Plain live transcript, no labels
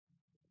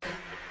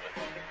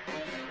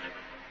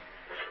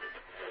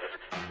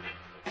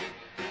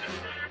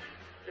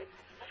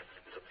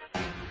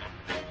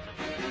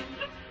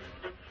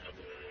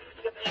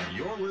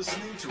You're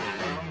listening to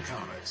Around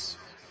Comics.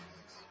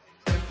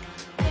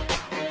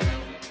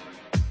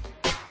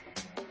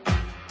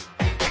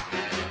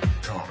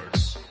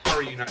 Comics. How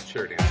are you not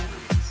sure to answer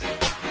these?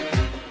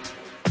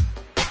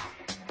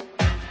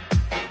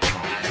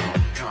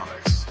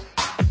 Comics.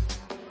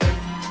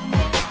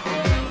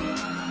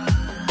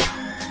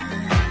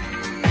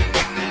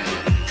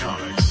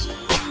 Comics.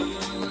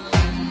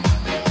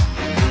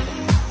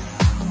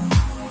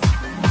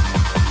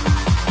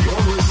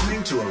 You're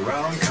listening to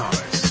Around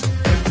Comics.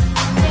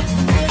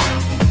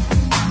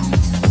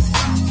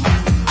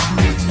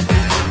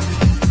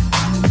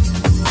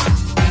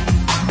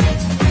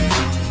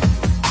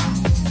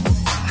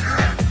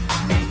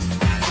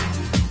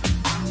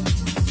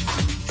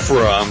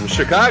 From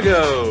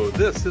Chicago,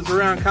 this is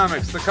Around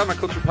Comics, the comic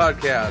culture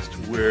podcast,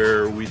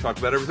 where we talk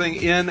about everything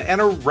in and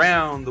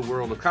around the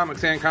world of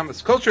comics and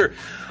comics culture.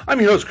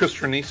 I'm your host,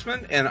 Christopher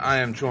Niesman, and I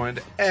am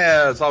joined,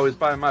 as always,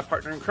 by my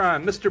partner in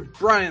crime, Mr.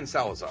 Brian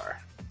Salazar.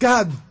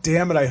 God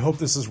damn it, I hope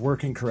this is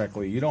working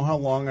correctly. You know how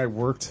long I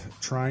worked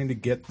trying to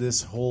get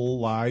this whole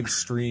live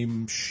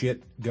stream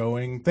shit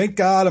going? Thank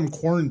God I'm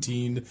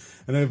quarantined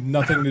and I have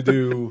nothing to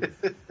do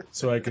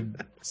so I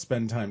could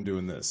spend time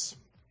doing this.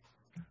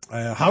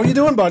 How are you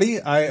doing,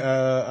 buddy?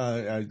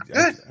 I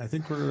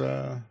think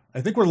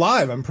we're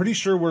live. I'm pretty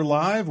sure we're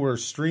live. We're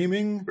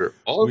streaming. We're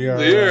all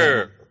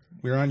there.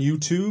 We're on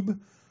YouTube.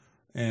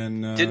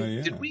 And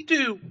did we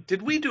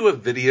do a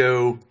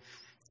video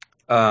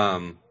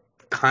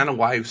kind of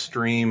live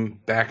stream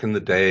back in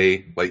the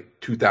day, like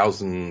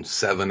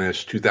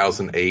 2007-ish,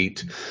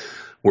 2008,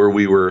 where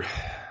we were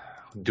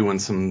doing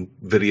some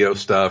video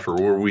stuff, or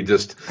were we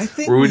just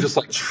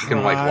like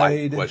taking like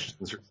live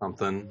questions or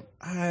something?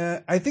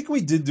 I think we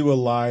did do a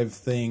live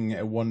thing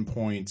at one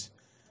point,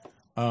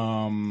 but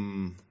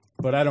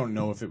I don't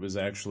know if it was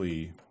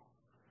actually,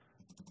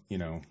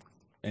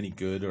 any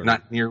good or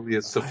not nearly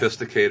as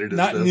sophisticated as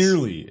not this.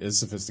 Nearly as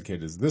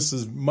sophisticated as this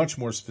is. Much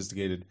more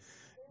sophisticated.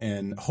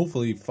 And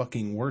hopefully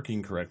fucking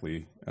working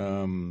correctly.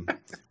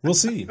 We'll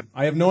see.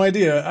 I have no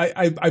idea.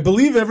 I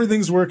believe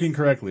everything's working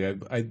correctly.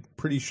 I'm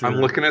pretty sure. I'm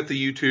looking at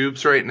the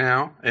YouTubes right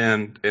now,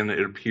 and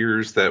it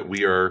appears that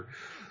we are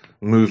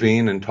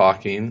moving and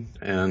talking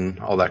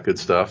and all that good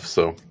stuff.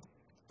 So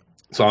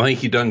I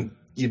think you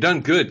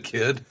done good,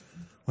 kid.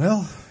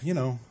 Well,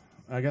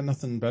 I got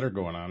nothing better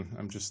going on.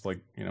 I'm just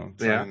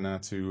trying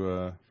not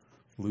to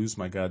lose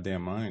my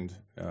goddamn mind.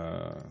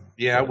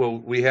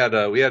 Well, we had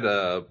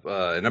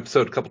an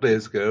episode a couple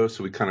days ago,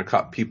 so we kind of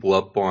caught people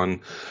up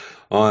on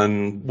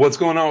what's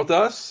going on with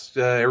us.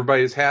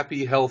 Everybody's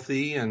happy,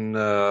 healthy, and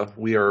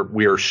we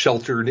are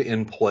sheltered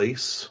in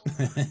place.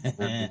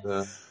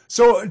 And,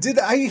 so, did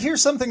I hear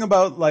something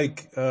about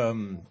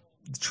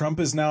Trump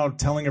is now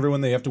telling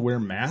everyone they have to wear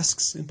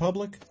masks in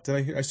public? Did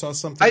I hear? I saw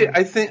something.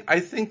 I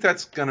think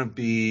that's going to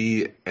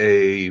be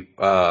a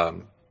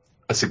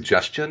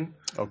suggestion.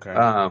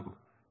 Okay.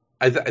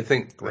 I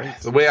think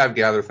the way I've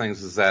gathered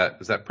things is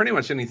that pretty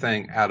much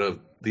anything out of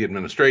the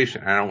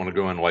administration, I don't want to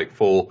go in like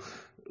full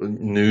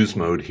news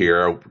mode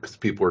here because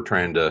people are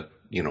trying to,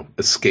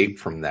 escape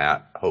from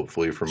that,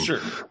 hopefully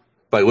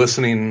by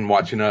listening and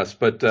watching us.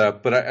 But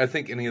I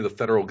think any of the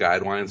federal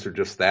guidelines are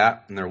just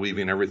that, and they're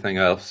leaving everything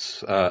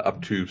else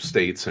up to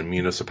states and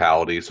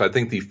municipalities. So I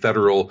think the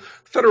federal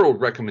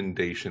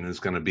recommendation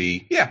is going to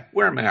be,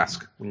 wear a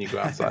mask when you go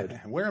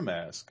outside. Wear a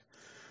mask.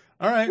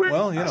 All right.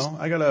 Well,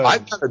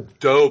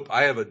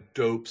 I have a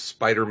dope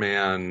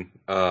Spider-Man,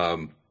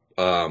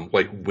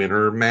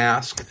 winter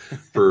mask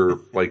for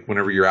like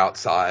whenever you're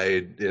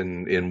outside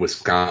in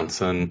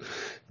Wisconsin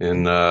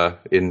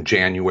in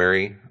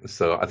January.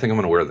 So I think I'm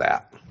going to wear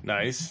that.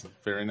 Nice.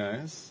 Very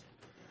nice.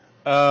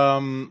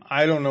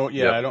 I don't know.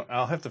 Yeah, Yep.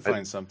 I'll have to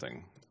find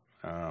something,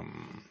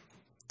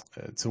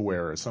 to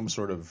wear, some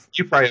sort of.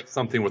 You probably have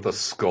something with a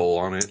skull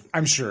on it.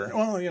 I'm sure.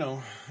 Well,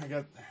 I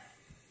got.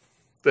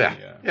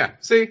 Yeah.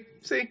 See.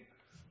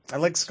 I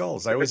like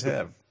skulls. I always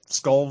have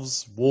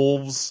skulls,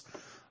 wolves.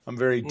 I'm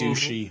very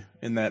douchey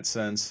in that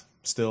sense.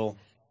 Still.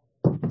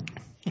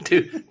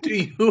 Do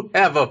you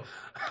have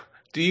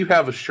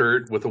a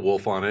shirt with a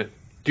wolf on it?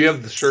 Do you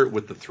have the shirt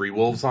with the 3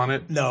 wolves on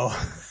it? No,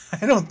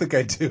 I don't think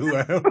I do.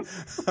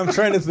 I'm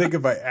trying to think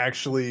if I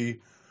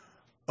actually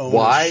own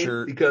a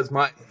shirt. Because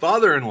my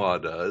father-in-law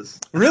does.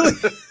 Really?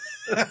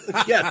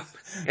 Yes,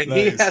 and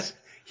Nice.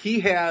 he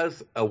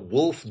has a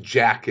wolf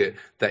jacket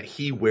that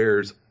he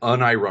wears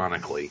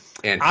unironically,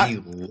 and he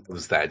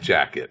loves that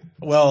jacket.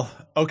 Well,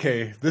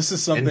 okay, this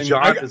is something. And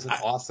John is an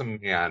awesome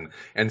man,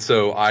 and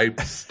so I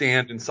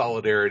stand in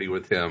solidarity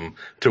with him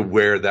to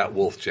wear that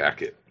wolf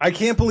jacket. I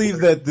can't believe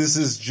that this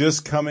is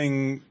just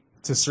coming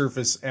to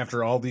surface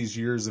after all these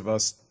years of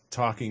us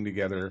talking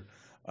together.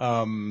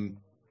 But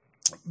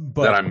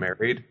that I'm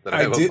married. That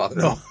I have a father.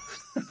 No.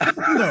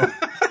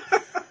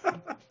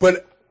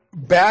 But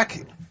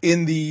back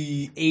in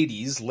the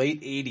 80s,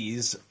 late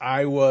 80s,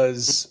 I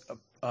was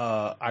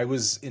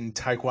in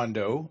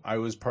Taekwondo. I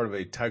was part of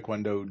a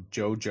Taekwondo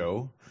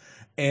dojo,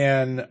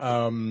 and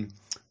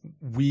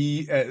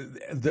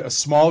a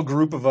small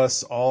group of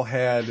us all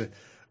had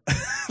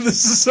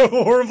This is so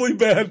horribly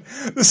bad.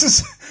 This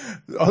is,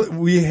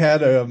 we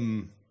had,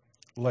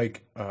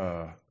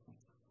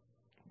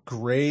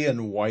 gray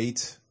and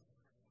white,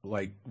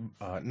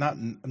 not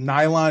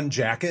nylon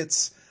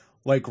jackets,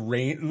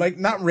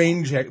 not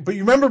rain jacket, but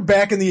you remember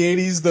back in the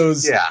 80s,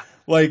 those,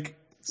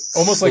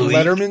 almost Sleek.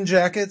 like Letterman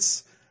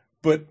jackets,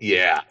 but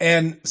Yeah.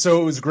 and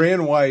so it was gray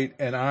and white,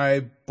 and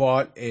I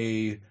bought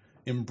a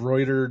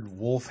embroidered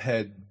wolf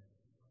head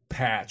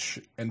patch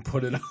and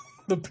put it on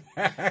the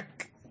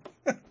back.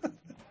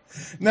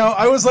 Now,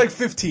 I was like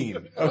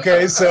 15,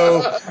 okay,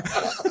 so,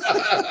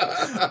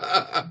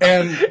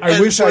 and I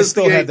wish I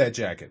still had that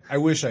jacket. I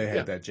wish I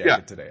had that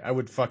jacket today. I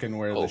would fucking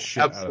wear the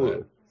shit out of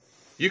it.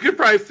 You could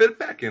probably fit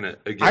back in it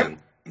again.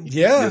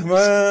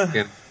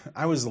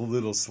 I was a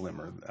little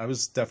slimmer. I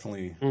was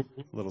definitely a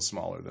little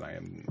smaller than I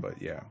am, but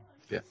yeah.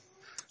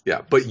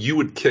 Yeah, but you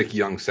would kick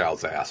young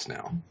Sal's ass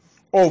now.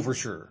 Oh, for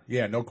sure.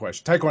 Yeah, no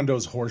question.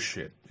 Taekwondo's horse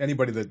shit.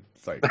 Anybody that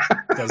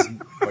does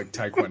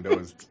Taekwondo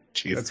is.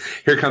 Jeez.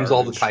 Here comes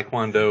garbage. All the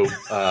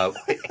Taekwondo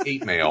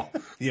hate mail.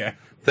 Yeah.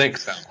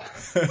 Thanks, Sal.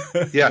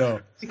 Yeah.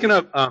 No. Speaking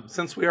of,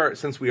 since we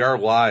are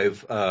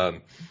live,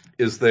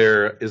 is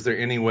there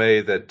any way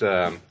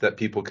that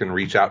people can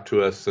reach out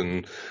to us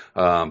and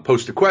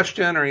post a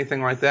question or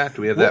anything like that?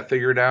 Do we have that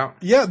figured out?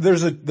 Yeah,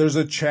 there's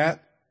a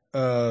chat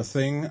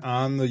thing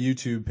on the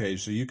YouTube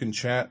page, so you can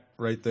chat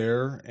right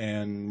there,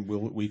 and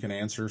we can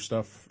answer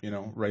stuff,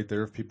 right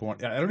there if people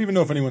want. I don't even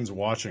know if anyone's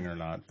watching or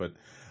not, but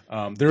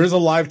there is a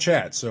live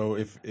chat. So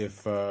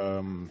if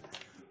go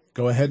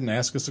ahead and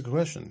ask us a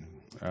question,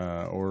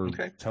 or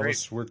tell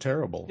us we're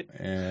terrible.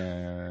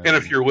 And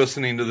if you're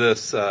listening to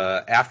this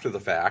after the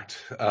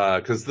fact,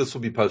 because this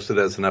will be posted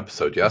as an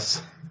episode,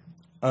 yes.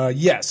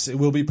 Yes, it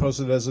will be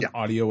posted as an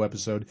audio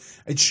episode.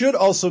 It should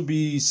also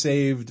be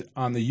saved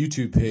on the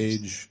YouTube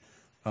page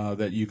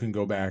that you can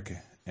go back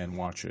and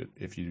watch it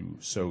if you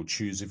so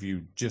choose, if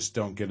you just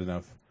don't get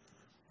enough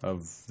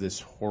of this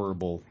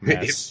horrible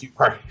mess.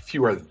 If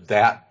you are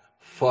that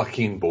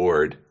fucking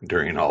bored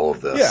during all of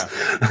this.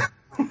 Yeah.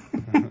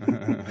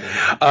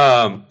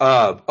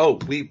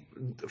 We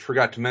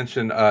forgot to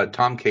mention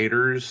Tom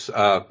Caters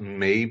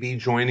may be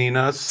joining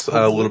us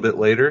a little bit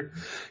later.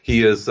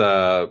 He is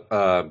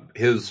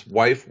his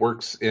wife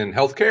works in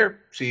healthcare.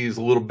 She's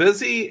a little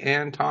busy,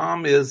 and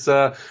Tom is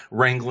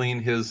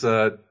wrangling his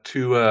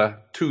two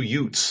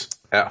utes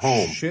at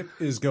home. Shit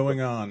is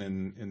going on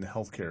in the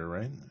healthcare,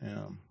 right?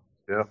 Yeah.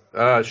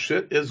 Yeah,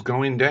 shit is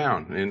going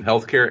down in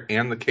healthcare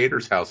and the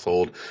Caters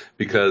household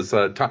because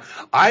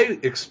I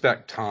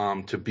expect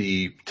Tom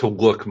to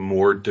look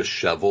more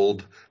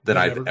disheveled than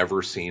I've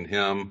ever seen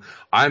him.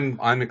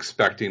 I'm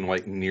expecting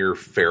like near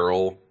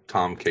feral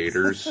Tom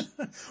Caters.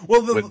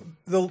 Well,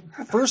 the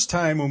first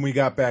time when we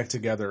got back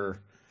together,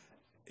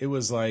 it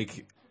was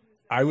like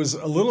I was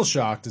a little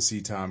shocked to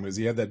see Tom because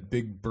he had that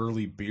big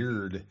burly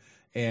beard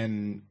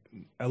and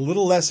a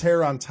little less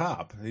hair on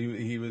top.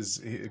 He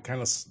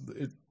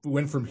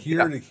went from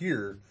here to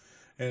here,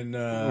 and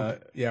I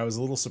was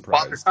a little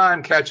surprised. Father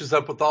Time catches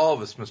up with all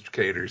of us, Mr.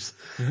 Caters.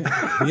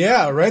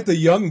 Yeah, right. The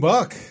young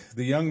buck,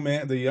 the young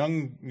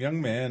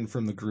man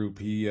from the group.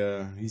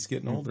 He's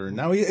getting older, and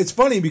now it's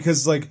funny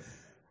because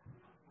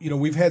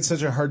we've had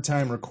such a hard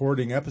time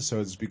recording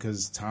episodes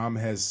because Tom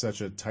has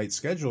such a tight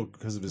schedule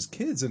because of his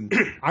kids, and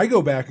I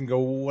go back and go,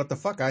 what the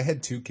fuck? I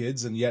had 2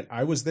 kids, and yet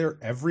I was there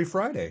every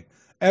Friday.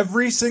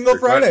 Every single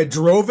Friday, I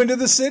drove into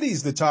the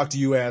cities to talk to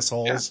you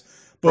assholes. Yeah.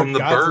 But from the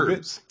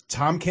birds.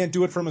 Tom can't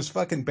do it from his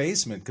fucking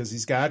basement because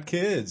he's got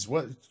kids.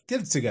 What?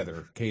 Get it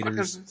together,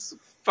 Caters.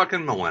 Fucking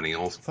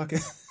millennials.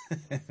 Fucking.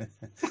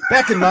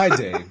 Back in my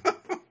day,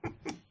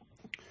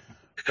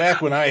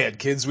 back when I had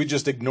kids, we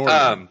just ignored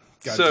them.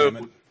 God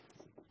damn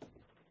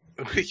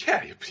it.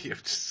 Yeah, you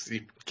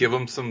give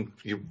them some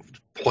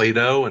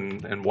Play-Doh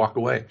and walk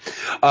away.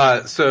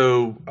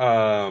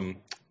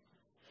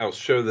 I'll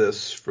show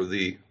this for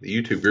the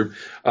YouTube group.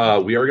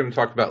 We are going to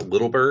talk about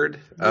Little Bird.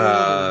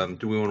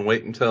 Do we want to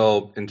wait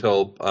until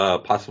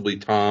possibly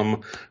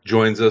Tom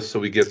joins us so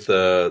we get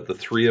the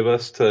 3 of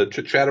us to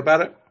chit chat about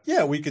it?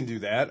 Yeah, we can do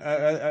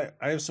that.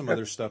 I have some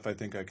other stuff I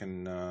think I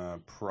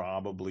can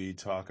probably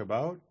talk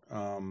about.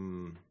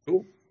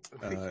 Cool.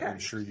 I'm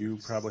sure you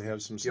probably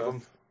have some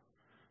stuff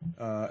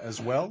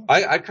as well.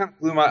 I kind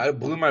of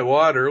blew my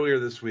wad earlier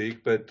this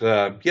week, but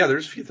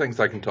there's a few things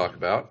I can talk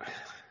about.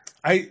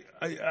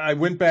 I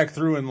went back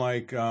through and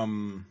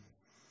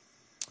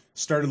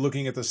started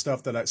looking at the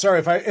stuff that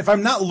if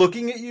I'm not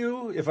looking at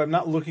you, if I'm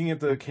not looking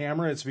at the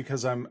camera, it's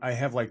because I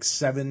have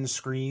 7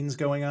 screens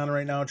going on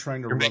right now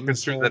trying to run making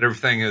sure that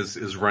everything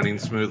is running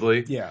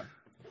smoothly. Yeah.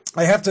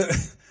 I have to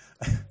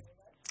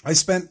I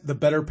spent the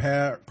better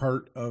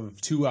part of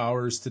 2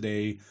 hours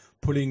today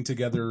putting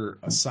together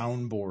a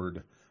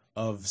soundboard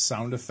of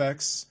sound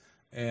effects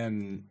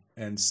and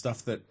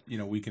stuff that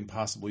we can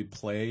possibly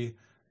play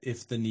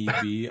if the need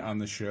be on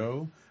the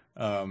show,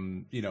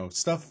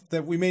 stuff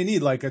that we may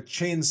need, like a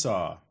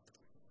chainsaw.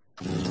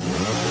 We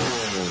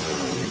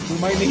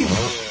might need.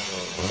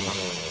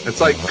 It's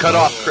like cut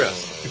off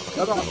Chris.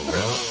 Cut off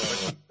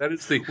Chris. that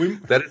is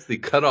the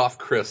cut off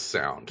Chris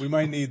sound. We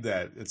might need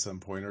that at some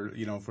point, or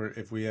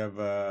if we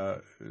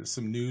have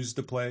some news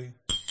to play.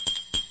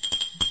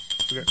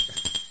 Okay.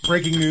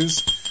 Breaking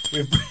news.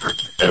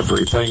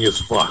 Everything is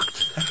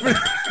fucked.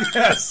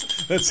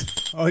 Yes,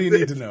 that's all you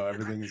need to know.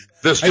 Everything is.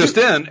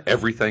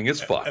 Everything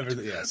is fucked.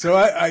 Yeah. So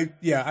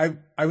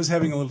I was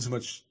having a little too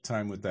much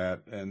time with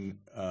that, and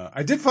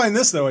I did find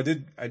this though. I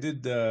did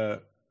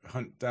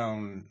hunt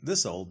down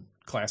this old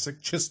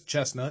classic,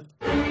 Chestnut.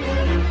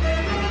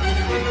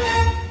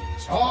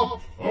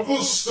 Top of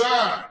the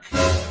stack.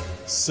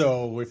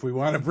 So if we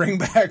want to bring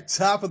back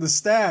Top of the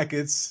Stack,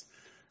 it's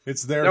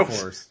there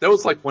for us. That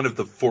was like one of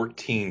the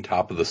 14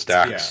 top of the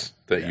stacks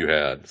that you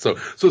had. So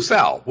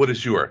Sal, what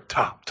is your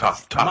top?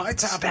 My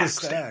top of the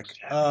stack.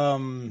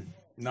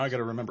 Now I got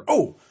to remember.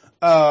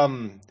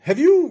 Have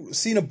you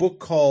seen a book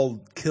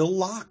called Kill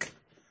Lock?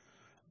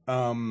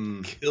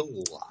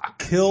 Kill Lock.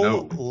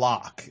 Kill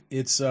Lock.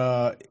 It's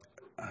let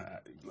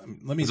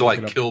me. Is it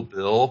like Kill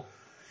Bill?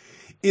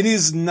 It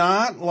is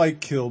not like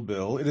Kill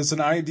Bill. It is an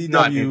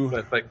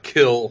IDW. But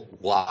Kill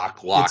Lock.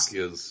 It's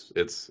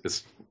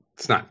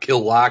not Kill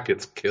Lock.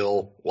 It's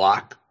Kill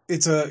Lock.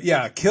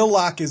 Kill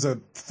Lock is a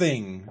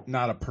thing,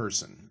 not a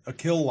person. A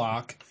Kill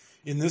Lock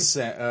in this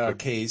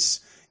case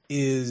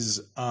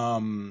is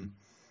a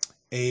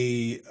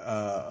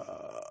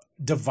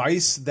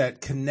device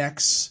that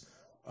connects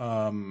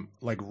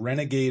like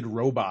renegade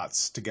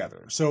robots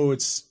together. So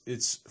it's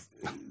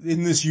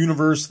in this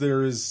universe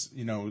there is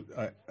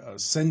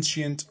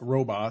sentient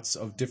robots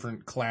of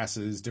different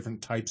classes,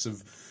 different types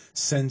of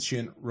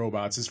sentient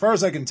robots. As far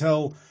as I can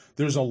tell,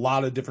 there's a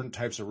lot of different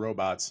types of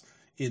robots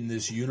in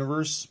this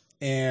universe,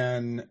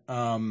 and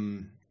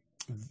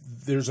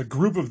there's a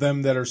group of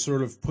them that are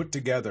sort of put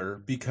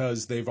together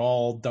because they've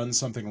all done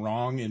something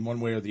wrong in one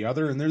way or the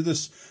other, and they're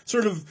this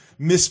sort of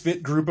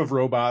misfit group of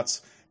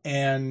robots,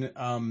 and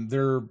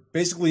they're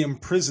basically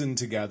imprisoned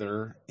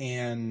together,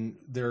 and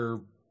their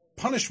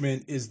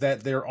punishment is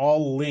that they're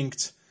all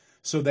linked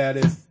so that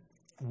if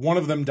one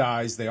of them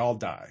dies, they all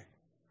die.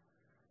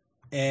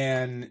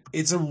 And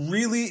it's a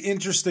really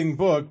interesting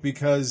book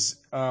because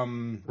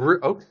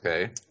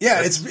okay,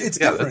 it's different.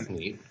 That's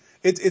neat.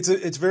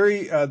 It's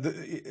very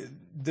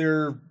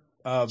they're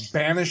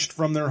banished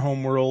from their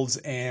homeworlds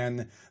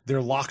and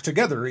they're locked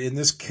together in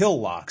this kill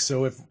lock.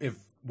 So if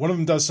one of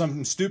them does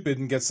something stupid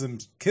and gets them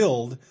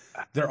killed,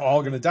 they're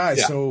all going to die.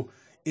 Yeah. So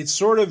it's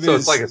sort of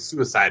it's like a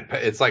suicide.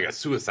 It's like a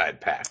suicide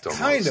pact, almost,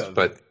 kind of,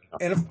 but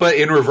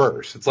in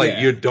reverse. It's like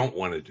you don't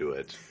want to do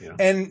it.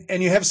 And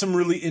you have some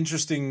really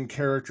interesting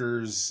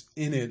characters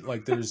in it.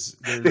 Like there's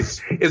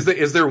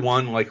is there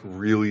one like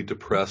really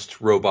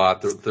depressed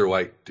robot that they're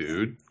like,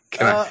 dude,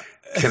 can I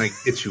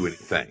get you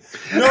anything?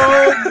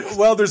 No.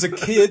 Well, there's a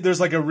kid.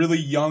 There's like a really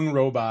young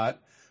robot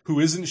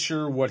who isn't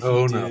sure what he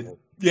did. No.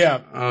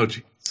 Yeah. Oh,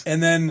 geez.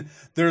 And then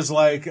there's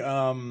like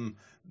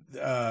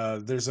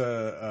there's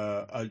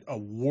a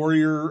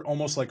warrior,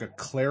 almost like a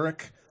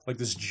cleric, like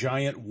this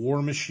giant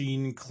war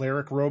machine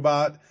cleric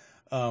robot,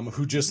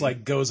 who just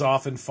like goes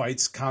off and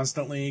fights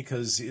constantly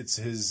because it's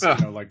his,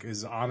 like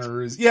his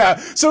honor is. Yeah.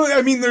 So,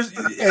 I mean, there's,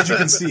 as you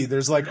can see,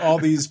 there's like all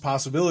these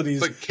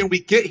possibilities. Like, can we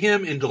get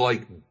him into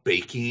like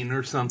baking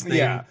or something?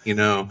 Yeah.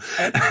 Can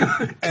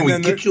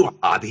we get you a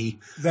hottie?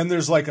 Then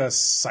there's like a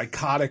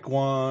psychotic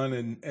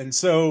one. And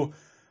so,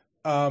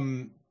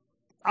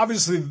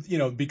 obviously,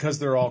 because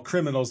they're all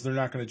criminals, they're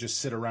not going to just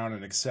sit around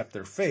and accept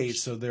their fate.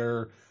 So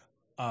they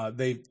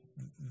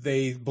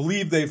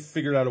believe they've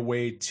figured out a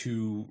way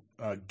to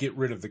get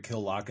rid of the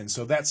kill lock, and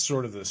so that's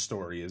sort of the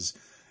story is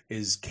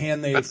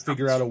can they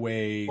figure out a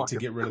way to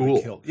get rid of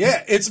the kill?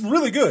 Yeah, it's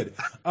really good.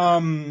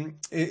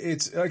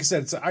 It's like I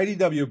said, it's an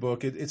IDW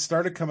book. It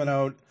started coming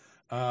out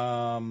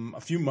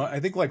a few months. I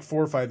think like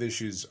 4 or 5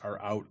 issues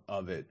are out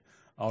of it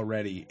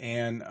already,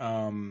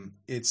 and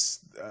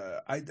it's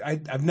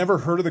I've never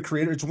heard of the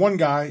creator. It's one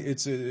guy.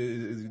 His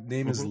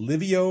name is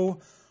Livio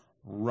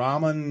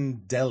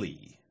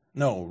Ramondelli.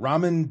 No,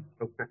 Ramondelli.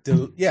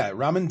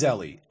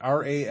 Ramondelli.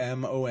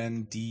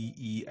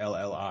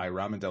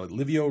 Ramondelli.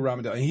 Livio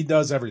Ramondelli. And he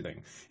does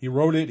everything. He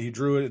wrote it, he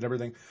drew it, and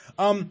everything.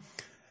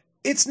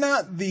 It's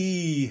not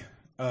the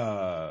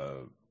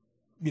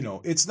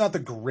it's not the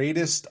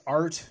greatest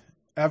art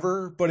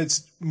ever, but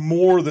it's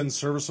more than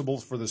serviceable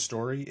for the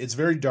story. It's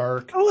very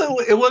dark.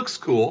 Oh, it looks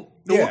cool.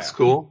 It looks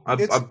cool.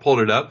 I've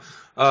pulled it up.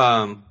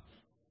 That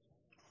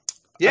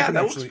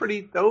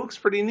looks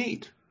pretty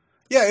neat.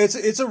 Yeah,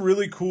 it's a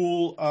really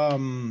cool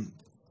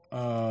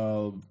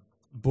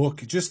book.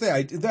 Just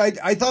I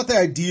thought the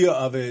idea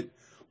of it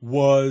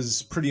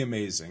was pretty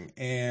amazing,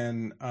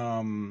 and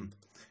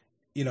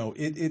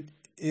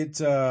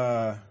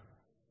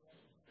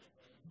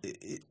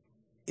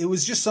it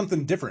was just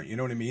something different. You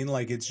know what I mean?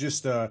 Like it's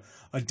just a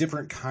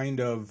different kind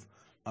of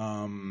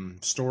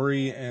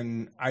story,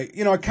 and I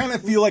kind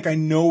of feel like I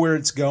know where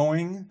it's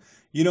going.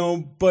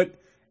 But.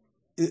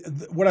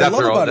 What I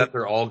love about it,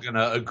 they're all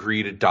gonna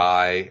agree to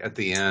die at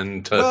the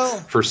end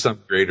for some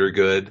greater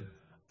good.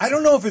 I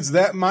don't know if it's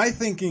that. My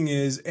thinking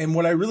is, and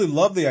what I really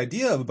love the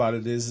idea about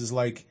it is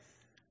like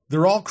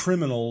they're all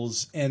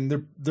criminals,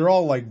 and they're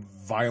all like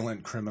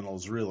violent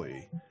criminals,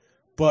 really.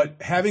 But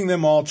having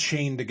them all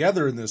chained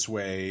together in this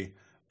way,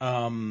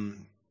 they're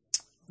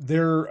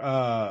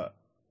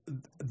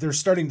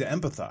starting to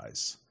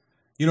empathize.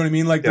 You know what I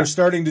mean? Like they're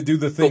starting to do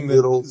the thing that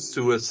little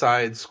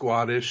Suicide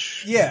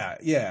Squad-ish.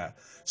 Yeah.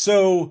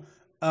 So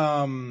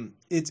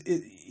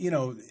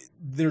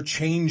they're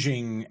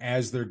changing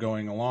as they're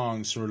going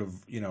along, sort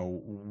of,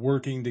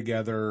 working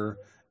together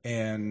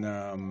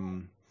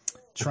and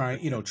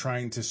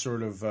trying to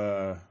sort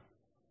of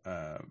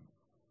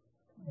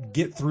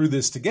get through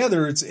this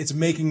together. It's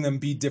making them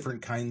be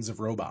different kinds of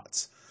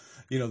robots,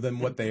 than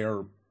what they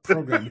are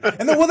programmed.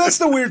 And then, that's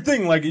the weird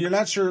thing. Like, you're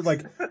not sure,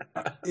 like,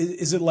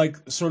 is it like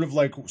sort of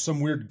like some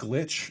weird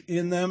glitch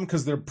in them?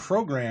 Because they're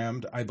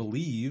programmed, I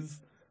believe,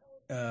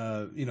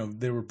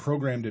 they were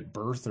programmed at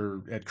birth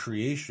or at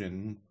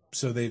creation.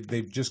 So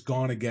they've just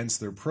gone against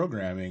their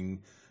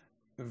programming,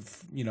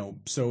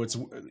 so it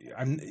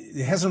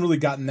hasn't really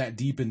gotten that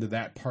deep into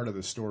that part of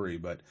the story,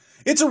 but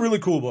it's a really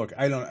cool book.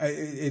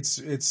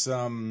 It's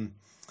a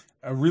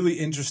really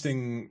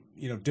interesting,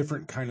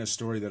 different kind of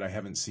story that I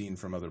haven't seen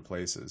from other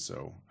places.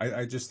 So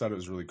I just thought it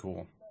was really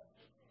cool.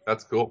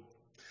 That's cool.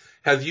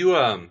 Have you,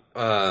 I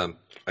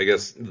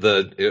guess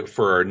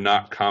for our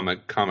not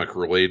comic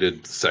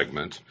related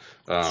segment,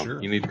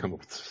 sure. You need to come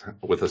up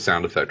with a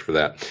sound effect for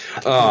that.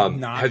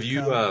 Have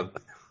you,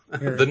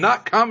 the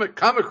not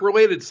comic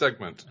related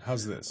segment?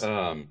 How's this?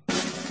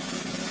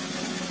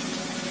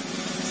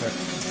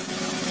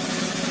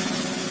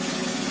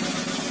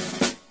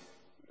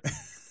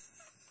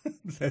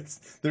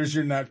 There's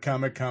your not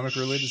comic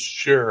related.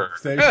 Sure.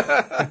 Did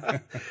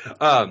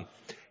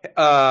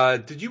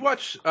you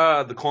watch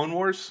the Clone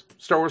Wars,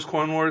 Star Wars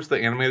Clone Wars, the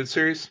animated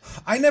series?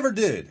 I never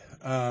did.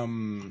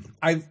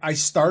 I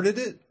started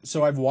it,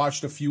 so I've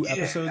watched a few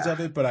episodes of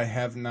it, but I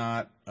have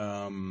not.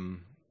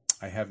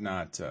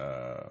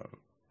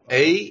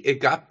 It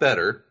got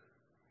better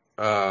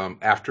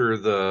after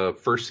the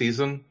first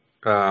season.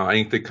 I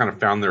think they kind of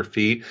found their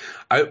feet.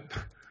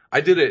 I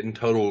did it in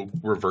total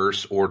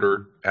reverse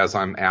order, as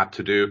I'm apt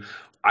to do.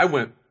 I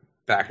went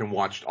back and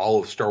watched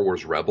all of Star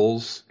Wars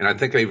Rebels, and I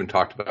think I even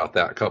talked about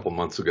that a couple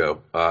months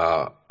ago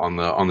on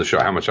the show,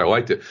 how much I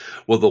liked it.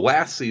 Well, the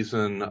last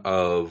season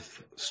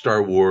of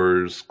Star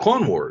Wars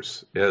Clone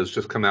Wars has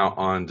just come out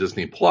on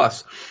Disney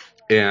Plus,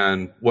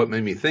 and what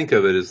made me think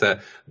of it is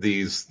that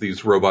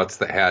these robots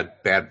that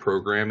had bad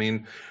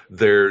programming,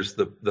 there's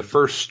the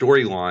first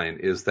storyline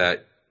is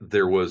that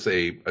there was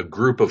a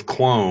group of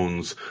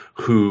clones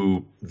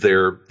who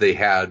they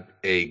had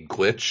a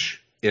glitch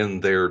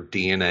in their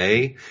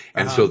DNA,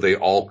 and so they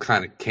all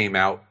kind of came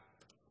out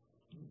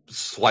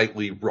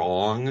slightly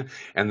wrong,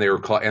 and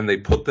they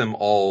put them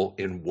all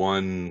in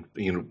one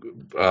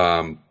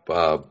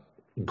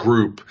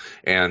group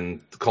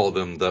and called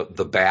them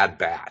the Bad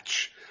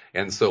Batch.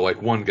 And so, like,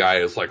 one guy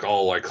is like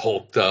all like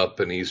hulked up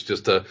and he's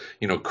just a,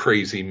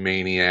 crazy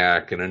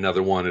maniac. And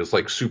another one is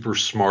like super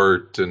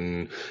smart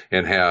and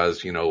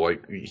has,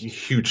 like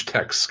huge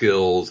tech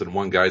skills. And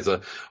one guy's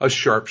a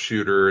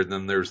sharpshooter. And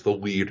then there's the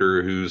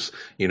leader who's,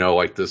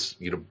 like this,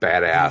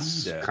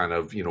 badass kind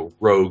of,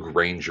 rogue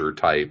ranger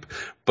type.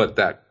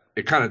 But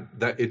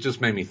it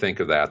just made me think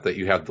of that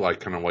you have like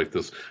kind of like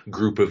this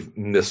group of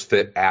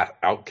misfit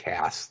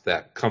outcasts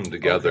that come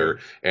together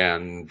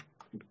and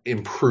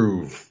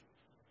improve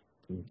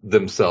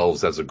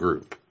themselves as a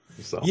group.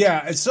 So.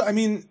 Yeah, so I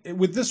mean,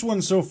 with this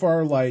one so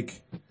far,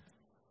 like,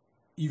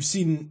 you've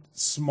seen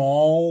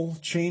small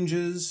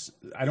changes.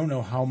 I don't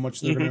know how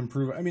much they're going to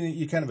improve. I mean,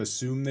 you kind of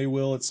assume they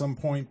will at some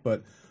point,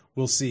 but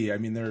we'll see. I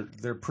mean,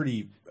 they're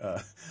pretty.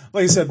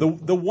 Like I said,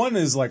 the one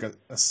is like a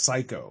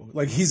psycho.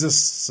 Like, he's a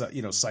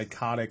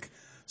psychotic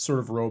sort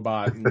of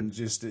robot, and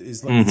just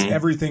is like it's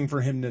everything for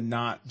him to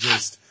not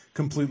just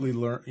completely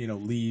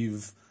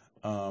leave.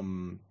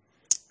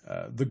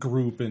 The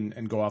group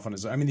and go off on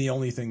his own. I mean, the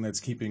only thing that's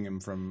keeping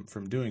him from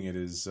doing it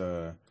is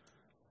the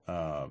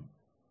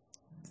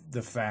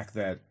fact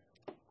that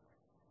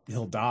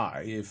he'll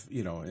die if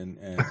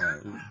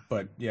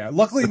but yeah,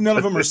 luckily none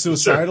of them are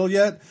suicidal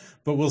yet,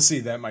 but we'll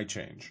see. That might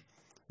change.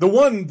 The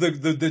one,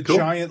 the cool.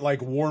 Giant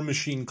like war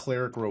machine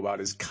cleric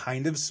robot is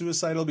kind of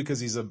suicidal because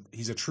he's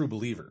a true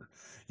believer.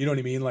 You know what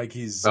I mean? Like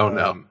he's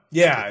no.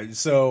 Yeah,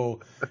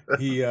 so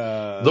he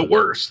the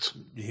worst.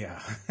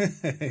 Yeah,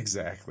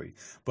 exactly.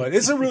 But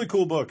it's a really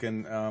cool book,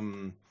 and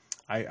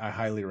I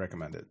highly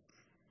recommend it.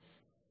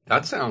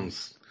 That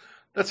sounds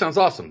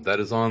awesome. That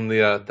is on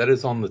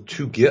the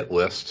to get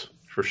list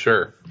for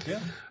sure. Yeah.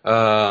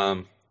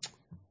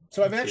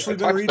 So I've actually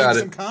been reading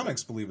some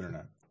comics, believe it or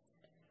not.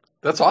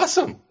 That's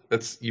awesome.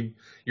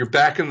 You're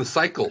back in the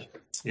cycle,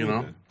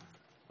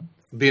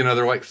 Be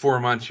another like 4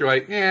 months, you're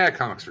like, yeah,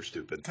 comics are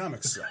stupid.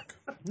 Comics suck.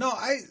 No,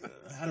 I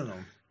don't know.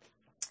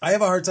 I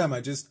have a hard time.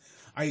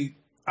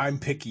 I'm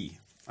picky.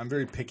 I'm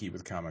very picky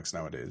with comics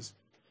nowadays.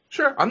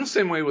 Sure, I'm the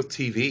same way with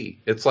TV.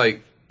 It's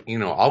like,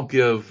 I'll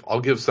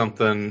give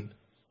something,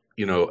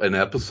 an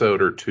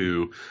episode or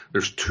two.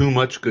 There's too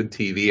much good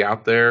TV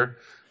out there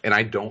and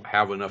I don't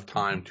have enough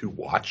time to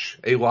watch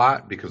a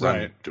lot because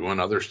Right. I'm doing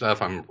other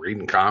stuff. I'm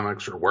reading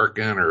comics or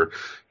working or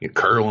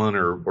curling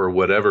or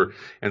whatever.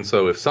 And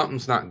so if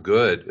something's not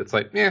good, it's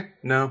like, no,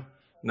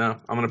 I'm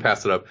going to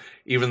pass it up.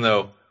 Even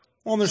though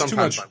Well, there's too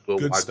sometimes much I will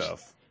good watch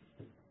stuff.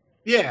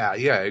 Yeah,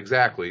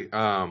 exactly.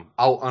 I'll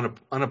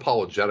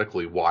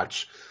unapologetically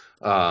watch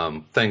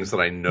things that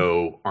I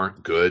know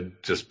aren't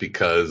good just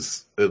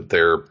because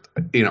they're,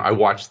 I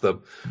watch the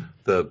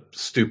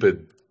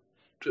stupid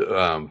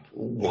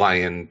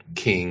Lion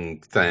King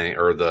thing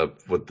or the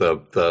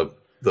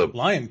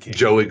Lion King.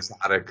 Joe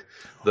Exotic.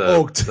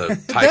 The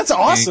Tiger That's King.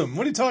 awesome.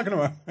 What are you talking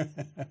about?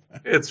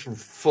 It's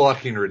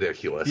fucking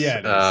ridiculous. Yeah,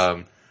 it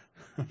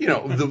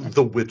is.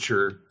 The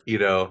Witcher.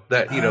 That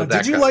that.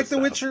 Did you kind like of The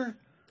stuff. Witcher?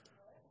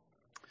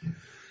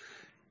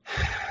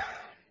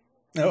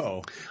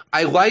 Uh-oh.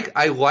 I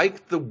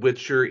like The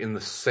Witcher in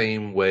the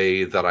same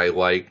way that I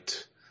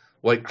liked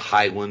like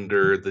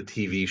Highlander, the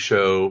TV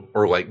show,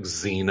 or like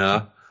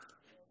Xena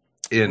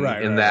in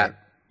Right.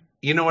 that,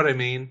 you know what I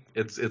mean?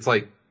 It's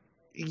like,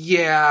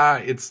 yeah,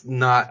 it's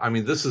not, I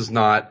mean, this is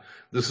not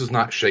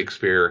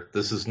Shakespeare.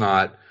 This is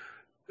not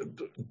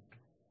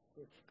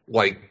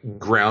like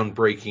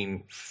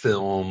groundbreaking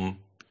film.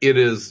 It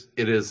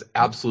is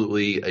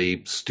absolutely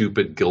a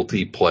stupid,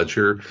 guilty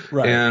pleasure.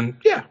 Right. And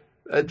yeah,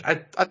 I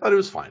thought it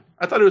was fine.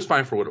 I thought it was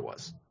fine for what it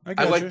was.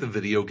 I liked you. the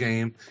video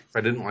game. If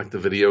I didn't like the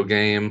video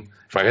game,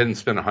 if I hadn't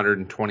spent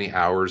 120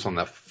 hours on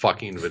that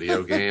fucking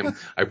video game,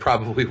 I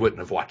probably wouldn't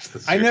have watched the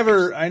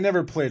series. I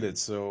never played it,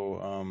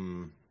 so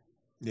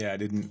yeah, I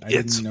didn't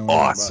It's know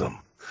awesome.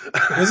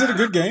 About it. Is it a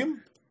good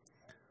game?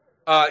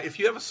 If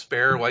you have a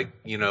spare,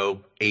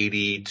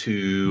 80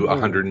 to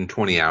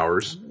 120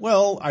 hours.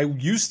 Well, I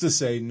used to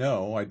say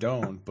no, I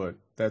don't, but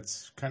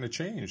that's kind of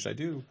changed. I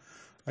do.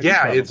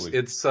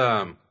 It's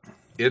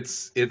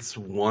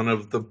one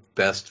of the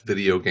best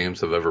video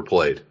games I've ever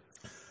played.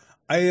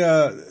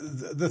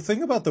 The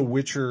thing about The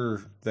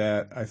Witcher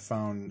that I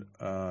found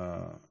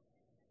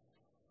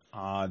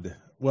odd,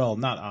 well,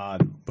 not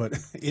odd, but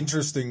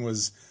interesting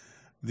was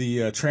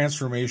the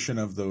transformation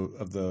of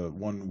the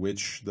one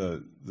witch,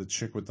 the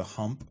chick with the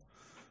hump.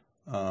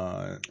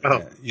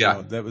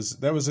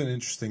 That was an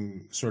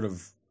interesting sort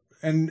of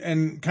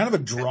and kind of a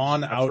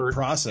drawn out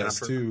process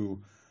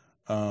too.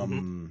 Of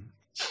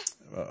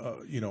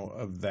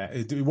that,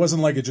 it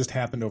wasn't like it just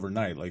happened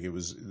overnight. Like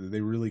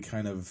they really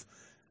kind of,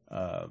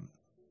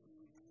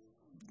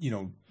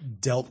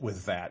 dealt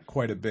with that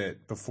quite a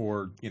bit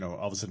before,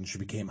 all of a sudden she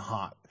became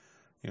hot.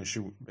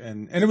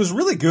 And it was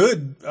really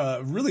good.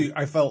 Really,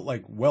 I felt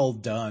like well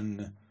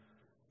done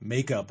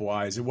makeup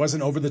wise. It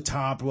wasn't over the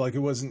top. Like it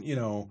wasn't,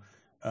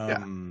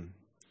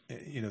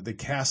 they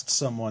cast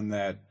someone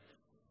that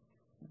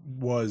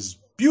was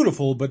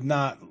beautiful, but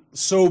not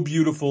so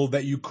beautiful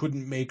that you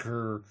couldn't make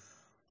her,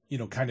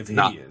 kind of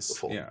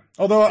hideous. Yeah.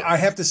 Although I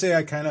have to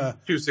say,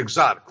 she was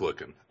exotic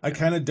looking. I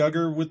kind of dug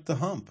her with the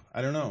hump.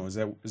 I don't know. Is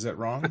that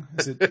wrong?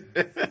 Is it?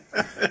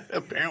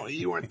 Apparently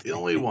you weren't the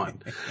only one.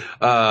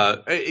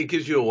 It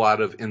gives you a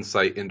lot of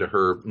insight into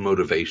her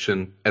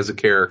motivation as a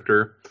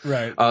character.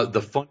 Right.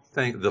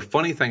 The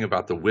funny thing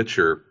about The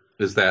Witcher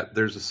is that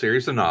there's a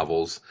series of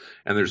novels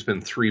and there's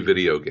been 3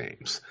 video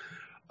games.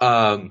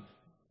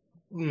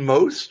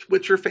 Most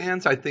Witcher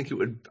fans, I think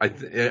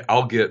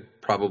I'll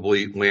get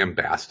probably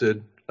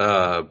lambasted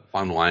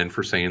online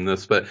for saying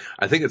this, but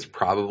I think it's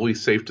probably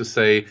safe to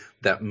say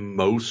that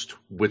most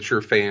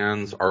Witcher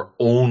fans are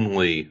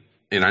only,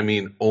 and I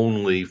mean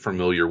only,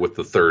 familiar with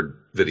the 3rd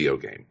video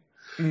game.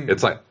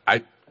 It's like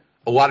I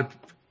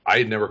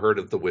had never heard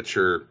of The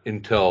Witcher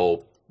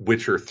until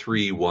Witcher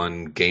 3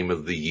 won Game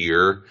of the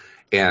Year,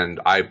 and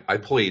I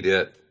played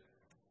it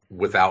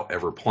without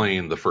ever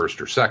playing the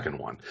first or second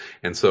one.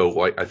 And so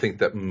I think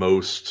that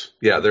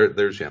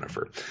there's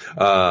Jennifer.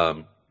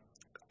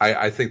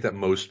 I think that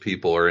most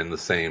people are in the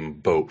same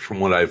boat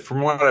from what I've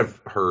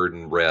heard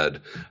and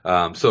read.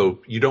 So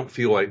you don't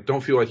feel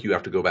like you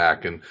have to go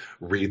back and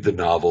read the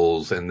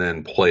novels and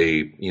then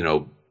play,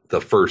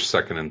 the first,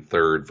 second, and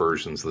third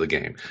versions of the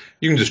game.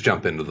 You can just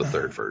jump into the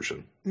 3rd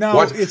version. No,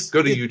 go to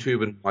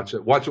YouTube and watch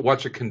it.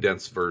 Watch a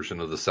condensed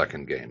version of the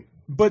 2nd game.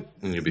 But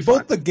both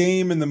fine. The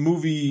game and the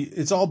movie,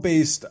 it's all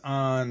based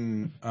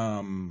on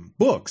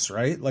books,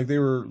 right? Like they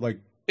were like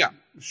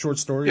short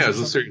stories. Yeah, it's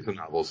a series of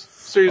novels.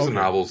 Of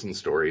novels and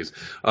stories.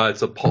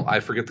 It's I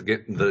forget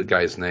the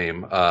guy's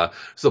name.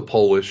 It's a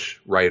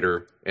Polish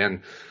writer,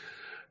 and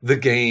the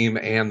game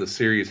and the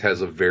series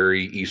has a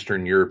very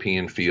Eastern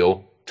European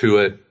feel to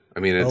it. I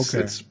mean, it's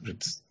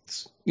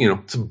a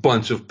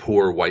bunch of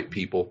poor white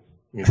people.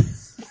 A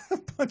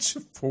bunch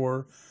of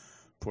poor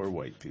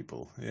white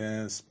people.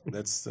 Yes,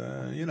 that's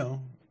I don't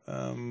know.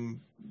 I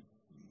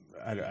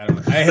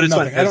have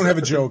nothing. I don't have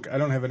a joke. I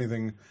don't have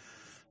anything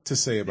to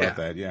say about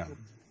that. Yeah.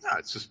 No,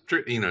 it's just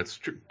true. It's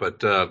true. But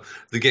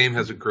the game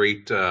has a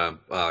great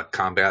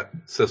combat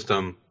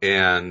system,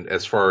 and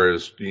as far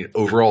as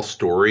overall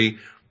story,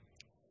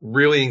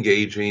 really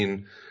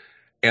engaging.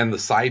 And the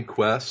side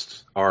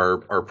quests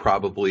are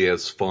probably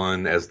as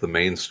fun as the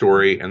main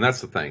story. And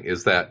that's the thing,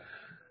 is that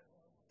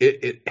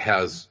it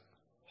has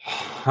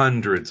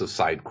hundreds of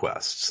side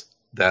quests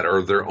that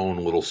are their own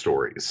little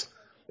stories.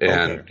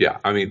 And Okay. yeah,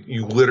 I mean,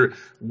 you literally,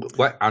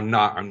 I'm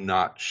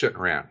not shitting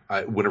around.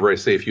 Whenever I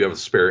say if you have a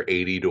spare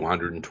 80 to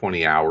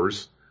 120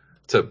 hours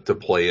to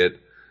play it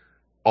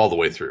all the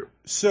way through.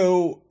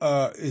 So,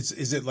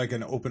 is it like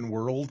an open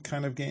world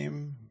kind of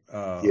game?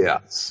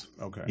 Yes.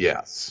 Okay.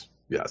 Yes.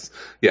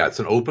 Yeah, it's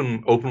an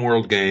open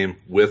world game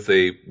with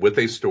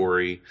a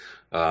story.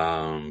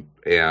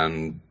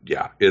 And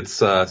yeah, it's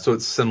so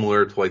it's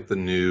similar to like the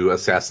new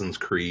Assassin's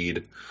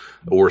Creed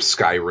or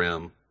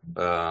Skyrim.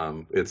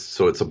 It's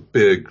a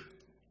big,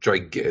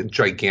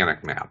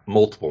 gigantic map,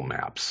 multiple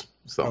maps.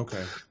 So,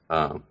 Okay.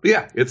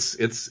 Yeah,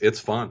 it's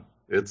fun.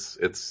 It's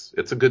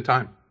a good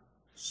time.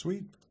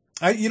 Sweet.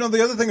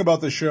 The other thing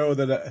about the show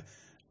that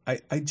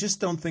I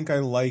just don't think I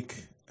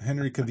like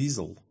Henry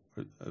Cavill.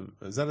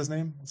 Is that his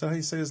name? Is that how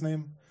you say his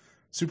name?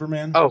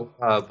 Superman? Oh,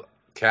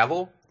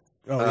 Cavill?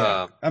 Oh,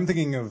 yeah. I'm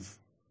thinking of,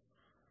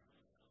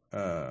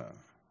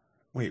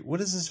 wait,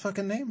 what is his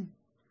fucking name?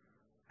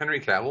 Henry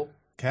Cavill?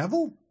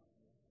 Cavill?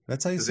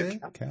 That's how you Is say it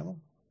it? Cavill?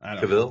 I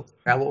don't know.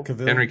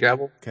 Cavill? Henry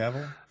Cavill?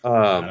 Cavill?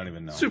 I don't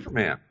even know.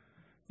 Superman.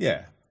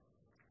 Yeah.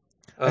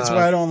 That's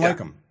why I don't yeah. like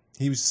him.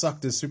 He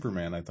sucked as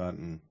Superman, I thought,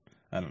 and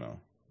I don't know.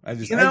 I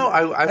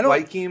I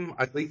like him.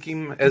 I like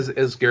him as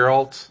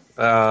Geralt.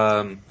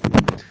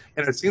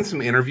 And I've seen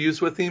some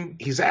interviews with him.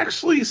 He's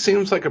actually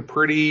seems like a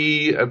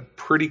pretty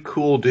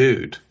cool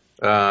dude.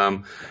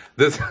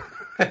 This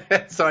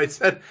so I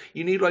said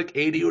you need like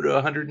 80 to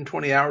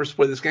 120 hours to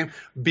play this game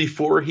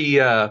before he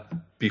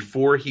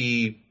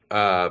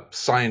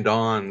signed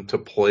on to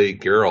play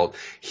Geralt.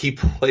 He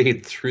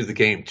played through the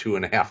game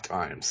 2.5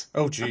 times.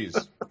 Oh, geez.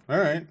 All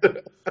right.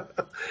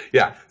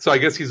 Yeah, so I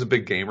guess he's a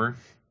big gamer.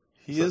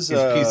 He's He's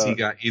a PC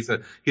guy. He's a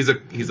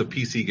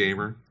PC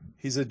gamer.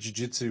 He's a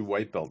jiu-jitsu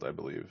white belt, I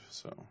believe.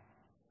 So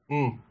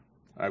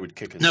I would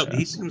kick his No,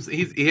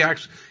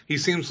 ass. he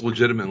seems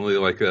legitimately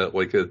like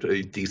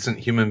a decent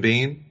human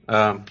being.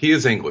 He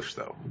is English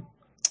though.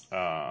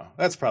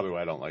 That's probably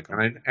why I don't like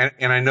him.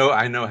 And I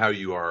know how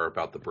you are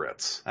about the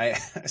Brits. I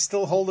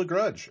still hold a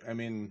grudge. I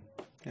mean,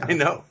 I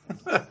know.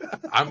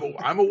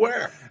 I'm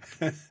aware.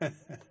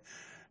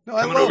 No,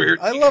 I Coming over here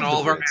I taking love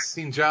all the of our Brits.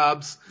 acting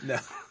jobs. No.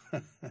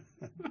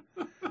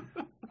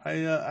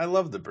 I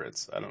love the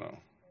Brits. I don't know.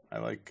 I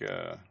like.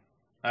 Yeah.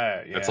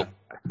 That's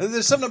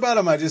There's something about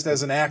him. I just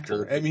as an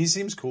actor. I mean, he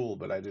seems cool,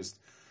 but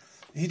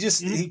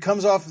he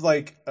comes off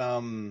like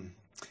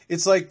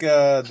it's like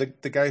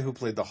the guy who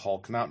played the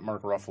Hulk, not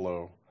Mark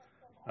Ruffalo.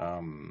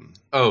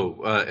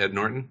 Ed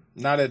Norton.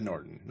 Not Ed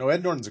Norton. No,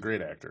 Ed Norton's a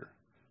great actor.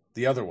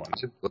 The other one,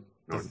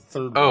 the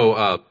third.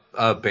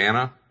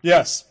 Bana.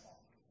 Yes.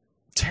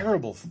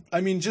 Terrible. I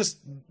mean, just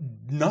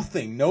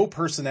nothing. No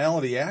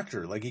personality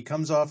actor. Like, he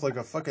comes off like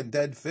a fucking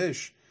dead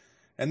fish.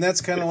 And that's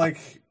kind of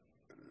like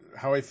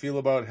how I feel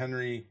about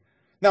Henry.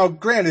 Now,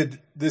 granted,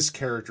 this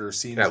character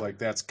seems like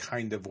that's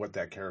kind of what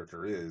that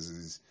character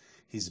is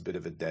he's a bit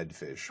of a dead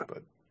fish,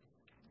 but.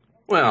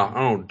 Well,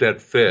 I don't know,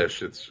 dead fish.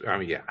 He's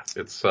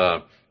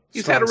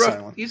had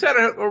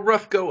a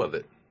rough go of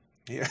it.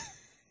 Yeah,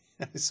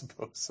 I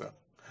suppose so.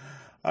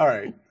 All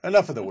right,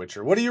 enough of The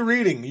Witcher. What are you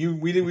reading?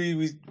 We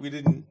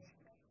didn't.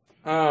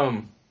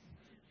 Do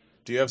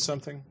you have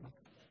something?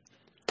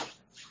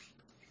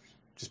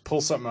 Just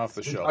pull something off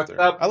the shelf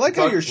there. I like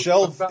how your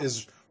shelf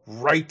is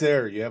right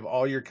there. You have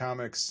all your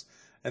comics,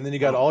 and then you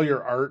got all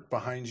your art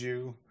behind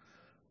you.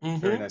 Mm-hmm.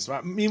 Very nice.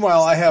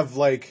 Meanwhile, I have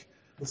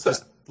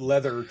just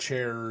leather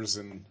chairs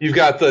and. You've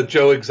got the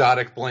Joe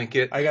Exotic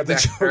blanket. I got the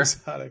Joe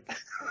Exotic.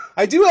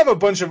 I do have a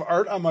bunch of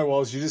art on my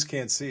walls. You just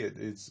can't see it.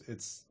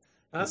 It's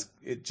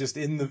just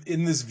in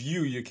this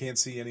view. You can't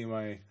see any of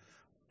my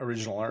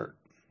original art.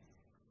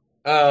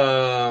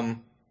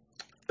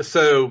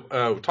 So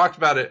we talked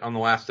about it on the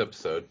last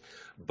episode,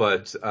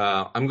 but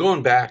I'm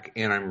going back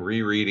and I'm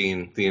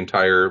rereading the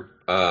entire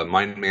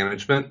Mind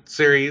Management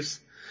series.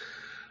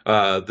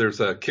 There's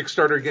a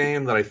Kickstarter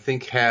game that I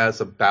think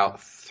has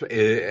about,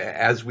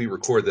 as we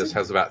record this,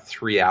 has about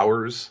 3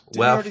 hours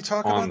left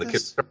on the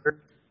Kickstarter.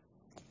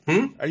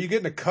 Are you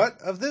getting a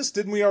cut of this?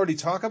 Didn't we already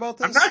talk about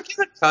this? I'm not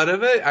getting a cut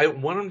of it. I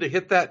want them to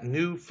hit that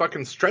new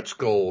fucking stretch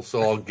goal,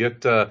 so I'll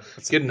get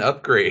an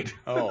upgrade.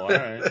 Oh, all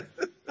right.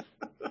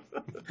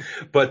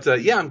 But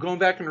I'm going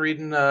back and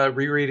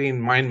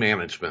rereading Mind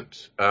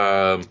Management.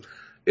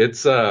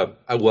 It's I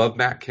love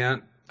Matt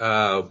Kent.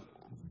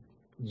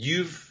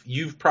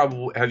 You've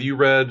probably, have you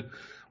read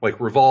like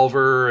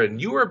Revolver?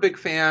 And you were a big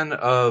fan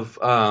of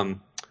the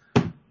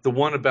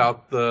one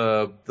about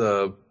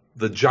the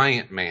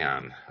giant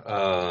man,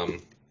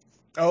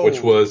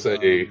 which was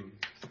it's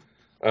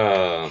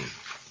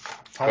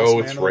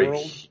right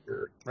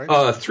here.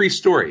 Right? 3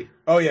 Story.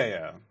 Oh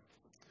yeah.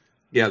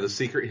 Yeah, The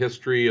Secret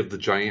History of the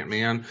Giant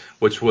Man,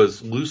 which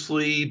was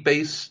loosely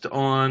based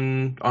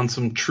on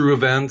some true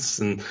events,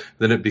 and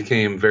then it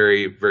became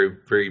very, very,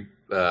 very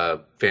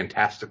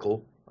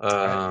fantastical.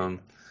 I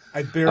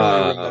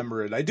barely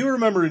remember it. I do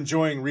remember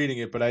enjoying reading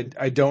it, but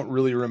I don't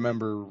really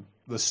remember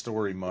the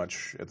story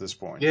much at this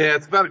point. Yeah,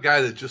 it's about a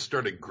guy that just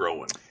started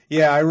growing.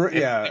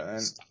 Yeah.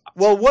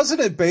 Well, wasn't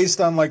it based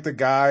on like the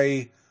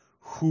guy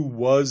who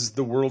was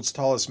the world's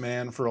tallest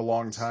man for a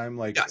long time?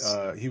 Like, Yes.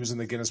 He was in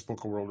the Guinness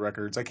Book of World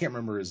Records. I can't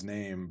remember his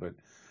name, but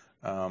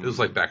It was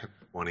like back in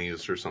the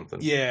 20s or something.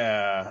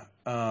 yeah.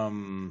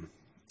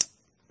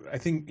 I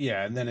think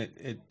and then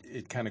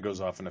it kind of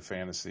goes off into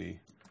fantasy.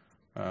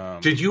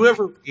 Did you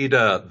ever read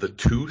The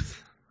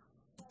Tooth,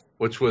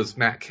 which was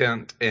Matt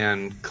Kent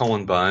and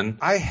Cullen Bunn?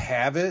 I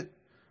have it.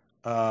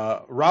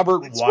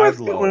 Robert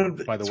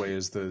Wadlow, by the way,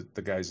 is the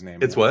guy's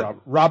name. It's what?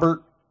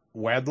 Robert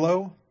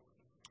Wadlow.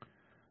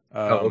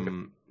 Okay.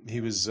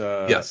 He was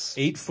yes.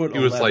 8 foot. He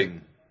was like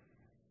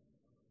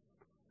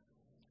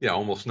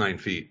almost 9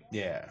 feet.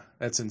 Yeah,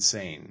 that's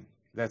insane.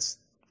 That's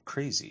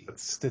crazy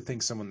to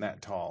think someone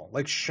that tall.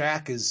 Like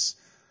Shaquille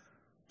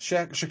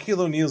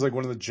O'Neal is like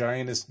one of the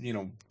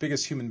giantest,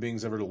 biggest human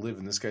beings ever to live,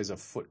 and this guy's a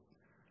foot,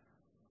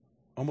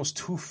 almost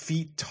 2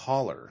 feet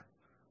taller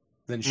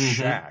than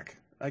Shaq.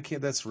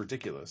 That's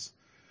ridiculous.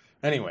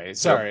 Anyway,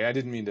 sorry, I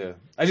didn't mean to.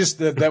 I just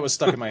that was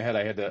stuck in my head.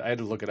 I had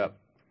to look it up.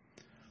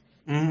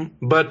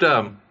 Mm-hmm. But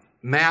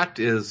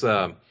Matt's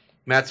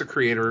a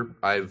creator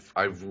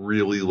I've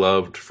really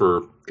loved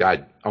for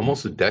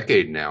almost a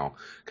decade now.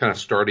 Kind of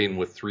starting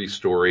with 3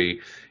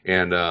 Story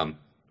and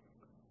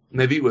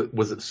maybe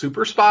was it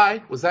Super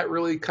Spy? Was that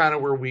really kind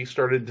of where we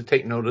started to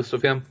take notice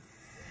of him?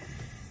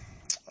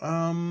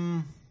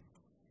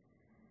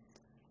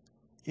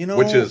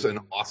 Which is an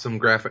awesome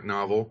graphic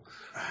novel.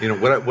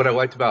 What I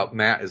liked about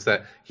Matt is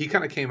that he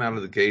kind of came out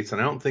of the gates, and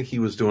I don't think he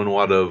was doing a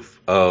lot of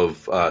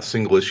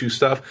single issue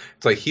stuff.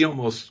 It's like he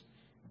almost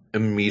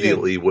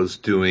immediately was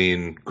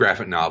doing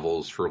graphic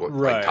novels for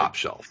like Top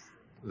Shelf.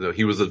 So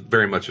he was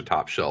very much a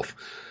Top Shelf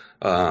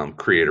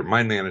creator.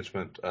 Mind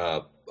Management,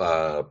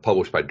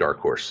 published by Dark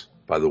Horse,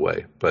 by the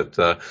way. But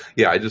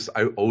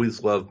I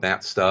always loved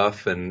Matt's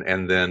stuff,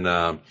 and then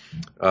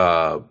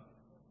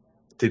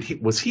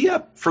was he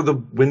up for the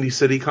Windy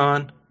City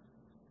Con?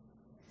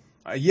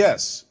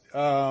 Yes,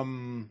 I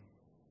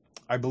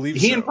believe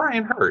He and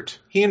Brian Hurt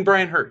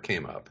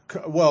came up.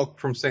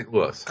 From St.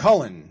 Louis.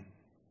 Cullen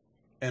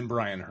and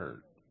Brian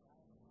Hurt.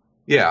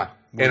 Yeah,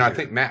 and I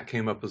think Matt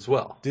came up as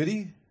well. Did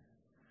he?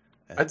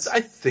 I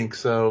think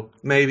so.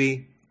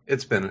 Maybe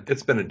it's been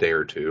a day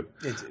or two,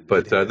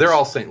 but they're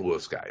all St.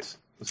 Louis guys.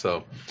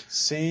 So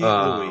St.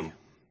 Louis,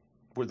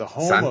 we're the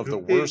home of the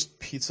worst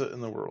pizza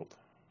in the world.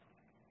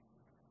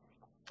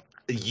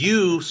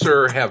 You,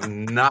 sir, have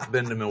not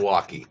been to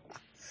Milwaukee.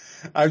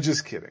 I'm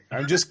just kidding.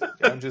 I'm just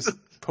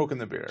poking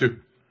the bear.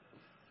 Dude,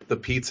 the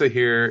pizza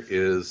here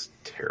is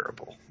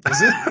terrible.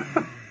 Is it?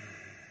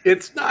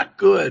 It's not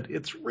good.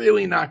 It's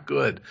really not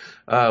good.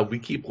 We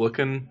keep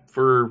looking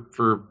for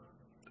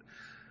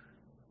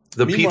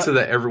the pizza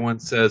that everyone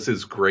says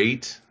is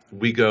great.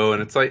 We go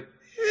and it's like,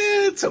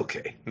 it's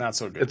okay. Not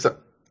so good.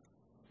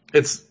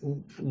 It's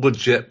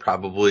legit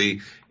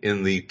probably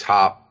in the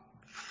top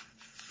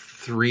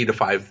 3 to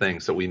 5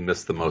 things that we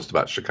miss the most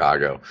about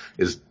Chicago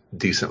is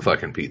decent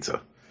fucking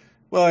pizza.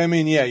 Well, I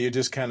mean, you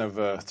just kind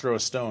of throw a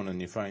stone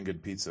and you find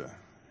good pizza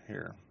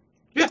here.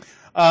 Yeah.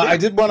 I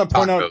did want to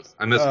point out.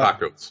 I miss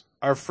tacos.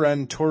 Our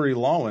friend Tori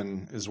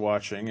Lawin is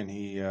watching, and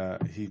he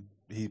posted.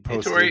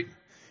 Hey, Tori.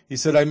 He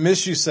said, "I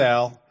miss you,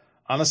 Sal.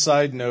 On a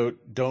side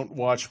note, don't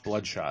watch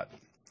Bloodshot."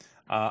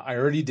 I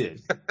already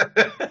did.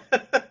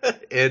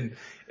 And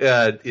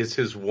is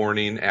his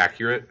warning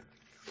accurate?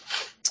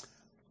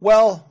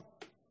 Well,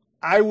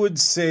 I would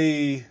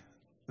say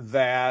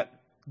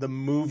that the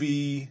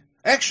movie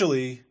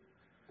actually,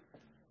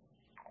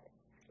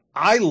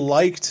 I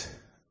liked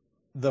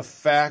the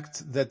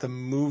fact that the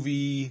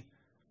movie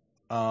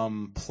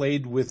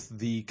played with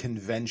the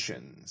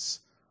conventions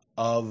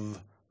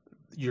of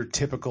your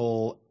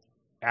typical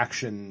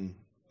action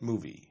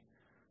movie.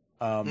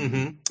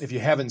 If you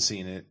haven't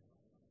seen it,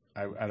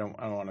 I don't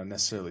want to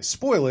necessarily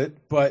spoil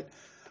it, but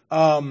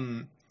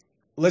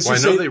let's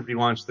just say they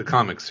relaunched the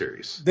comic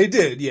series. They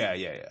did, yeah.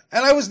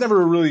 And I was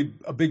never really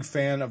a big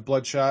fan of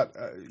Bloodshot,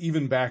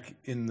 even back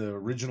in the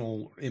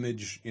original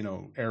Image,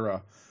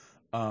 era.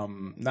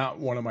 Not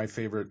one of my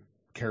favorite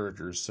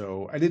characters,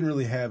 so I didn't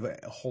really have a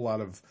whole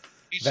lot of.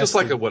 He's just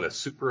like a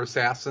super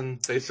assassin,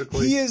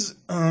 basically. He is.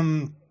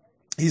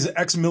 He's an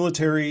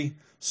ex-military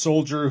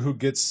soldier who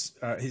gets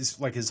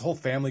his whole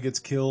family gets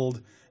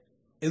killed.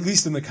 At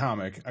least in the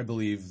comic, I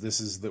believe this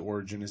is the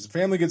origin. His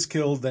family gets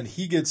killed, then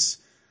he gets.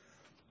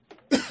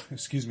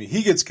 Excuse me.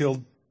 He gets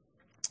killed,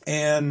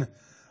 and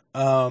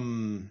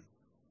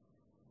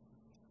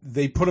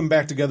they put him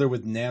back together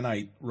with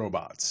nanite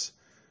robots.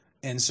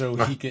 And so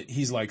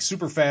he's like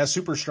super fast,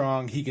 super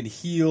strong. He can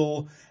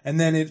heal, and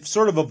then it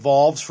sort of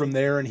evolves from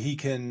there. And he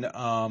can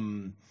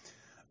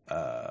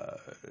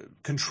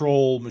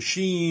control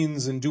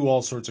machines and do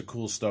all sorts of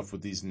cool stuff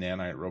with these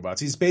nanite robots.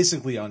 He's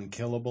basically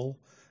unkillable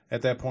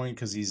at that point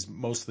because he's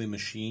mostly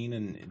machine,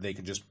 and they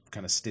can just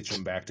kind of stitch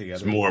him back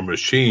together. It's more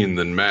machine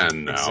than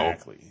man now.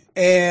 Exactly,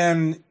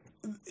 and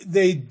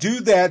they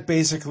do that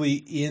basically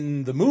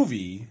in the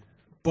movie,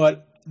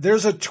 but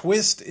there's a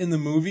twist in the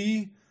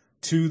movie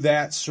to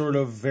that sort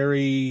of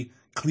very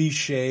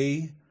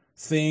cliche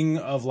thing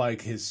of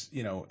like his,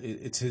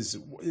 it's his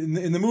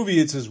in the movie.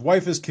 It's his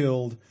wife is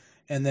killed,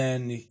 and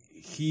then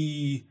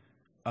he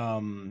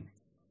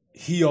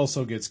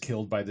also gets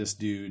killed by this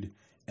dude,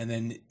 and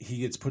then he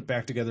gets put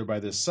back together by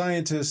this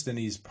scientist, and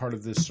he's part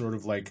of this sort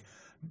of like,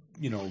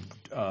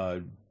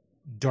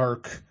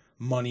 dark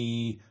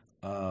money,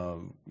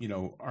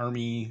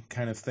 army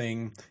kind of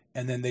thing.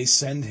 And then they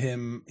send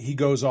him, he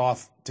goes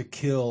off to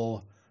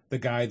kill the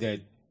guy that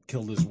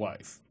killed his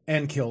wife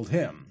and killed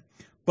him.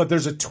 But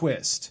there's a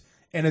twist,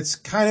 and it's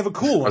kind of a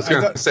cool one. I was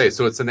going to say,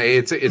 so it's an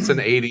 80s, it's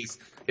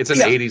an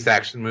 80s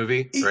action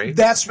movie, right?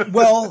 That's,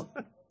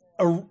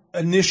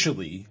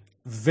 initially,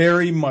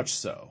 very much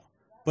so.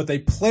 But they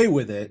play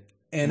with it,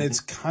 and it's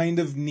kind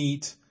of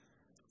neat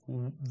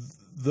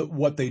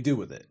what they do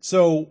with it.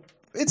 So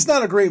it's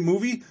not a great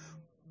movie,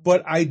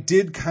 but I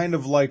did kind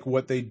of like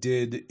what they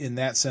did in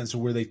that sense,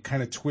 where they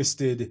kind of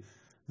twisted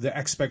the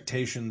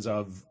expectations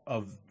of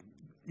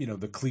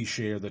the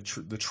cliche or the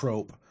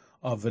trope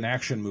of an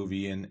action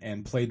movie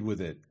and played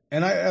with it.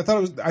 And I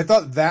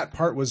thought that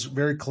part was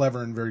very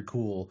clever and very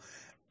cool.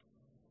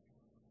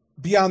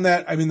 Beyond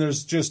that, I mean,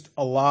 there's just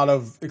a lot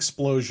of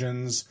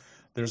explosions.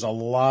 There's a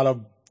lot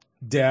of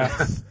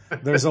death.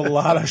 There's a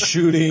lot of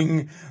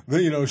shooting.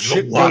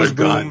 Shit goes boom.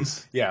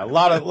 Guns. Yeah, a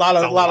lot of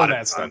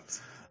that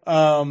stuff.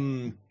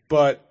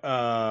 But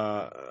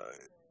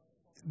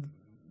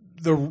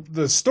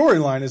the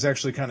storyline is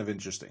actually kind of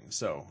interesting.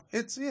 So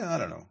it's, I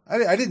don't know.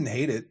 I didn't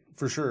hate it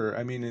for sure.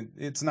 I mean,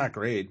 it's not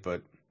great,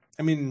 but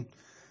I mean,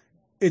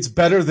 it's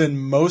better than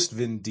most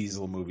Vin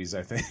Diesel movies,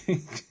 I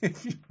think.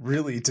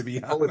 Really, to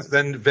be honest. Oh, it's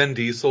Vin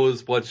Diesel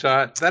is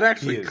Bloodshot. That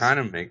actually kind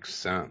of makes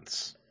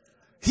sense.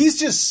 He's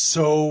just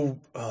so.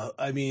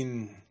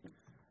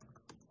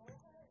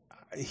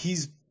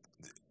 He's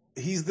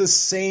the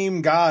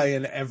same guy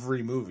in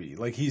every movie.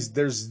 Like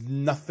there's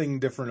nothing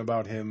different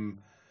about him.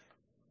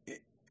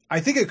 I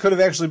think it could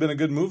have actually been a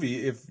good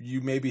movie if you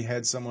maybe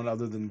had someone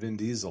other than Vin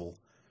Diesel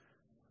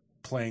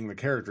playing the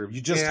character. If you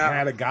just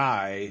had a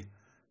guy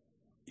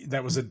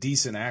that was a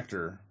decent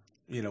actor,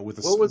 with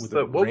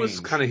a what was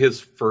kind of his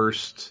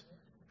first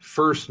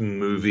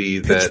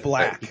movie Pitch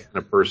Black. That kind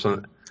of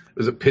person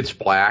was it Pitch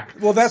Black?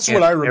 Well, that's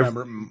what I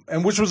remember,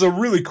 and which was a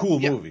really cool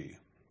movie.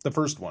 The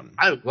first one.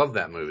 I love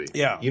that movie.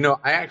 Yeah.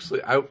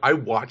 I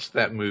watched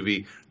that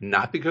movie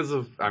not because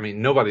of,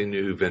 nobody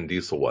knew who Vin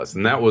Diesel was.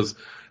 And that was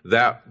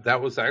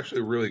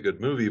actually a really good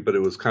movie, but it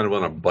was kind of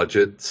on a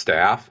budget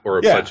staff or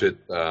a budget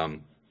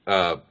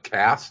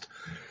cast.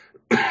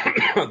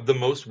 The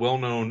most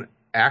well-known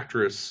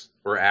actress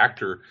or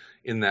actor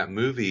in that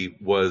movie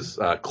was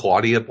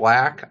Claudia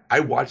Black.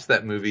 I watched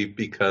that movie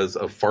because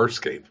of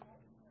Farscape.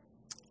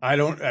 I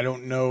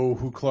don't know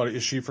who Claudia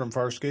is. She from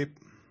Farscape?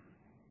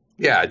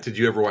 Yeah, did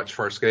you ever watch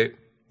Farscape?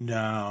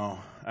 No,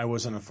 I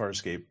wasn't a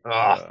Farscape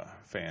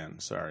fan.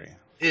 Sorry.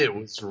 It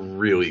was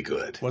really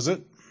good. Was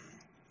it?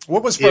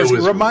 What was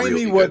Farscape? Remind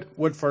me what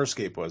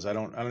Farscape was. I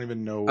don't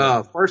even know.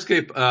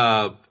 Farscape.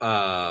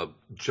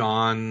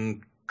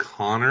 John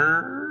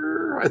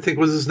Connor, I think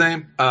was his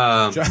name.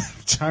 John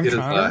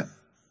Connor.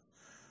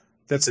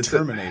 That's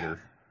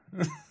Terminator.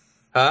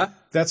 Huh?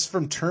 That's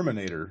from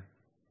Terminator.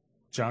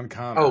 John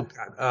Connor.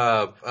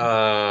 Oh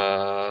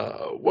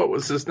God. What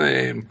was his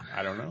name?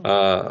 I don't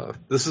know.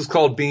 This is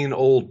called being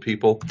old,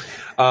 people.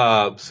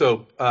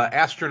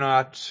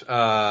 Astronaut,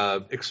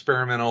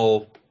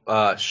 experimental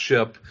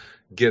ship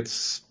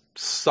gets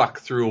sucked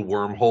through a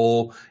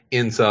wormhole,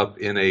 ends up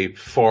in a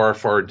far,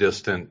 far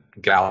distant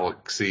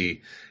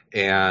galaxy,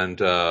 and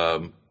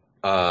kind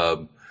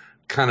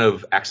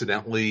of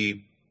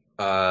accidentally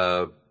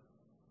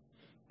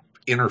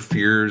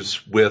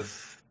interferes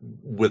with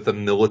a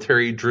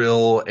military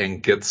drill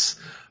and gets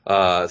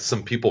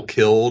some people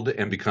killed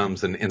and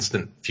becomes an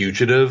instant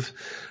fugitive.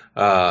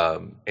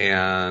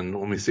 And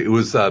let me see, it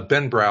was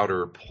Ben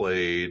Browder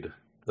played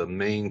the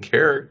main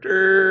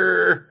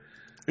character.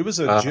 It was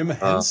a Jim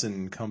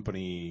Henson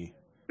company.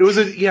 It was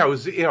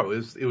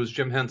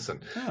Jim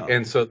Henson. Oh.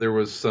 And so there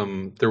was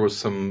some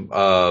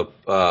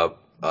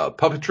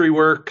puppetry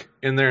work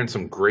in there and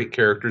some great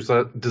characters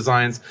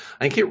designs.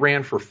 I think it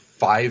ran for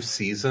 5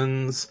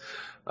 seasons.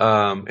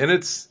 And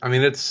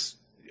it's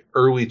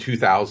early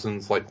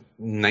 2000s, like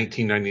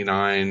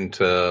 1999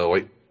 to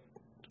like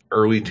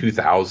early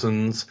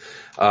 2000s.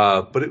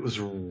 But it was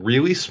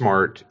really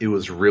smart. It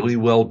was really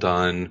well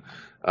done.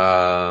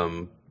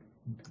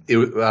 It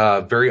was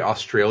very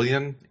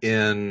Australian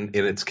in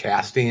its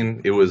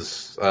casting. It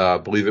was, I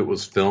believe it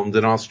was filmed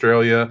in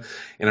Australia.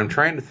 And I'm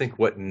trying to think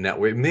what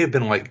network. It may have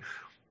been like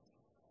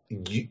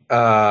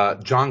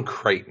John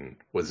Crichton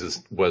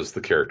was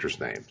the character's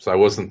name, so I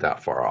wasn't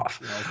that far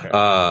off. Okay.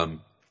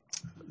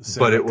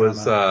 But it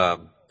was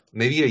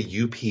maybe a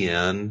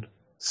UPN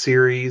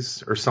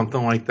series or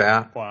something like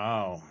that.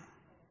 Wow.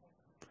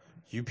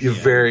 UPN.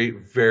 Very,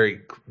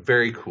 very,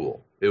 very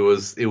cool. It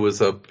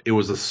was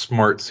a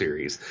smart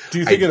series. Do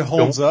you think it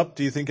holds up?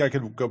 Do you think I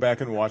could go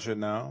back and watch it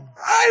now?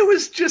 I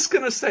was just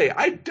gonna say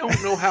I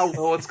don't know how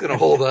well it's gonna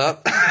hold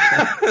up.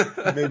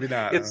 Maybe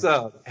not. It's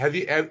have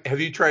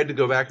you tried to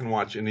go back and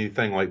watch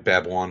anything like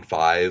Babylon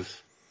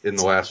 5 in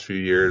the last few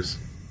years?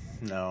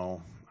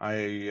 No,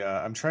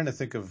 I'm trying to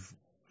think of.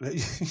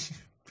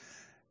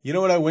 You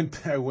know what I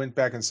went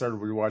back and started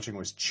rewatching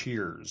was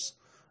Cheers.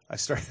 I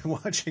started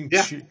watching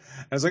Cheers.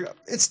 I was like,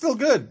 it's still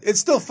good.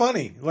 It's still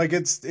funny. Like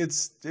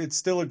it's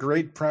still a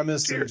great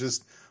premise. Cheers. And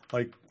just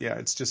like, yeah,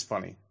 it's just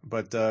funny.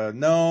 But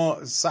no,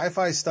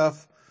 sci-fi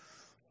stuff.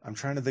 I'm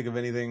trying to think of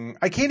anything.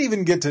 I can't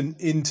even get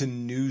into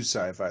new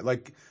sci-fi.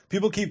 Like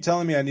people keep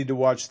telling me I need to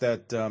watch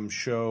that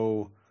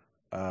show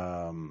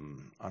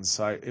on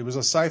it was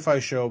a sci-fi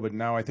show, but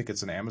now I think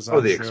it's an Amazon show.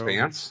 Oh, The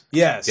Expanse?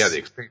 Yes. Yeah, The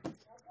Expanse.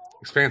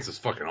 Expanse is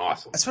fucking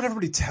awesome. That's what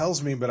everybody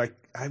tells me, but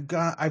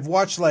I've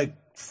watched like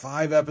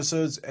 5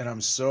 episodes and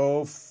I'm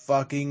so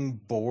fucking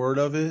bored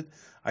of it.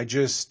 I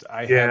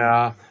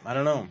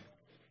don't know.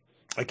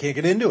 I can't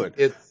get into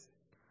it.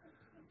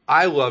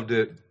 I loved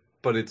it,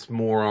 but it's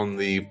more on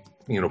the,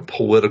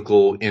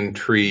 political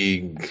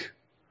intrigue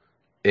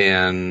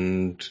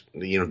and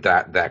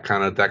that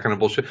kind of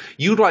bullshit.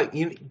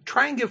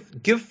 Try and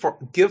give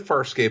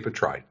Farscape a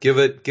try. Give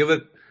it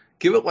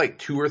like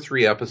 2 or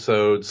 3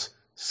 episodes.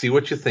 See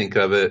what you think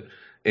of it,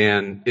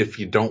 and if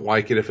you don't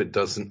like it, if it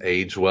doesn't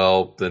age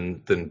well,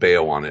 then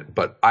bail on it.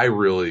 But I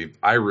really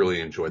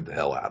enjoyed the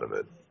hell out of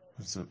it.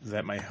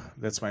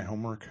 That's my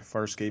homework,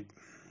 Farscape.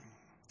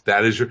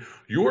 That is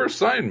your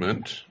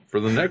assignment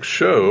for the next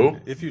show,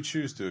 if you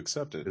choose to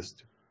accept it.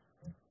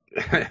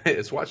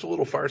 Is watch a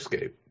little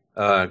Farscape,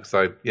 because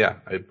I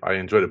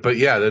enjoyed it. But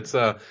yeah,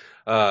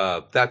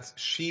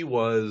 she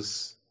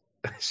was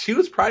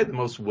probably the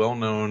most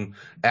well-known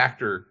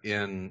actor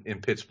in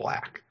Pitch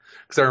Black.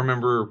 Because I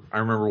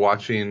remember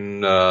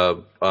watching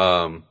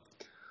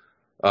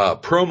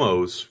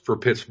promos for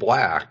Pitch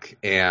Black,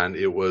 and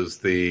it was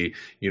the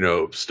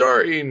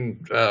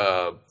starring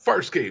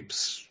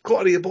Farscape's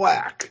Claudia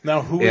Black.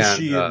 Now, who is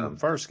she in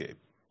Farscape?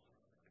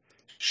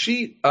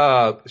 She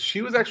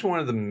was actually one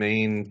of the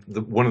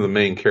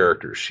main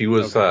characters. She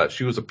was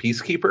she was a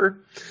peacekeeper,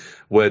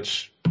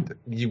 which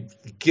you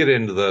got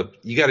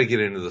to get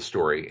into the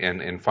story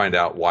and find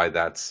out why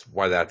that's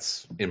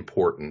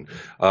important.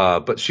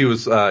 But she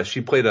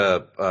played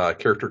a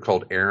character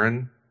called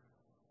Aaron's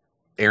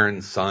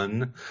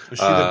son. Is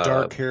she the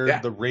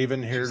dark-haired, the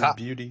raven-haired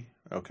beauty?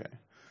 Okay.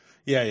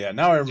 Yeah.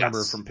 Now I remember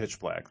her from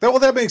Pitch Black. Well,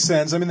 that makes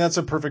sense. I mean, that's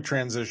a perfect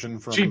transition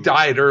from. She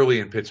died early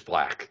in Pitch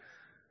Black.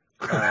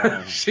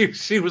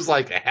 She was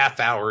like a half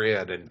hour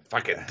in and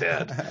fucking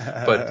dead.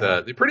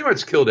 But they pretty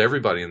much killed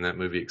everybody in that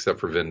movie except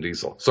for Vin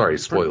Diesel. Sorry,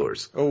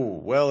 spoilers. Oh,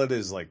 well, it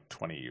is like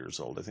 20 years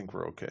old. I think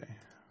we're okay.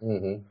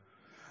 Mm-hmm.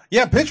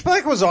 Yeah, Pitch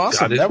Black was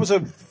awesome. That was a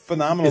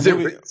phenomenal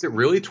movie. Is it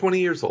really 20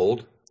 years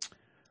old?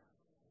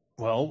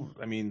 Well,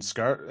 I mean,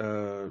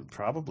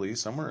 probably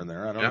somewhere in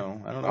there. I don't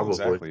know. I don't know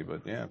exactly,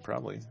 but yeah,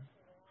 probably.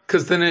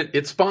 Because then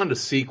it spawned a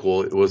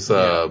sequel. It was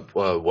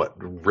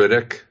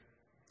Riddick?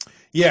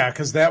 Yeah,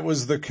 because that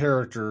was the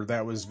character.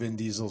 That was Vin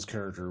Diesel's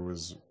character.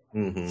 Was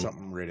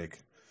something Riddick,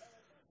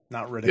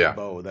 not Riddick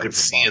Bowe. That could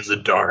see in the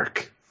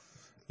dark.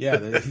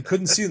 Yeah, he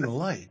couldn't see in the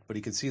light, but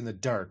he could see in the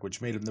dark, which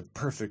made him the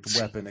perfect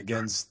weapon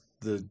against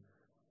the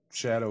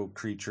shadow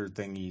creature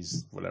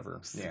thingies.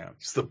 Whatever. Yeah,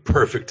 it's the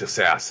perfect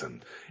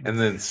assassin. And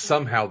then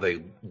somehow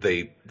they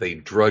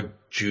drug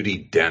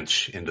Judi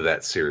Dench into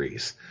that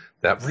series.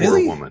 That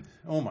poor woman.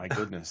 Oh my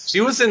goodness.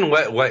 She was in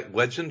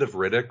Legend of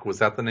Riddick. Was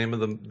that the name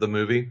of the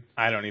movie?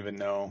 I don't even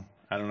know.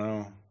 I don't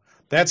know.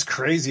 That's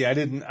crazy.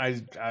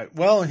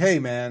 Well, hey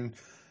man,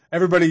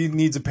 everybody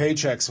needs a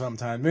paycheck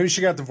sometime. Maybe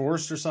she got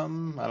divorced or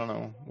something. I don't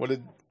know. What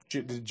did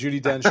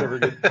Judi Dench ever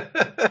get?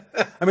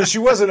 I mean, she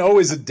wasn't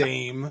always a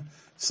dame.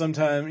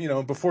 Sometime,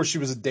 before she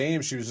was a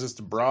dame, she was just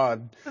a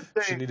broad.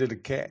 She needed the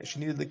cash.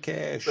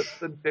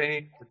 The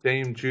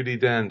dame Judi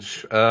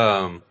Dench.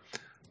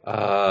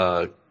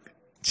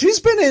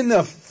 She's been in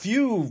a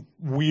few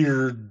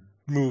weird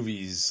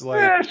movies.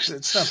 Like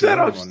it's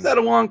not that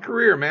a long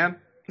career, man.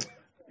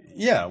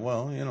 Yeah,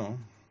 well,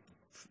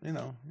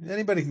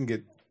 anybody can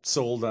get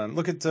sold on.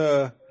 Look at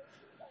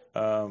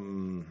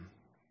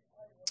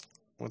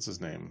what's his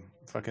name?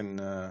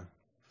 Fucking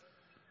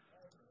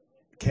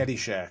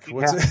Caddyshack.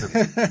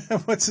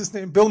 What's his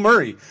name? Bill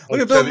Murray. Look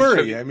at Bill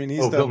Murray. I mean,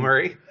 Bill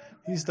Murray.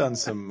 He's done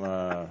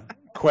some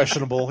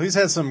questionable. He's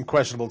had some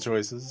questionable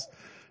choices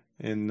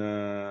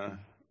in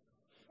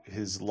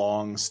his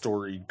long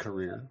storied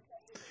career.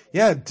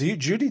 Yeah,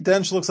 Judi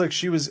Dench looks like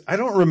she was. I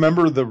don't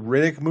remember the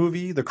Riddick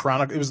movie.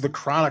 It was the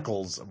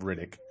Chronicles of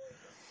Riddick.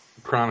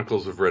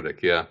 Chronicles of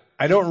Riddick. Yeah.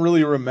 I don't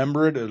really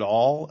remember it at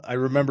all. I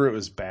remember it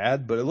was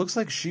bad, but it looks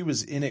like she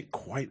was in it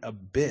quite a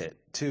bit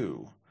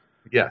too.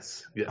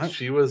 Yes,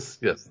 she was.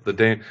 Yes, the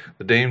Dame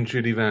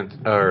Judi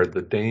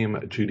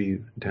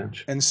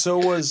Dench, and so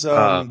was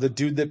the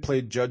dude that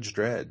played Judge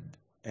Dredd.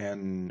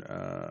 And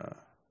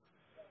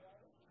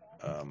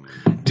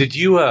did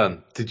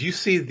you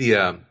see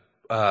the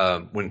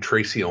when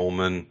Tracy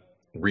Ullman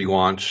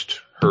relaunched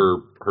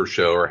her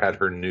show, or had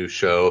her new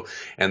show,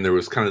 and there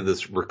was kind of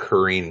this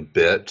recurring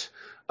bit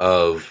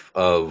of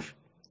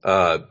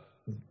the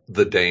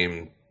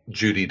Dame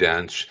Judi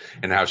Dench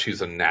and how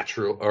she's a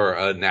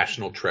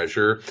national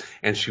treasure,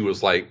 and she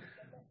was like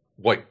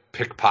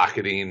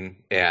pickpocketing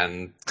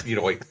and, you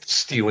know, like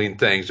stealing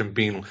things and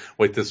being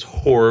like this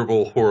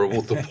horrible,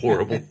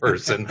 deplorable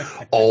person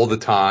all the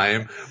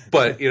time.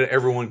 But, you know,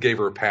 everyone gave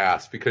her a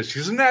pass because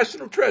she's a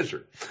national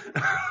treasure.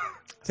 I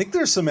think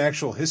there's some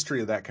actual history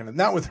of that kind of,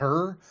 not with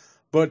her,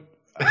 but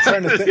I'm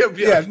trying to think.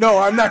 Yeah, no,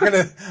 I'm not going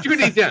to.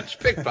 Judi Dench,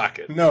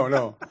 pickpocket.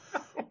 No.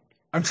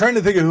 I'm trying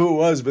to think of who it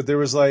was, but there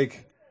was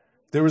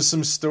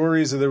some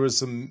stories, or there was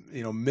some,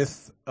 you know,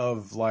 myth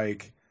of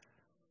like,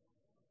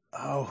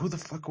 oh, who the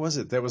fuck was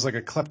it? That was like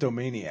a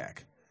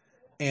kleptomaniac,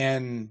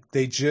 and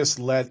they just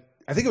I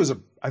think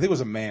it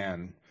was a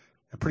man,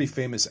 a pretty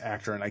famous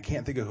actor, and I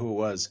can't think of who it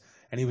was,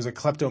 and he was a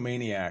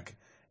kleptomaniac,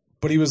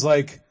 but he was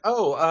like,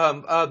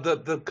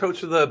 the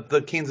coach of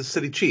the Kansas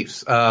City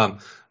Chiefs, Hank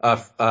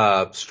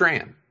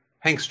Stram.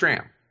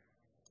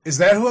 Is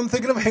that who I'm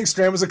thinking of? Hank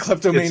Stram was a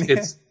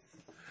kleptomaniac.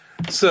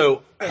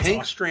 So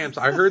Hank Stram's.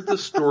 I heard the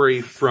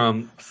story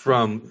from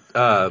John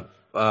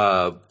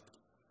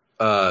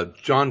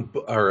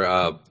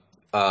or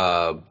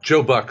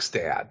Joe Buck's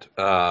dad.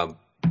 Who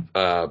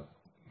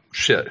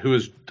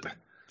is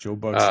Joe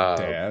Buck's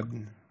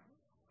dad?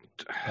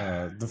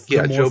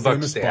 Joe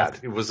Buck's dad.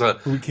 It was a.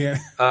 We can't.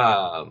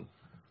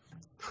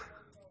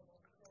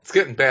 It's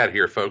getting bad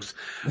here, folks.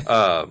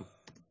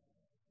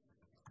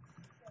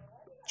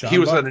 He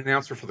was an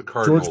announcer for the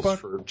Cardinals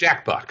for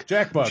Jack Buck.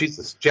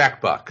 Jesus, Jack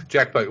Buck.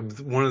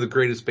 One of the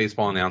greatest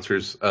baseball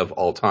announcers of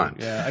all time.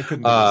 Yeah, I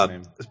couldn't think of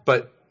his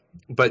name.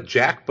 But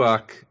Jack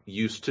Buck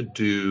used to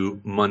do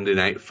Monday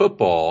Night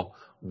Football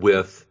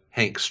with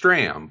Hank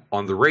Stram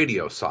on the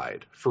radio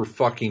side for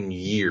fucking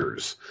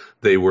years.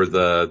 They were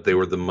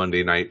the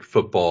Monday Night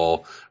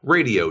Football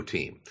radio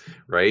team,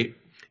 right?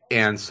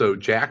 And so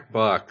Jack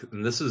Buck,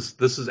 and this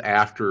is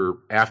after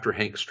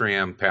Hank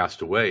Stram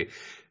passed away.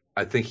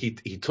 I think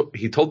he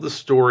told the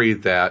story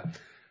that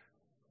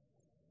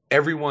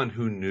everyone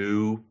who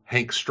knew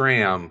Hank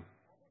Stram,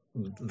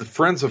 the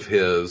friends of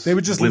his, they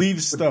would just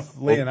leave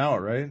stuff laying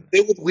out, right?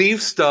 They would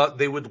leave stuff.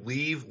 They would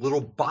leave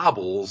little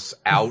baubles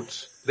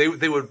out. They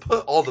would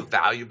put all the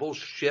valuable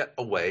shit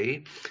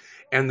away,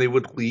 and they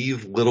would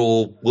leave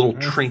little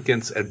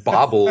trinkets and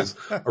baubles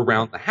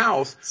around the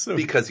house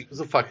because he was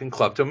a fucking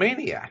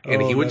kleptomaniac,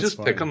 and he would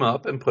just pick them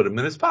up and put them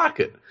in his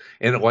pocket,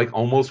 and like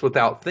almost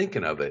without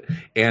thinking of it.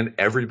 And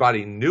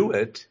everybody knew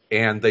it,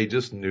 and they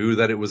just knew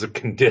that it was a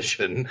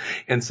condition.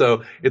 And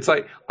so it's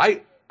like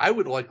I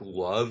would like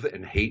love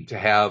and hate to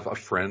have a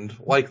friend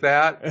like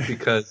that,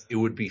 because it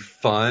would be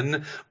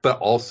fun, but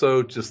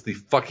also just the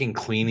fucking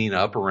cleaning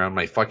up around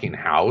my fucking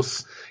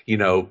house, you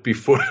know,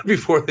 before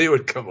they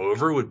would come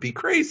over would be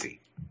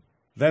crazy.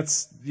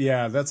 That's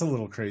a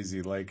little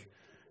crazy. Like,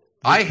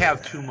 I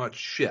have too much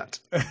shit.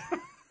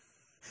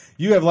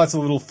 You have lots of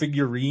little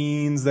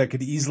figurines that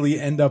could easily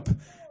end up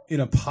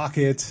in a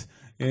pocket.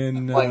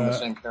 Playing the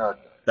same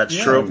character. That's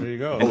true. There you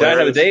go. And die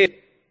another day.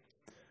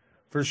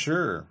 For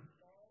sure.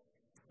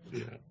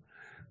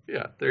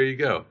 Yeah, there you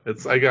go.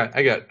 I got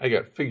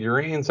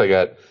figurines. I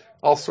got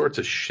all sorts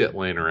of shit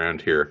laying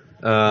around here.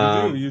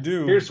 You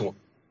do. Here's one.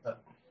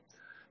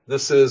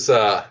 This is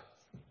a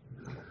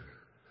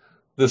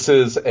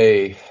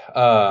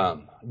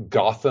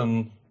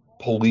Gotham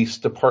Police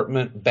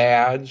Department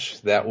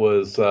badge that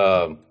was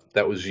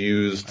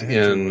used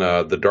in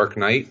The Dark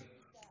Knight.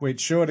 Wait,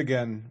 show it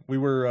again. We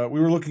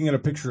were looking at a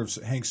picture of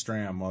Hank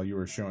Stram while you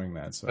were showing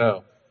that.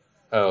 So.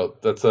 Oh,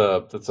 that's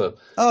a.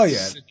 Oh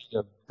yeah.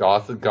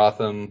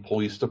 Gotham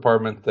Police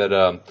Department that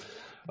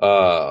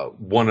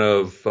one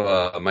of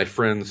my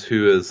friends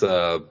who is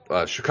a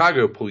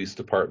Chicago Police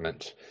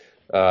Department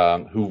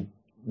who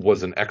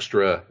was an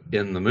extra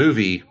in the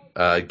movie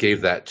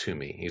gave that to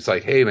me. He's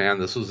like, "Hey man,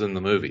 this was in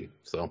the movie."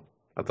 So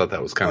I thought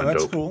that was kind of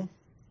that's dope. Cool.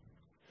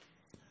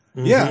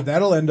 Mm-hmm. Yeah,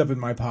 that'll end up in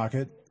my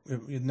pocket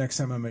next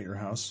time I'm at your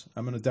house.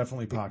 I'm going to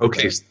definitely pocket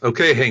that.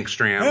 Okay, Hank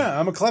Stram. Yeah,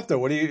 I'm a klepto.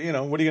 What are you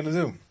going to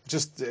do?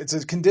 Just, it's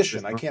a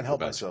condition. I can't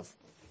help myself.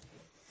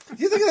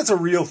 Do you think that's a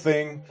real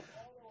thing?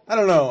 I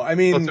don't know. I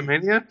mean,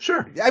 kleptomania?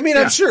 Sure. I mean,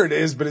 I'm sure it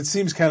is, but it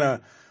seems kind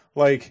of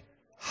like,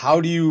 how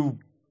do you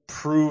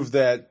prove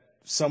that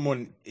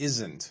someone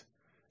isn't?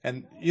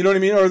 And you know what I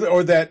mean?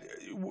 Or that,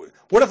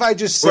 what if I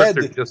just said,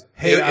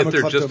 hey, I'm a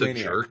kleptomaniac? Just a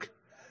jerk?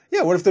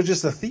 Yeah, what if they're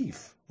just a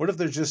thief? What if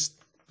they're just,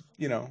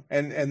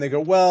 and they go,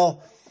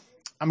 well,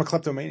 I'm a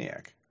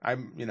kleptomaniac. I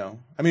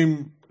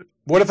mean,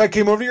 what if I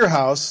came over to your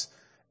house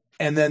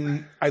and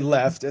then I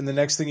left, and the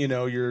next thing you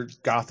know, your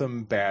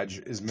Gotham badge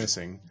is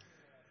missing?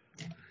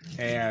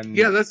 And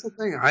yeah, that's the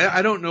thing.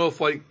 I don't know if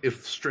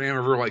Stram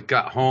ever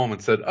got home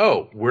and said,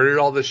 "Oh, where did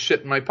all this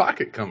shit in my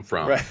pocket come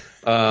from?" Right.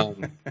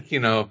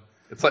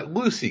 It's like,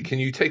 Lucy, can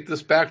you take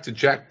this back to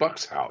Jack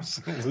Buck's house?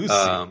 Lucy,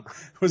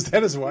 was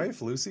that his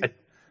wife, Lucy?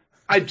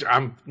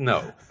 I'm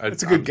no.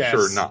 It's a good guess.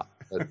 Sure not.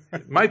 but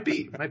it might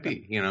be,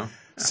 you know.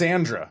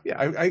 Sandra. Yeah.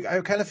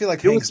 I kind of feel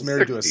like It was Hank's the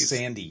married to a 60s.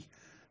 Sandy.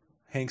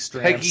 Hank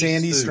Stram. Peggy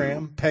Sandy Sue.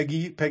 Stram.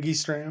 Peggy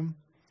Stram.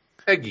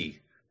 Peggy.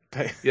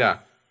 Yeah.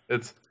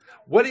 It's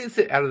what is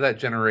it out of that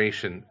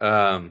generation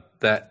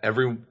that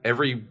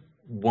every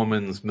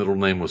woman's middle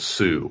name was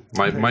Sue.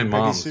 My Peggy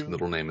mom's Sue?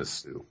 middle name is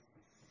Sue.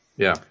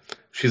 Yeah.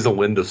 She's a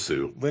Linda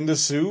Sue. Linda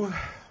Sue.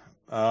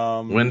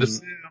 Linda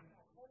Sue.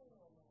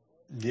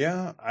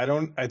 Yeah, I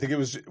think it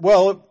was.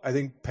 I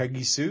think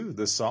Peggy Sue,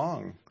 the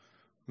song,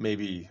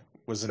 maybe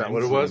was Is an that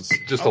what it was?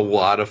 influence. Just a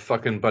lot of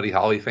fucking Buddy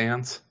Holly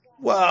fans.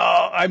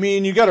 Well, I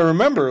mean, you got to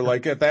remember,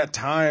 like at that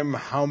time,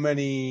 how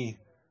many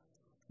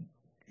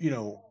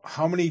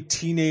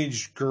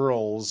teenage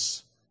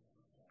girls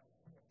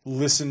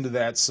listened to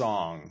that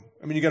song?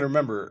 I mean, you got to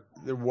remember,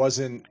 there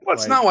wasn't. Well,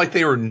 it's not like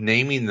they were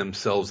naming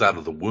themselves out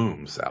of the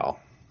womb, Sal.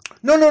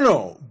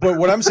 No. But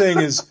what I'm saying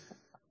is,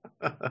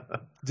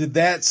 did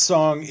that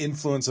song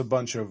influence a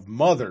bunch of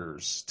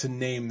mothers to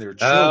name their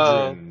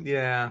children?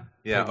 Yeah.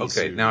 Peggy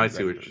Okay, Sue, now I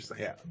see what you're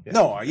saying. Yeah.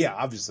 No, yeah,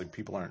 obviously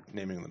people aren't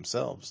naming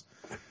themselves.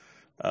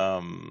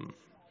 I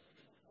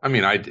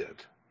mean, I did.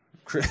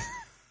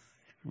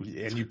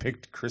 And you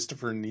picked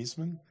Christopher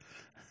Niesman?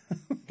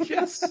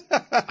 Yes,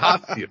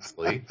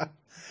 obviously.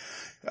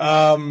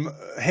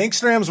 Hank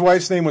Stram's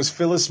wife's name was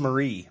Phyllis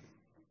Marie.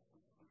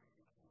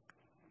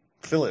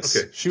 Phyllis.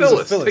 Okay, She was a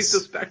Phyllis, Phyllis.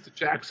 take this back to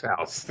Jack's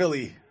house.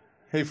 Philly.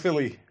 Hey,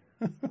 Philly.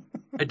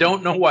 I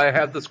don't know why I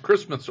have this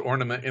Christmas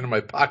ornament in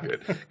my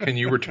pocket. Can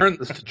you return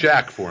this to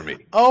Jack for me?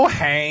 Oh,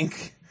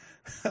 Hank.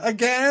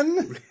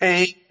 Again?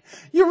 Hank.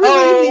 You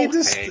really need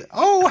to... Hank.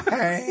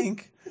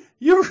 Hank.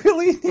 You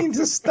really need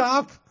to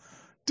stop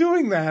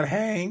doing that,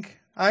 Hank.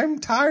 I'm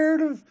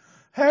tired of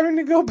having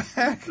to go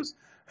back.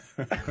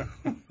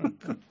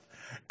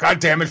 God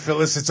damn it,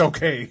 Phyllis. It's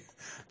okay.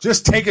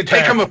 Just take it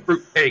Take back. him a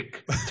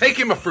fruitcake. Take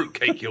him a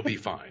fruitcake. You'll be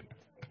fine.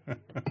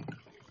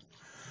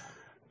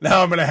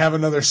 Now I'm going to have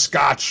another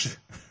scotch.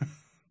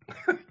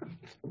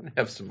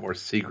 Have some more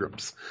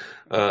Seagrams.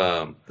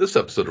 This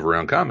episode of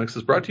Around Comics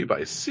is brought to you by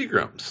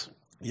Seagrams.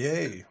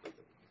 Yay.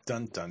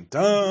 Dun, dun,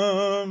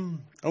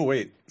 dun. Oh,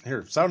 wait.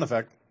 Here, sound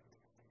effect.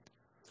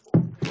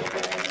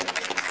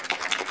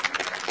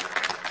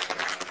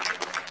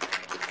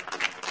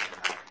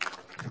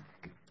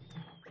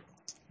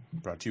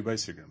 Brought to you by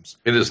Seagrams.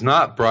 It is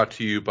not brought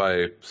to you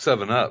by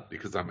 7-Up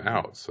because I'm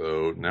out.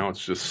 So now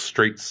it's just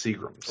straight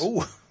Seagrams.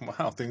 Oh,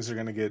 wow. Things are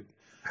going to get...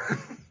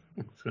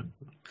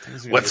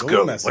 Let's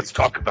go. Let's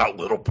talk about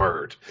Little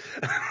Bird.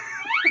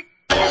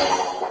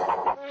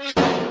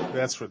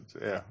 That's what,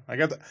 yeah.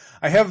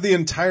 I have the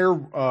entire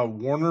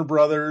Warner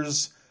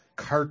Brothers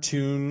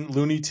cartoon,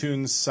 Looney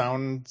Tunes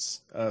sound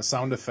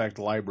effect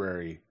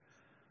library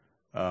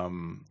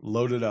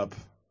loaded up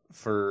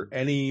for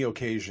any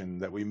occasion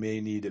that we may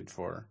need it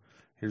for.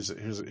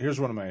 Here's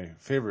one of my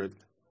favorite.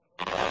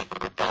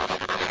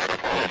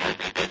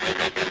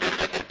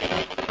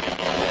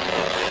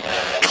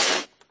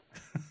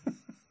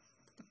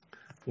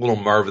 Little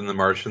Marvin the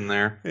Martian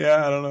there.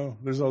 Yeah, I don't know.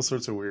 There's all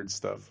sorts of weird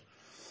stuff.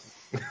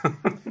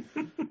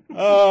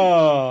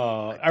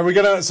 Oh, are we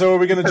gonna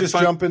just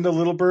jump into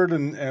Little Bird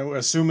and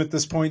assume at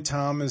this point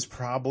Tom is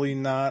probably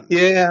not?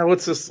 Yeah,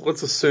 let's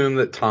assume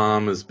that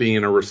Tom is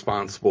being a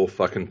responsible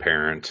fucking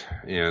parent,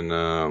 and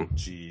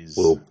Jeez.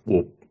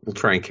 we'll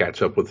try and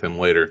catch up with him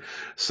later.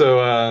 So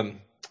I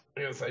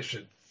guess I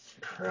should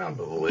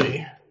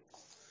probably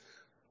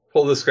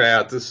pull this guy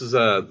out. This is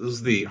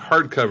the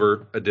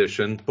hardcover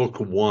edition, book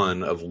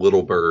 1 of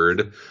Little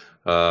Bird,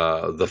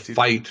 The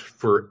Fight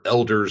for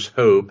Elder's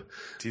Hope.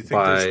 Do you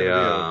think there's going to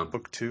be a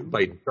book 2?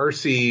 By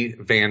Darcy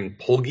Van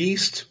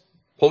Polgeest,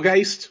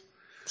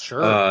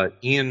 Sure.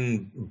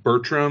 Ian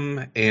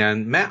Bertram,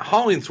 and Matt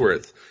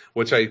Hollingsworth,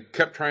 which I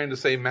kept trying to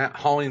say Matt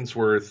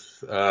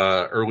Hollingsworth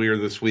earlier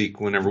this week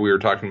whenever we were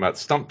talking about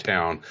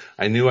Stumptown.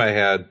 I knew I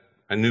had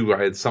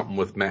something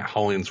with Matt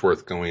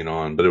Hollingsworth going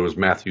on, but it was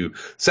Matthew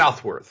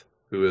Southworth,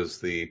 who is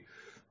the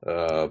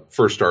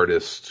first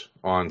artist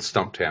on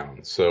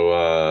Stumptown.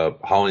 So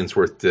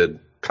Hollingsworth did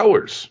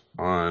colors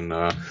on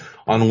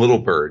Little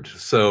Bird.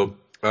 So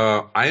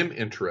I am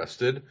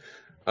interested.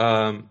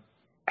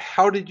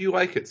 How did you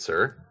like it,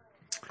 sir?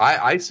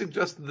 I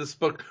suggested this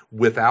book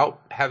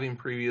without having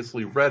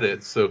previously read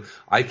it, so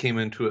I came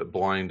into it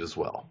blind as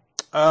well.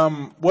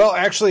 Well,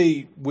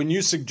 actually, when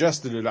you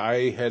suggested it,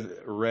 I had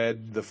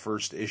read the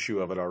first issue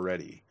of it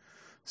already.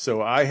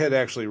 So I had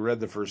actually read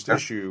the first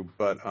issue,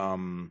 but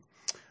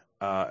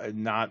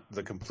not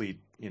the complete,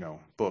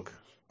 book.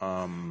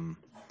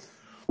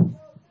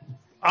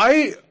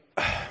 I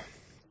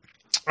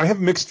have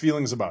mixed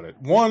feelings about it.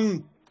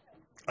 One,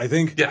 I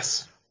think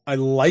Yes. I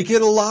like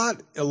it a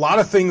lot. A lot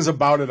of things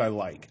about it I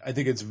like. I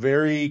think it's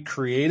very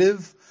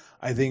creative.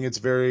 I think it's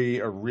very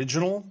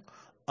original.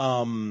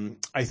 I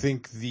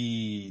think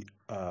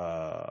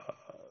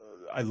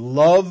I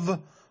love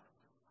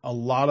a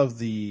lot of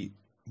the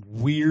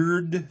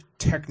weird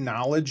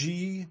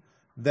technology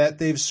that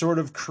they've sort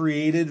of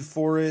created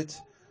for it.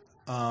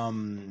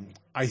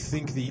 I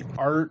think the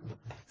art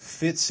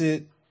fits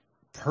it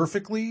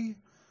perfectly.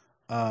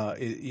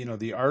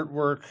 The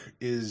artwork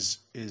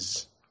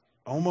is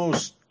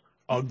almost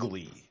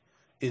ugly.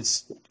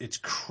 It's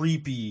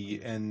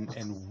creepy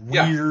and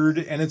weird,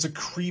 and it's a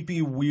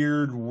creepy,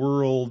 weird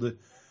world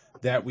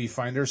that we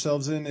find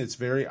ourselves in. It's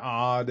very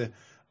odd,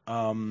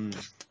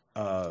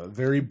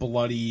 very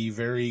bloody,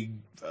 very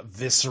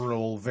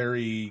visceral,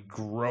 very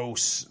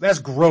gross. That's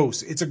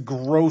gross. It's a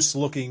gross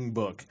looking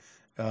book.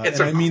 It's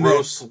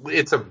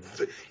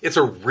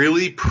a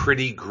really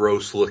pretty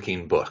gross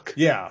looking book.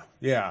 Yeah,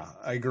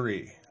 I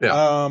agree.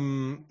 Yeah.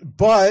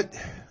 But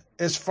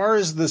as far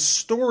as the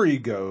story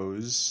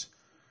goes,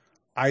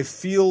 I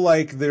feel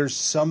like there's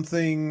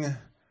something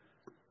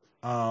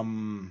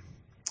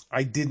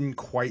I didn't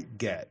quite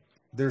get.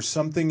 There's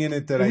something in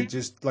it that I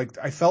just like.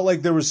 I felt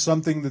like there was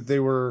something that they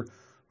were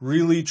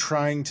really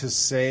trying to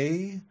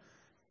say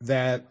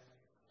that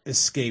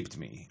escaped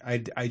me.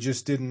 I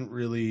just didn't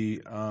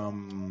really. I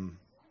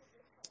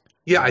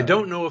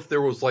don't know if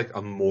there was like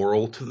a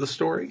moral to the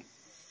story.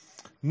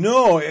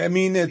 No, I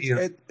mean at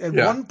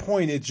one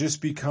point it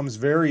just becomes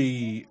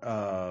very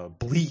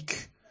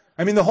bleak.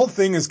 I mean the whole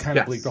thing is kind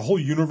of bleak. The whole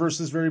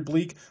universe is very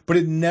bleak, but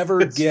it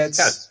never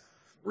gets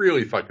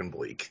really fucking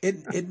bleak.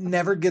 It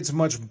never gets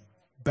much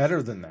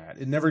better than that.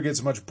 It never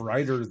gets much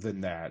brighter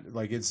than that.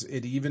 Like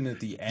even at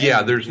the end.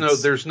 Yeah,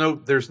 there's no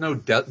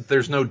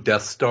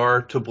Death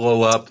Star to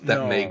blow up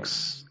that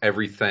makes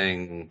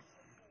everything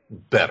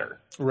better.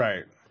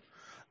 Right.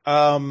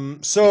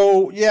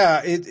 So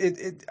yeah,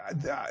 it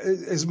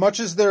as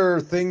much as there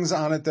are things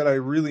on it that I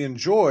really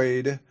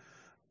enjoyed,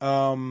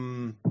 there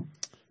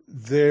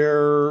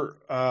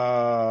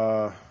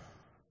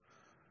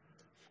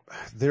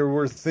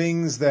were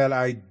things that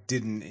I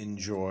didn't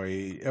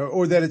enjoy,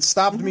 or that it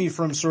stopped me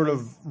from sort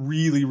of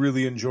really,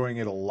 really enjoying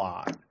it a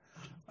lot.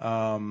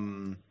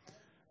 But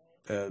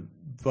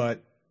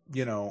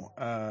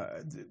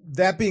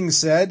that being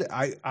said,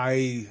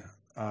 I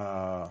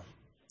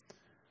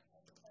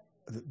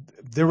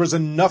there was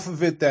enough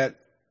of it that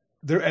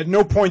there at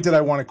no point did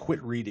I want to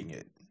quit reading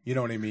it. You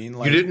know what I mean?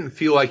 Like, you didn't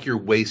feel like you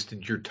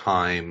wasted your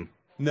time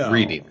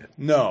reading it.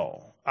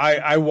 No.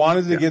 I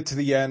wanted to get to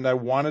the end. I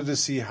wanted to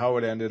see how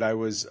it ended. I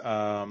was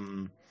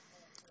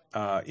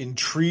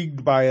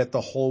intrigued by it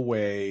the whole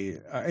way.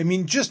 I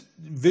mean, just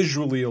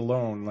visually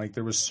alone, like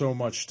there was so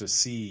much to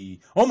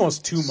see,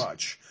 almost too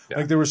much. Yeah.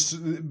 Like there was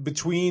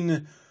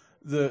between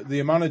the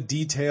amount of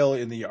detail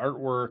in the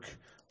artwork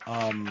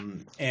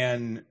and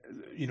the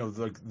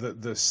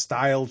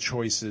style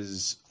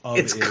choices of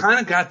it's kind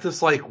of got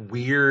this like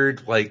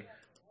weird like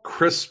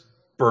Chris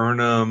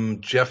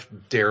Burnham, Jeff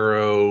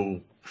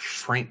Darrow,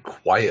 Frank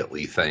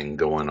Quietly thing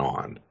going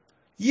on.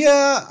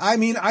 Yeah, I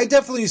mean, I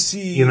definitely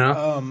see.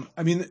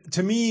 I mean,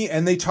 to me,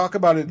 and they talk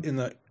about it in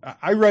the.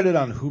 I read it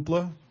on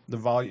Hoopla, the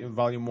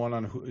volume one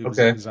on it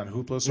was on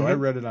Hoopla, so I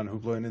read it on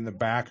Hoopla, and in the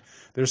back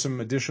there's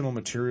some additional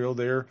material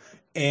there,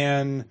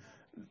 and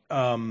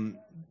to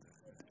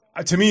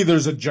me,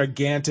 there's a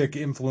gigantic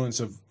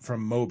influence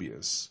from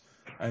Mobius.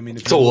 I mean,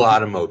 it's a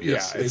lot of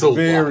Mobius. Yeah, it's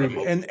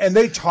very, and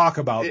they talk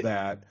about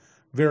that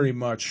very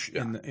much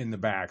in the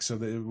back, so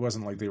that it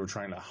wasn't like they were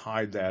trying to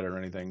hide that or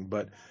anything.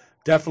 But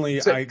definitely,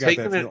 I got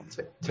that feeling.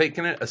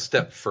 Taking it a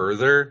step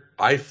further,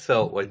 I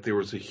felt like there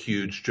was a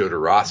huge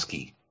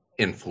Jodorowsky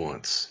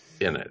influence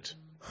in it.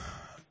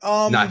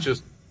 Not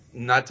just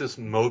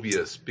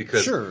Mobius,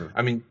 because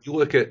I mean, you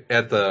look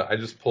at the. I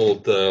just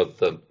pulled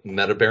the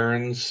Meta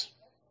Barons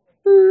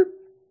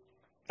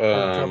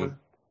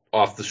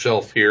off the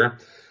shelf here.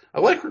 I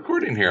like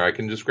recording here. I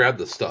can just grab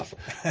this stuff.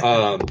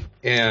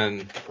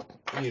 And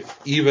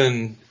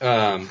even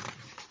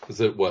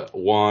is it what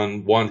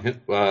Juan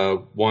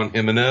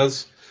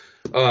Jimenez?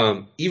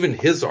 Even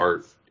his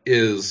art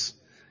is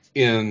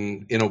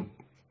in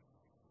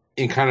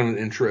kind of an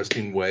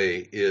interesting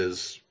way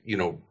is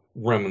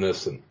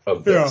reminiscent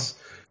of this.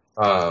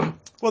 Well,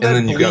 and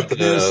then you got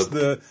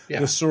the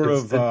sort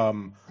of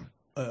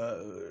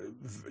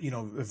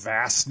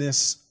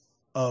vastness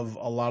of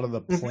a lot of the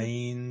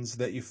plains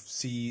that you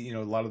see. A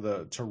lot of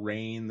the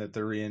terrain that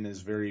they're in is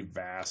very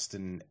vast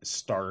and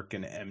stark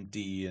and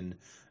empty, and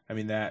I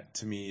mean that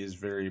to me is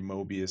very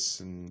Mobius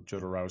and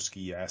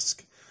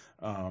Jodorowsky-esque.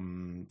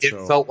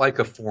 It felt like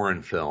a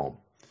foreign film.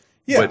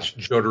 Yeah. Which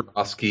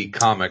Jodorowsky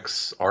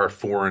comics are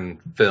foreign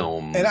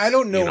films. And I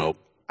don't know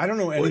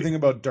anything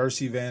about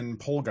Darcy Van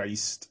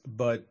Polgeist,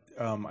 but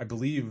I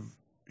believe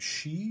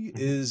she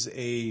is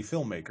a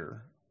filmmaker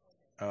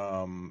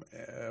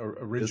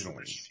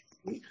originally.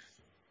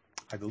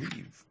 I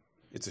believe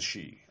it's a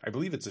she.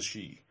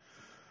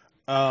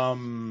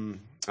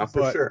 Not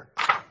for sure.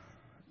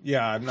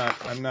 Yeah, I'm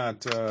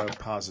not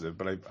positive,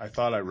 but I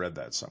thought I read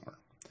that somewhere.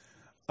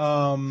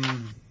 I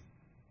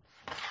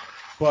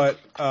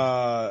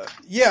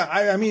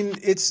mean,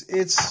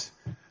 it's.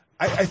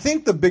 I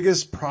think the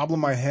biggest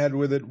problem I had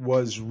with it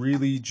was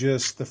really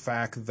just the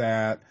fact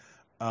that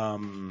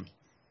the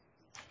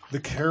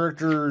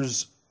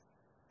characters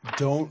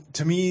don't.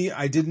 To me,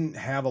 I didn't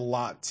have a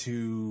lot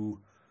to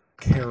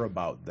care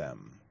about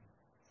them.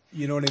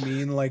 You know what I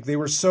mean? Like they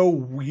were so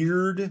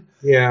weird,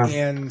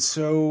 and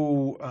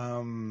so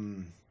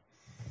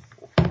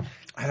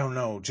I don't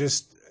know,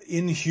 just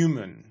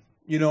inhuman.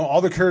 You know,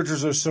 all the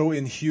characters are so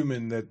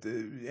inhuman that,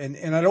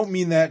 and I don't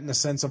mean that in the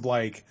sense of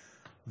like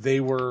they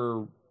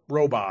were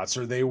robots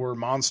or they were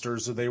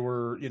monsters or they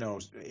were, you know,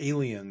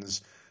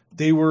 aliens.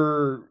 They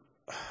were,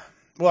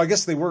 well, I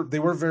guess they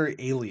were very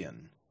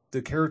alien.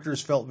 The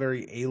characters felt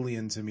very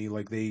alien to me.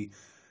 Like they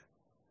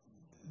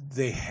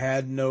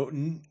had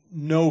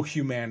no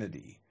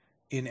humanity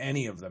in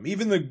any of them.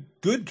 Even the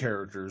good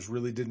characters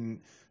really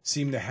didn't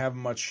seem to have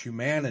much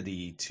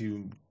humanity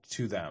to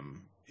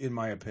them, in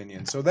my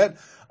opinion. So that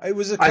it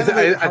was I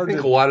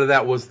think a lot of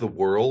that was the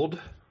world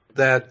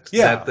that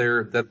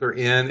they're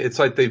in. It's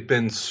like they've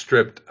been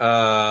stripped.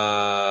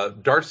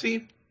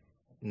 Darcy,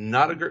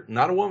 not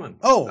a woman.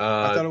 Oh,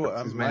 I thought it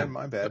was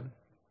my bad.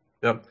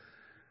 Yep.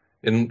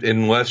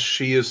 Unless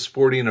she is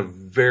sporting a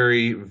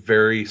very,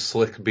 very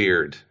slick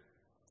beard.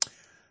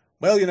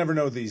 Well, you never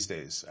know these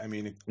days. I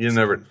mean, you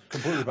never.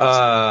 Completely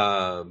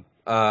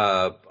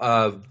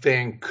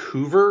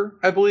Vancouver,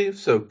 I believe,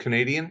 so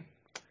Canadian.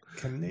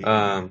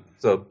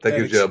 So that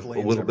gives you a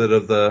little bit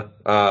of the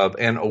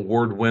an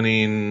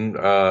award-winning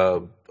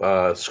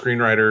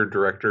screenwriter,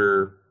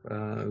 director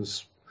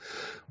is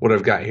what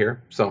I've got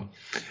here. So,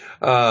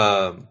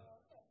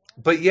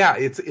 but yeah,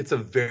 it's a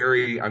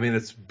very, I mean,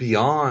 it's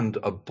beyond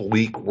a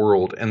bleak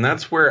world, and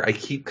that's where I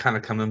keep kind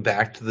of coming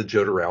back to the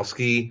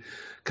Jodorowsky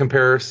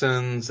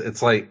comparisons.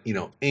 It's like, you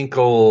know,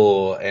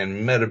 Inkle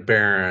and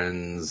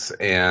Metabarons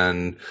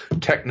and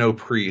Techno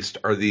Priest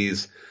are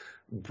these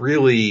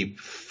really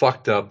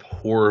fucked up,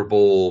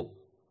 horrible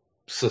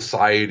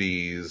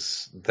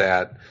societies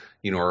that,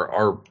 you know,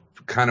 are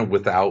kind of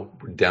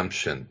without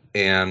redemption.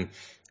 And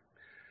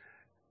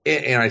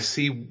I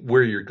see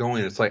where you're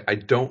going. It's like, I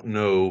don't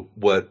know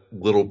what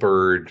Little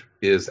Bird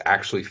is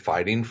actually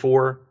fighting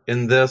for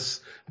in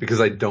this,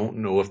 because I don't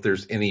know if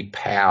there's any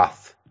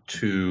path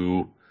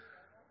to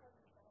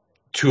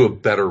a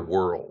better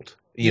world.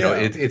 You know,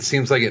 it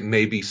seems like it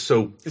may be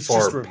so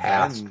far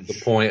past the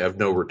point of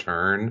no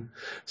return.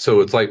 So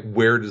it's like,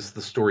 where does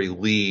the story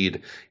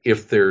lead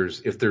if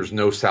there's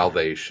no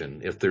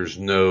salvation, if there's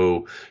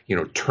no, you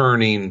know,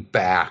 turning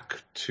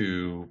back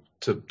to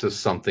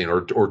something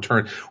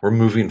or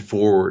moving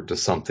forward to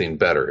something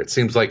better? It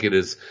seems like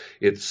it's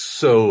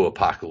so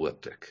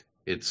apocalyptic.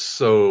 It's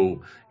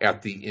so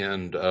at the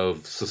end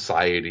of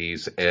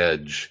society's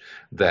edge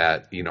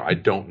that, you know, I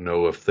don't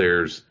know if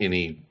there's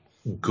any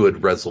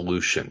good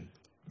resolution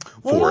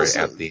for it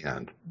at the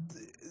end.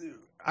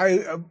 I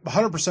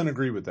 100%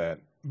 agree with that.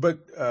 But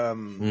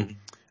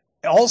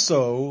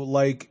also,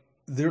 like,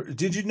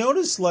 did you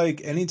notice,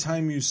 like,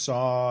 anytime you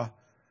saw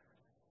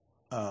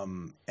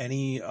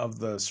any of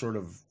the sort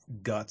of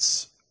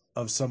guts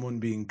of someone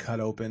being cut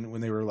open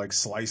when they were, like,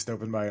 sliced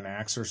open by an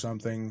axe or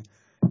something,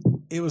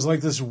 it was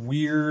like this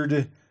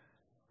weird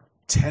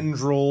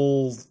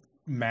tendril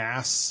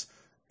mass.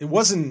 It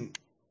wasn't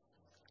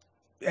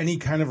any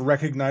kind of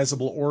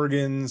recognizable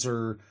organs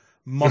or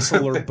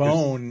muscle or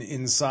bone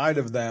inside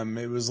of them.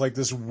 It was like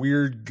this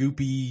weird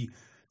goopy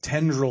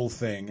tendril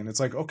thing. And it's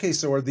like, okay,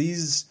 so are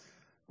these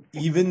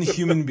even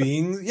human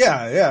beings?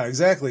 Yeah,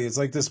 exactly. It's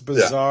like this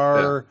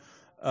bizarre,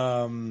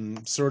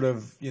 sort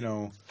of, you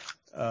know,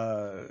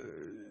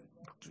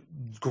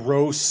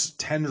 gross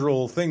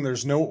tendril thing.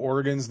 There's no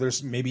organs.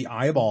 There's maybe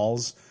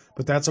eyeballs,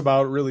 but that's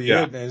about really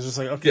it. And it's just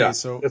like, okay,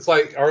 so it's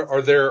like,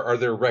 are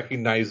there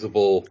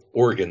recognizable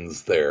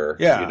organs there?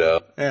 Yeah. You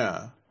know?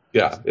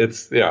 Yeah.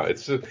 It's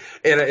just,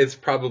 and it's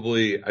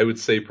probably, I would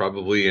say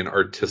probably an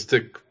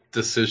artistic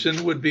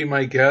decision would be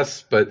my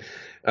guess, but,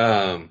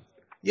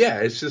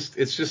 it's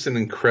just an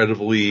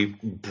incredibly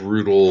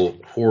brutal,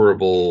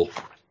 horrible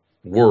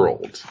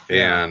world.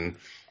 And,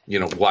 you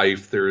know,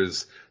 life,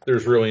 there's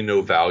really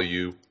no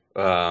value,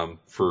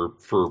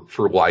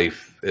 for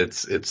life.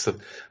 It's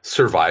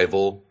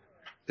survival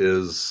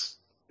is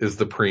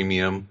the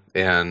premium,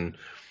 and,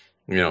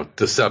 you know,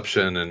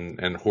 deception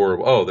and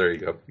horrible. Oh, there you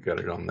go. You got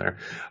it on there.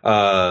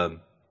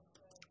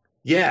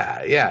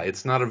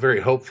 It's not a very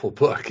hopeful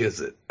book, is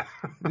it?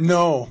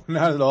 No,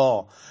 not at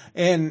all.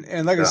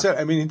 And like I said,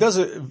 I mean, he does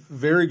a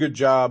very good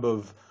job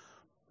of,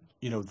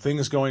 you know,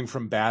 things going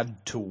from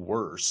bad to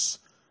worse.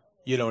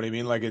 You know what I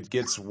mean? Like, it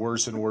gets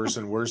worse and worse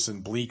and worse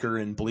and bleaker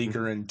and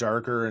bleaker and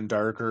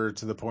darker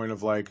to the point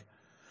of like,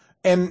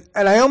 and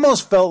I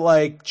almost felt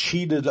like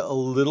cheated a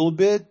little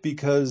bit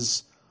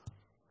because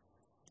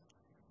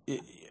I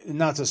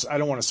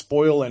don't want to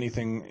spoil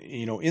anything,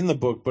 you know, in the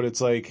book, but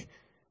it's like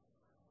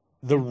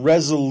the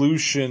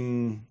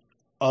resolution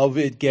of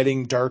it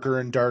getting darker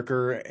and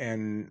darker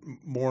and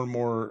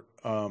more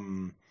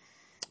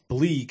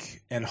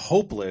bleak and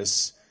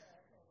hopeless.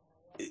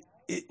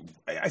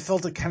 I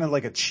felt it kind of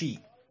like a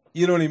cheat.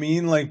 You know what I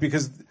mean? Like,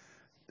 because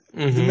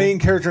the main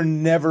character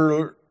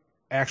never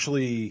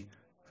actually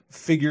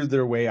figured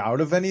their way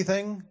out of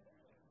anything.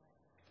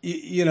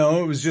 You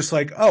know, it was just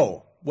like,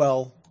 oh,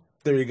 well,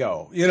 there you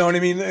go. You know what I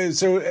mean?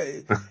 So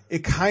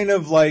it kind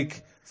of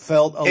like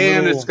felt a little...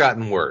 And it's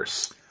gotten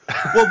worse.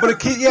 Well, but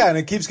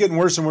it keeps getting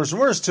worse and worse and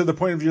worse to the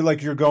point of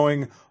you're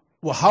going,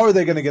 well, how are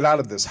they going to get out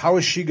of this? How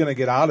is she going to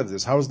get out of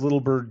this? How is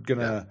Little Bird going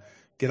to,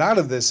 get out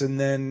of this. And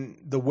then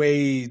the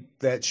way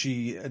that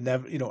she,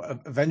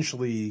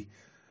 eventually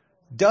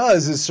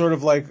does is sort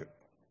of like,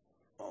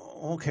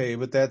 okay,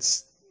 but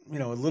that's,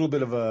 a little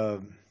bit of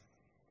a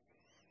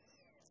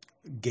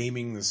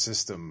gaming the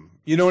system.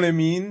 You know what I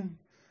mean?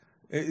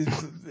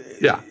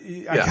 Yeah.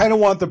 I kind of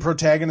want the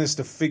protagonist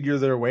to figure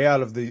their way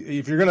out of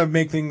if you're going to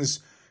make things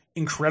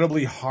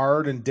incredibly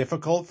hard and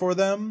difficult for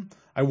them,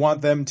 I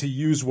want them to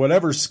use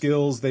whatever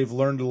skills they've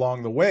learned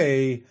along the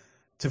way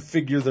to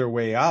figure their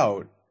way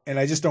out. And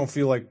I just don't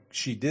feel like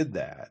she did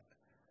that,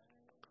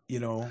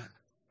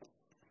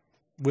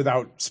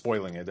 without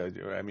spoiling it.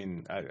 I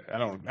mean, I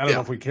don't know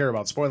if we care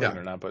about spoiling it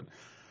or not, but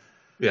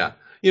yeah.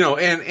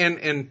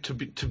 And to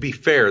be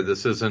fair,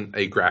 this isn't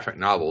a graphic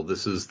novel.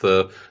 This is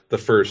the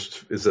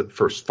first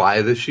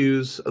 5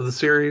 issues of the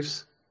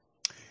series?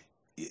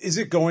 Is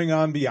it going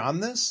on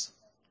beyond this?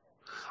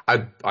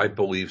 I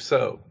believe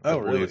so. Oh, I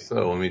believe really?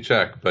 so. Let me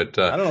check. But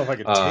I don't know if I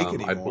could take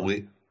it anymore. I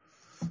believe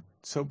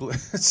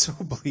it's so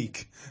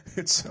bleak.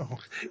 It's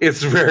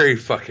very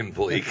fucking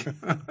bleak.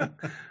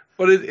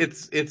 But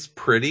it's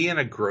pretty in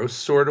a gross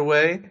sort of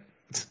way.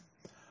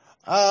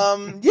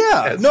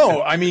 Yeah,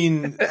 no, I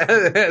mean,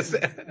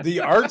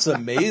 the art's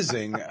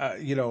amazing.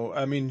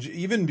 I mean,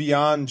 even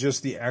beyond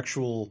just the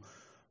actual,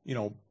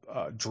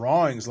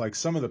 drawings, like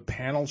some of the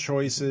panel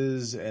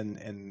choices and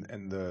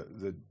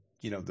the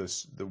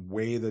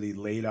way that he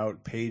laid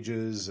out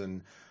pages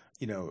and,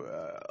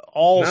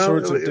 all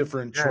sorts of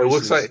different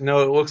choices. It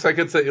looks like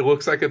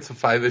it's a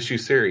 5-issue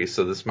series.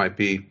 So this might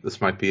be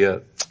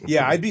it.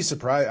 Yeah, I'd be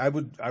surprised. I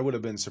would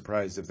have been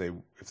surprised if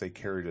they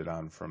carried it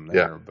on from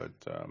there, but,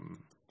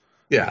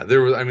 yeah,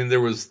 there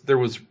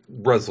was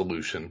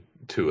resolution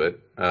to it,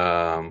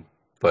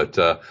 but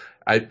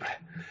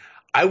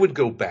I would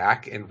go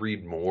back and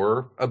read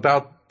more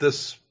about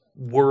this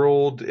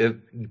world,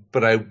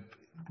 but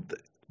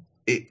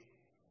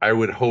I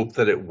would hope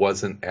that it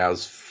wasn't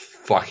as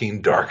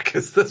fucking dark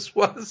as this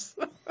was.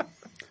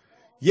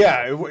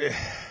 Yeah,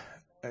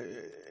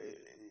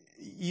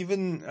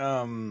 even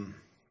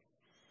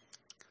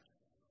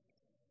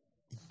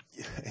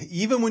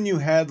when you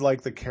had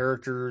like the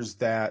characters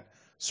that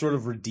sort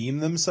of redeem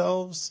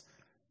themselves,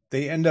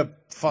 they end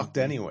up fucked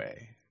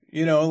anyway.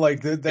 There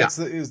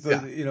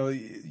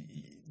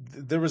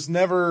was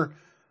never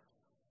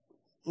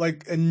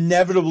like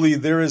inevitably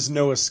there is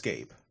no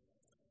escape.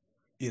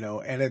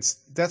 And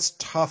that's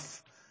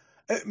tough.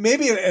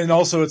 Maybe, and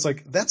also it's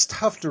like that's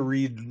tough to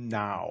read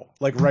now,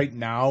 like right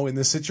now in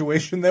the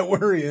situation that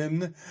we're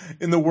in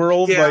the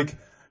world. Yeah. Like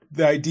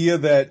the idea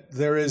that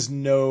there is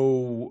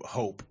no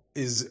hope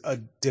is a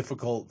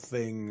difficult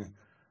thing.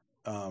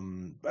 I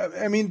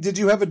mean, did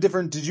you get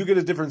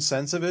a different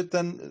sense of it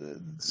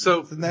than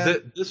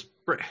that?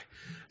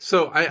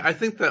 I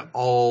think that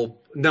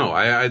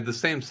I had the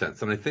same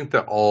sense. And I think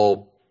that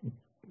all,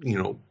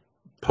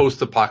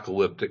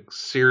 post-apocalyptic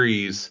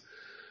series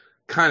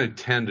kind of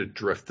tend to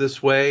drift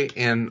this way.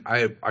 And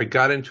I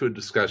got into a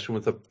discussion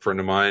with a friend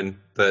of mine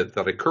that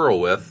I curl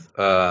with,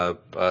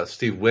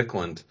 Steve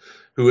Wickland,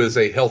 who is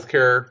a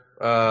healthcare,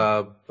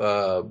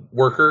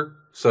 worker.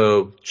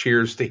 So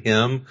cheers to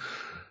him.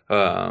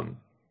 And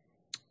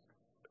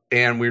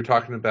we were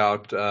talking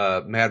about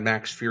Mad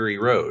Max Fury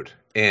Road,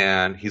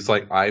 and he's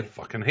like, I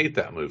fucking hate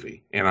that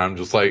movie. And I'm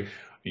just like,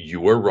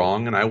 you are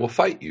wrong, and I will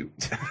fight you.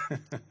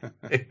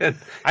 I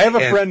have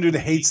a friend who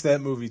hates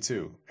that movie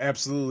too.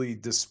 Absolutely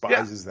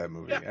despises that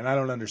movie, and I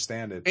don't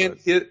understand it.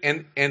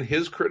 And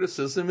his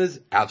criticism is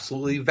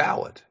absolutely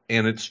valid,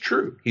 and it's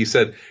true. He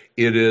said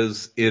it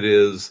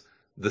is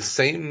the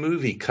same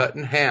movie cut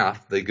in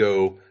half. They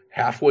go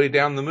halfway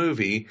down the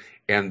movie,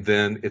 and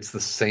then it's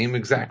the same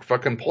exact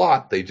fucking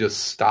plot. They just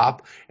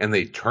stop and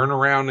they turn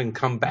around and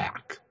come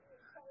back.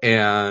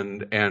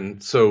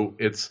 And so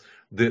it's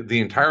the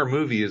entire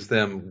movie is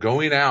them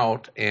going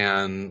out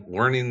and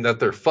learning that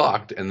they're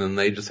fucked, and then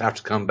they just have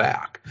to come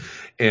back.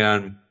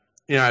 And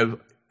I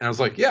was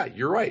like, yeah,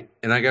 you're right.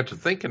 And I got to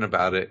thinking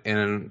about it,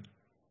 and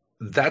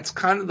that's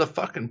kind of the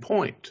fucking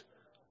point.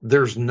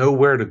 There's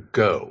nowhere to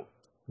go.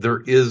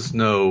 There is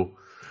no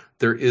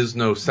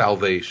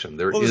salvation.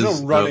 There's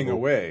no running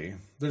away.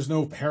 There's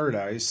no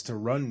paradise to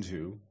run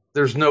to.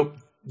 There is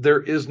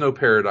no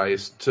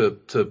paradise to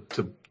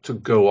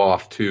go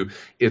off to.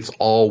 It's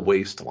all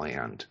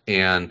wasteland.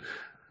 And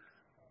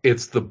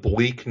it's the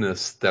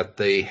bleakness that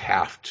they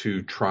have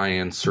to try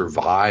and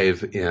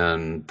survive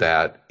in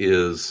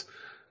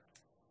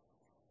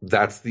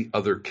that's the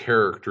other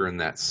character in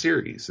that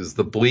series, is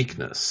the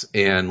bleakness.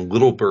 And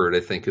Little Bird,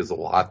 I think, is a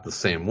lot the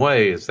same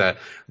way, is that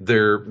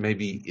there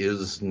maybe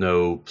is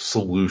no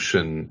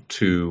solution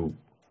to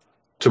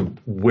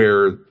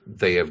where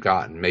they have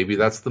gotten. Maybe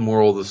that's the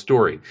moral of the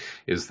story,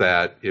 is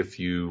that if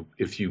you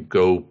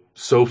go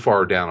so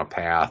far down a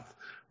path,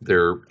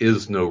 there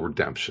is no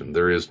redemption.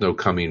 There is no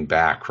coming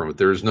back from it.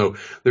 There is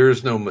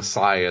no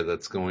Messiah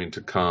that's going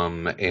to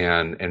come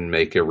and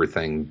make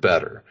everything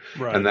better.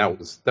 Right. And that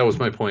was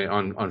my point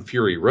on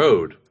Fury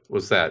Road,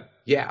 was that,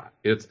 yeah,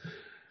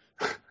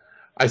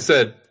 I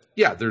said,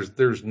 yeah,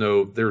 there's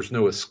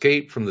no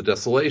escape from the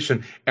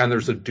desolation, and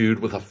there's a dude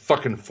with a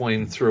fucking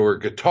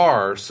flamethrower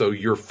guitar, so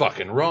you're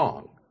fucking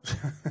wrong.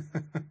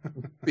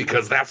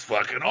 Because that's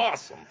fucking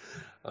awesome.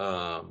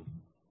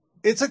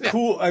 It's a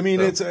cool, I mean,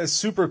 it's a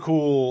super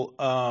cool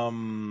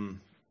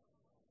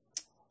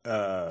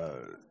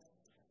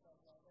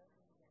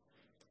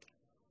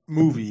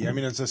movie. I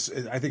mean, I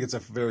think it's a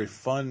very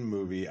fun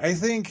movie. I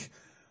think,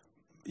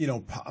 you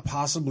know,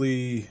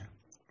 possibly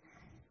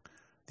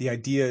the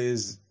idea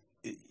is,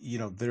 you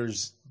know,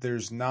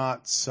 there's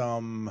not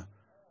some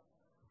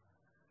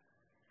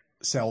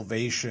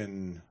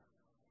salvation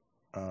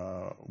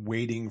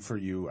waiting for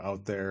you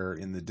out there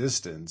in the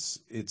distance.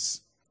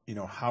 It's, you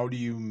know, how do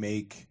you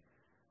make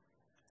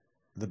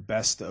the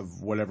best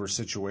of whatever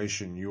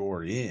situation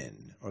you're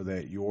in, or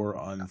that you're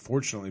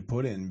unfortunately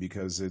put in,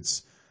 because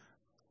it's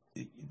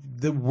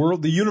the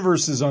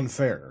universe is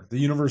unfair. The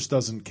universe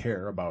doesn't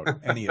care about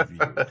any of you.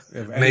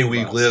 May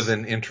we live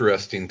in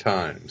interesting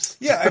times.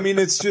 Yeah, I mean,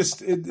 it's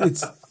just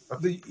it's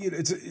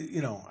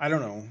you know, I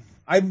don't know.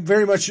 I'm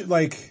very much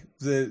like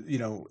the, you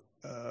know,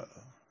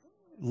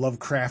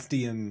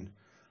 Lovecraftian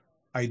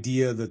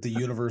idea that the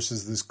universe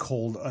is this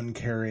cold,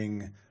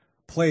 uncaring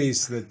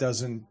place that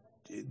doesn't.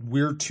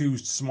 We're too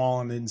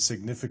small and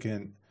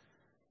insignificant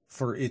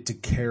for it to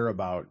care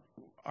about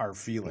our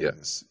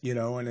feelings, you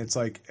know, and it's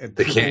like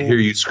they can't hear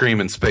you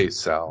scream in space,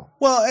 Sal.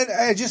 Well, and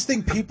I just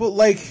think people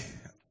like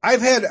I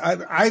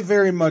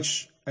very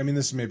much. I mean,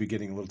 this may be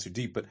getting a little too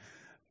deep, but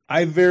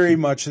I very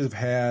much have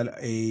had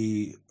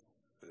a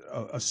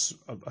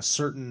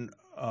certain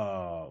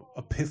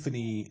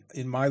epiphany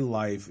in my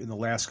life in the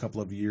last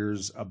couple of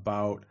years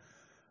about,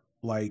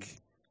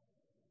 like,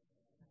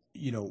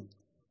 you know,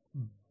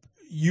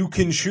 you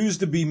can choose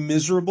to be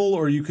miserable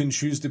or you can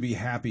choose to be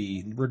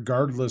happy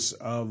regardless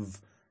of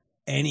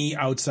any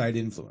outside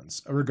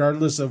influence,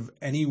 regardless of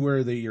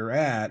anywhere that you're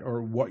at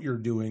or what you're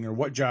doing or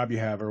what job you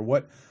have or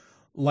what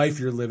life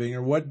you're living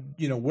or what,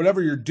 you know,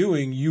 whatever you're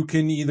doing. You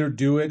can either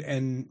do it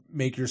and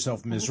make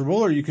yourself miserable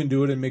or you can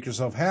do it and make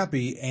yourself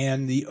happy.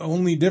 And the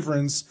only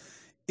difference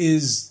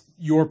is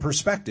your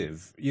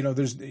perspective. You know,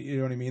 there's, you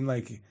know what I mean?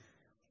 Like,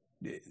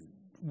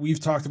 we've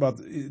talked about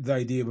the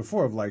idea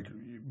before of, like,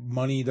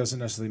 money doesn't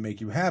necessarily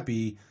make you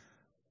happy,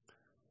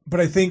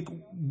 but I think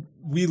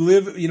we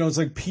live, you know, it's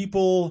like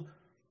people,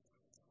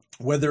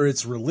 whether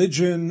it's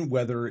religion,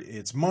 whether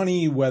it's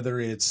money, whether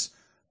it's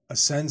a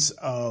sense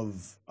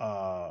of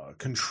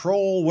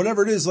control,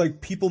 whatever it is,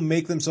 like, people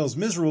make themselves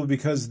miserable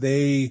because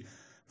they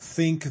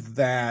think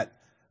that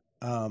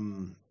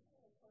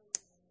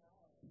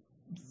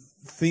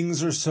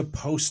things are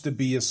supposed to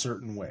be a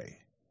certain way.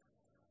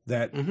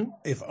 That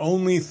if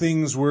only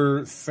things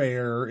were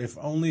fair, if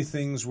only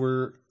things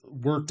were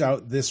worked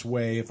out this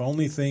way, if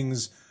only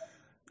things,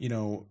 you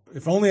know,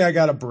 if only I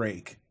got a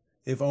break,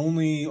 if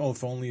only,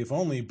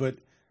 but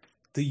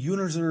the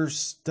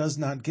universe does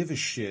not give a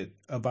shit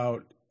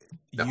about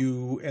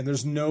you, and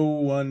there's no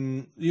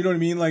one, you know what I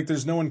mean? Like,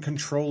 there's no one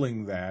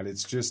controlling that.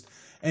 It's just,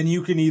 and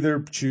you can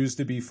either choose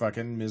to be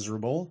fucking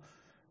miserable,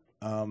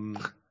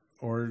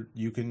 or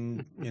you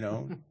can, you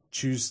know,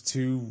 choose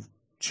to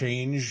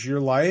change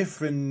your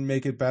life and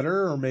make it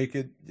better or make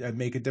a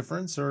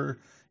difference, or,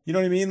 you know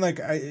what I mean? Like,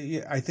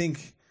 I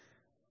think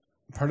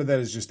part of that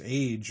is just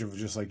age, of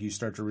just, like, you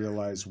start to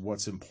realize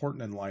what's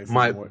important in life.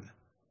 And what,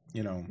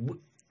 you know,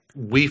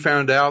 we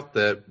found out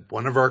that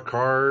one of our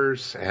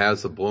cars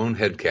has a blown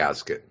head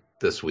gasket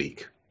this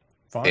week.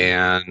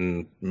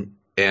 Fun.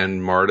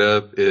 And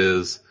Marta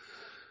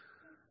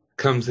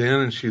comes in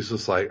and she's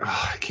just like,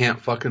 oh, I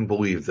can't fucking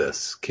believe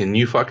this. Can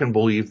you fucking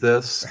believe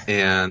this?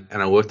 And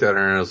I looked at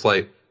her and I was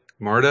like,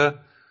 Marta,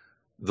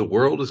 the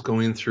world is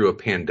going through a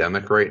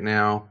pandemic right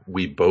now.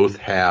 We both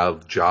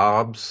have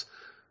jobs.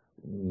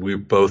 We're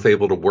both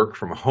able to work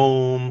from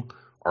home.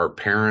 Our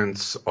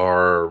parents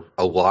are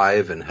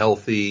alive and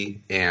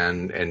healthy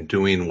and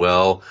doing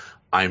well.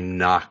 I'm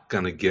not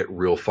going to get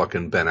real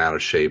fucking bent out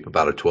of shape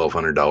about a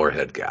 $1,200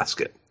 head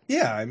gasket.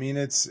 Yeah, I mean,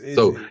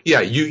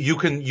 you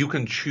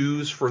can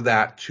choose for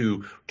that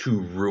to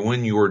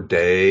ruin your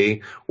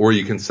day, or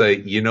you can say,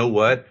 you know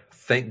what?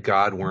 Thank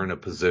God we're in a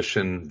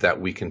position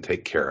that we can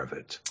take care of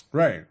it.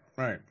 Right.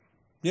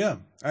 Yeah.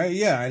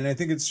 And I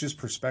think it's just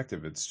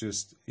perspective. It's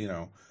just, you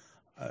know,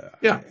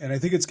 and I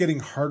think it's getting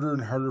harder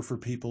and harder for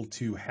people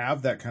to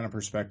have that kind of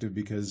perspective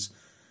because,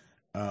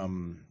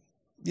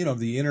 you know,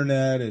 the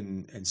internet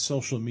and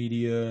social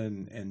media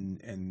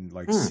and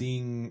like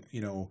seeing, you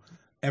know,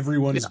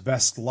 everyone's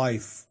best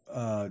life,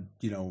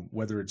 you know,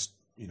 whether it's,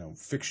 you know,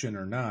 fiction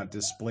or not,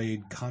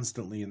 displayed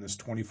constantly in this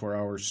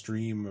 24-hour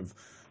stream of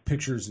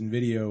pictures and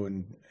video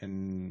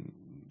and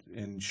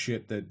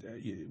shit that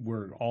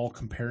we're all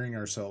comparing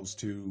ourselves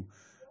to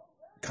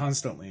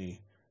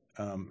constantly.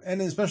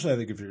 And especially, I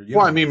think, if you're young.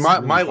 Well, I mean,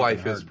 my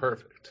life is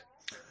perfect.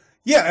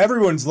 Yeah,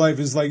 everyone's life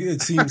is, like,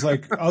 it seems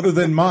like, other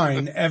than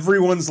mine,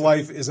 everyone's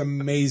life is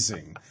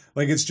amazing.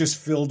 Like, it's just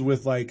filled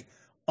with, like,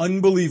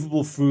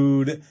 unbelievable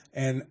food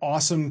and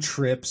awesome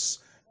trips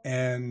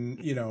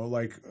and, you know,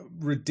 like,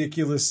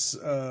 ridiculous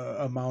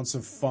amounts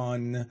of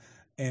fun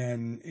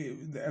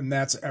and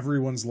that's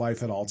everyone's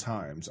life at all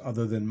times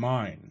other than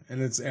mine.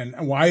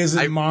 And why is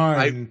it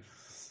mine?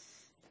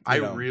 I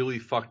really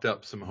fucked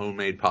up some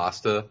homemade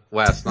pasta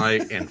last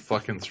night and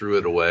fucking threw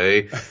it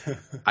away.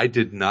 I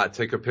did not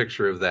take a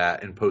picture of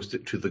that and post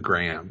it to the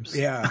grams.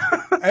 Yeah.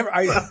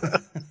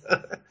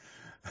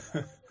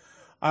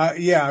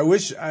 I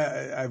wish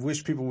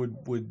people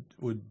would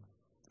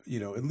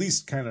at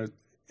least kind of,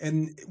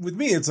 and with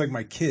me it's like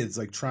my kids,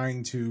 like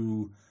trying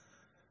to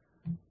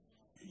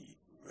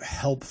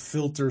help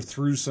filter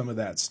through some of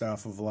that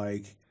stuff of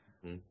like,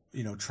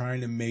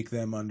 trying to make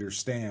them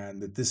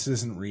understand that this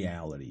isn't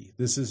reality.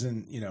 This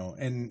isn't,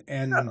 and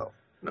no.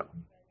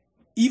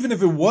 Even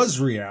if it was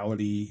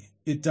reality,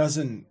 it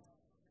doesn't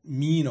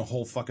mean a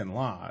whole fucking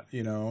lot,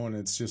 and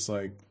it's just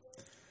like,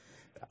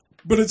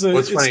 but it's a,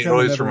 what's it's funny, it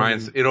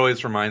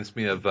always reminds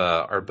me of,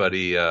 our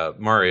buddy,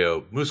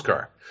 Mario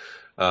Muscar,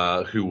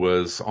 who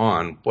was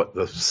on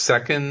the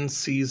second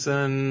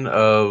season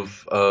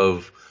of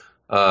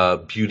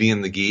Beauty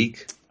and the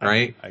Geek.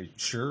 Right?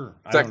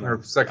 Second or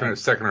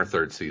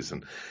third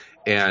season.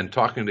 And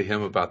talking to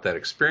him about that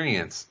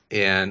experience.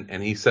 And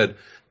he said,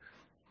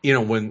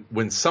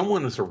 when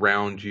someone is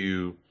around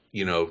you,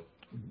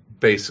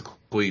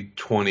 basically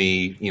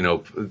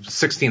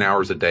 16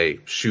 hours a day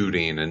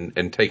shooting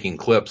and taking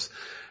clips,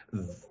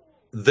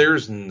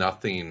 there's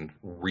nothing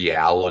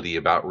reality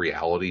about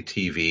reality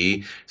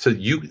TV. So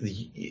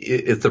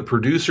if the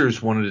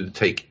producers wanted to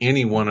take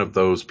any one of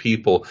those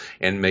people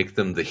and make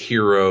them the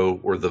hero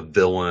or the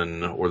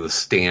villain or the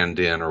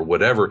stand-in or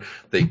whatever,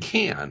 they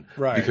can,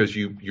 right? Because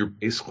you're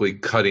basically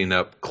cutting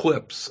up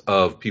clips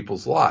of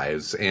people's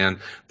lives, and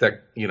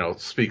that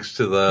speaks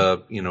to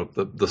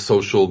the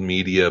social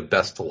media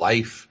best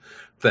life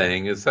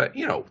thing. Is that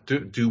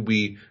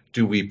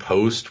do we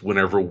post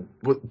whenever?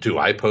 Do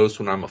I post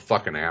when I'm a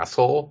fucking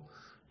asshole?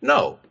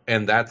 No.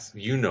 And that's,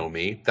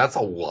 me. That's a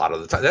lot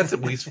of the time. That's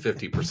at least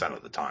 50%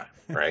 of the time,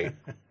 right?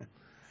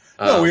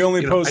 No, we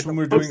only post when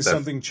we're doing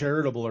something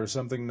charitable or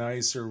something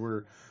nice, or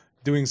we're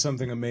doing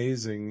something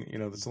amazing.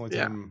 That's the only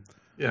time.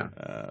 Yeah.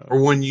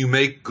 Or when you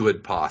make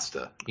good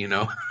pasta,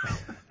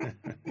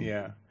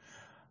 Yeah.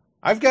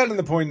 I've gotten to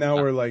the point now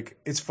where, like,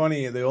 it's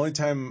funny. The only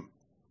time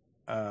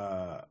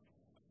I'll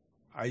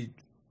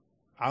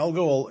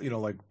go,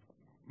 like,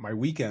 my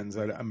weekends,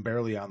 I'm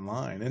barely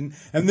online,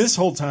 and this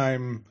whole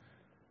time,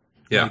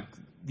 the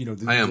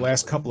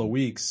last couple of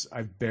weeks,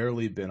 I've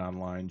barely been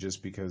online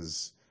just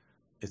because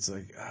it's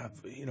like,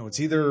 it's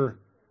either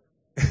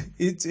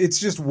it's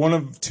just one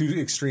of two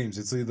extremes.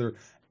 It's either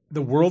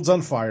the world's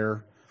on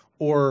fire,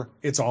 or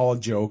it's all a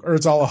joke, or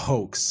it's all a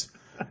hoax.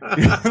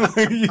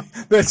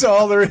 That's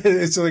all there is.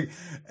 It's like,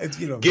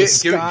 give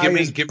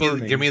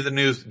me the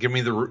news. Give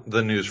me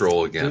the news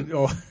roll again.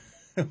 Oh,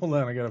 hold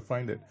on, I gotta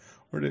find it.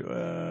 What did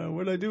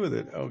I do with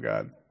it? Oh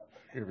God,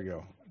 here we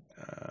go.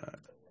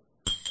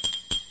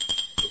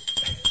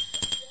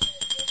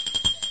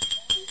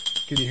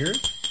 Can you hear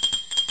it?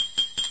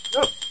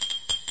 Yep.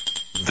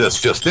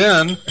 This just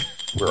in,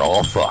 we're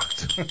all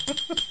fucked.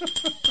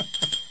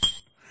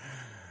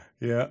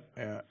 Yeah.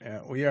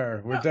 We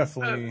are. We're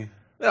definitely.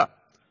 Yeah.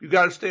 You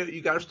gotta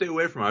stay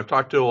away from it. I've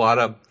talked to a lot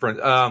of friends.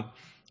 I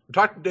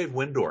talked to Dave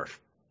Windorf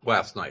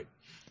last night,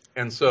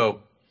 and so.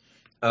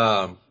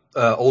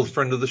 Old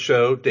friend of the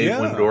show, Dave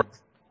Windorf.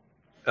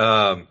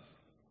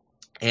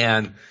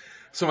 And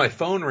so my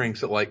phone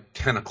rings at like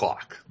 10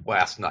 o'clock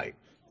last night,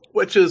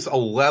 which is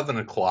 11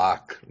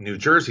 o'clock New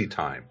Jersey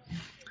time.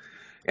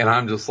 And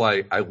I'm just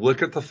like, I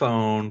look at the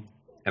phone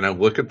and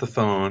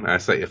I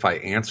say, if I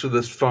answer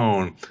this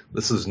phone,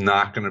 this is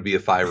not going to be a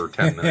 5 or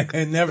 10 minute.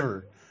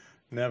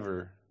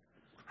 Never.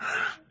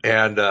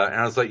 And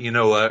I was like, you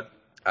know what?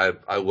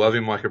 I love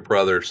him like a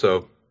brother.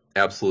 So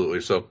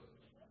absolutely. So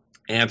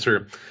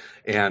answer.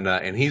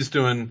 And he's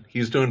doing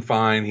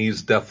fine.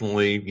 He's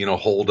definitely,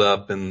 holed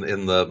up in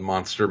the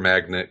Monster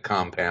Magnet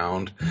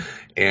compound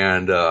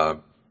and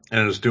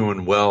is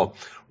doing well.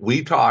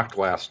 We talked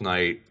last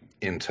night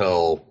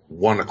until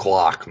 1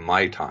 o'clock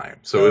my time.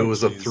 So it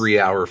was a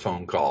 3-hour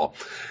phone call,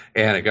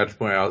 and it got to the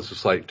point I was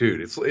just like,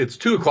 dude, it's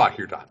 2 o'clock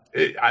your time.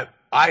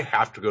 I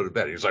have to go to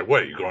bed. He's like,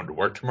 what, are you going to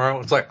work tomorrow?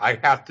 It's like, I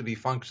have to be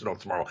functional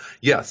tomorrow.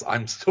 Yes,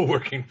 I'm still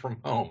working from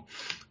home,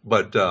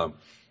 but,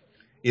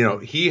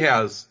 he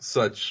has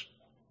such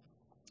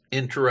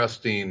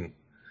interesting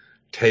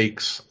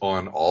takes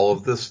on all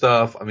of this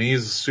stuff. I mean,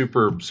 he's a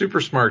super,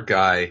 super smart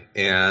guy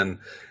and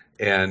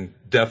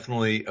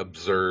definitely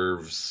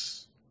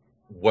observes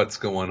what's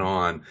going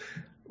on.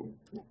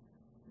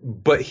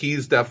 But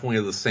he's definitely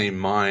of the same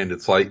mind.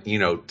 It's like,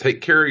 take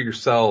care of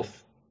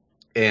yourself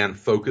and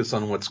focus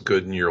on what's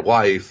good in your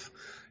life.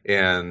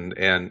 And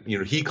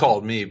he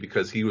called me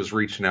because he was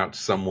reaching out to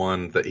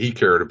someone that he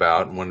cared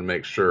about and wanted to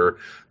make sure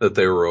that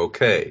they were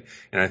okay.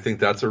 And I think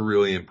that's a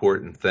really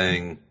important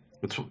thing.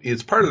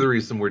 It's part of the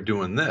reason we're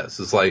doing this.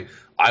 It's like,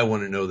 I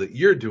want to know that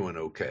you're doing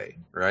okay,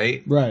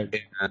 right? Right.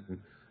 And,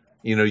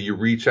 you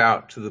reach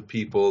out to the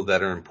people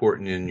that are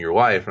important in your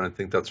life. And I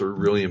think that's a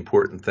really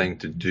important thing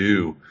to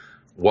do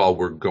while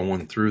we're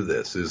going through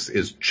this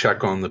is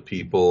check on the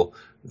people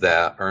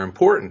that are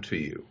important to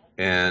you.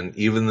 And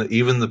even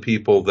the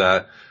people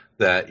that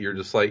you're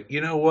just like,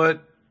 you know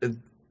what?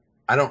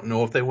 I don't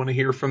know if they want to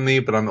hear from me,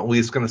 but I'm at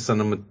least going to send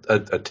them a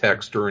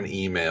text or an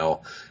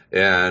email.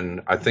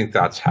 And I think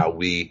that's how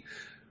we,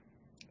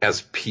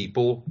 as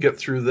people, get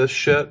through this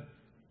shit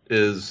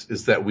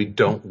is that we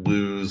don't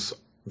lose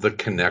the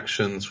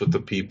connections with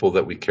the people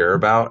that we care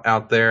about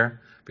out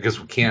there, because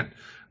we can't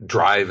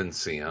drive and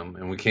see them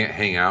and we can't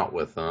hang out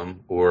with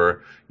them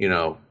or,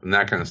 and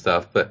that kind of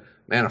stuff. But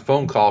man, a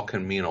phone call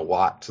can mean a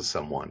lot to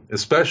someone,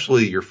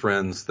 especially your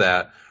friends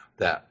that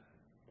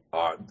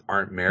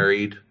aren't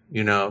married,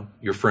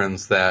 your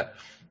friends that,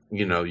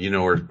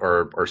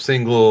 are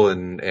single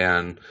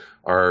and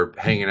are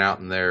hanging out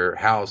in their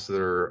house,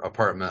 their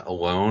apartment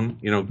alone.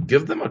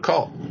 Give them a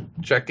call,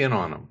 check in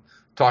on them,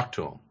 talk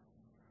to them.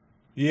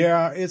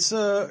 Yeah, it's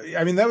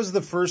that was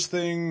the first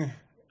thing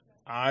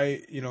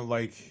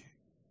like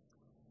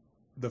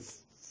the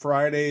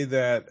Friday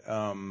that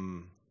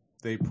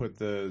they put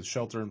the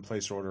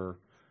shelter-in-place order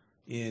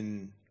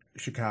in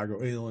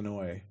Chicago,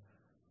 Illinois.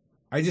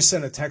 I just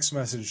sent a text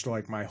message to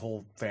like my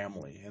whole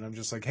family, and I'm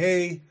just like,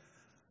 hey,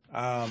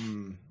 I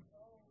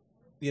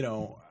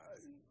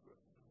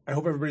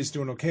hope everybody's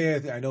doing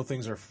okay. I know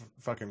things are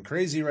fucking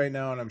crazy right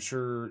now, and I'm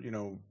sure,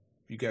 you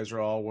guys are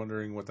all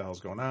wondering what the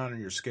hell's going on,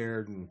 and you're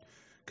scared and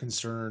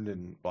concerned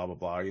and blah, blah,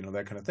 blah,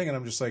 that kind of thing. And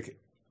I'm just like,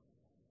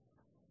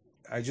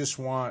 I just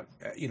want,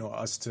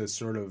 us to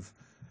sort of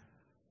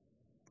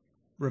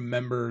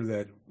remember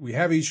that we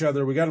have each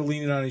other. We got to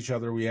lean in on each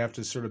other. We have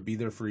to sort of be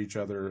there for each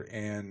other.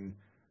 And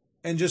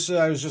just,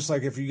 I was just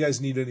like, if you guys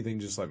need anything,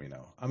 just let me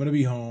know. I'm going to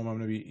be home. I'm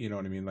going to be, you know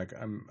what I mean? Like,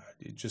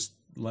 just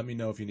let me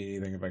know if you need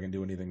anything, if I can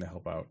do anything to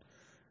help out.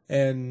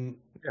 And,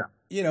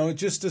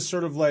 just to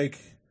sort of like,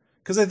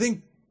 because I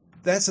think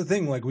that's the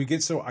thing. Like, we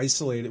get so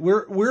isolated.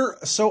 We're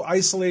so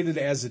isolated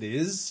as it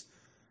is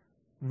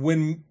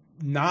when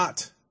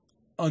not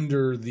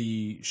under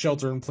the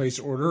shelter-in-place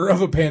order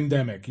of a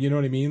pandemic. You know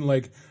what I mean?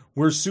 Like,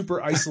 we're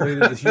super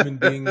isolated as human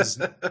beings,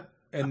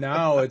 and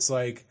now it's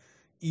like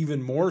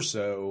even more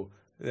so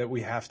that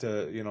we have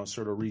to,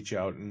 sort of reach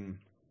out and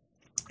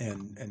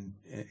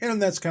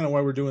that's kind of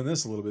why we're doing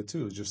this a little bit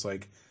too. It's just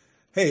like,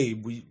 hey,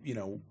 we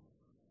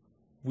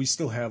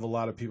still have a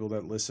lot of people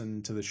that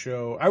listen to the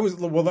show. I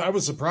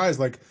was surprised.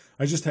 Like,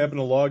 I just happened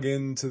to log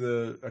into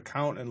the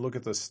account and look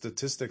at the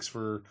statistics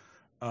for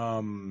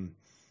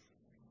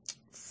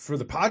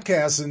the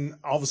podcast, and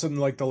all of a sudden,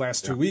 like the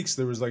last 2 weeks,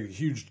 there was like a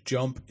huge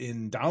jump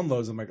in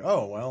downloads. I'm like,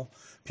 oh, well,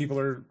 people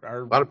are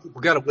a lot of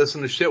people got to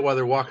listen to shit while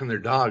they're walking their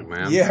dog,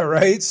 man. Yeah.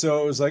 Right.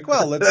 So it was like,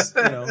 well, let's,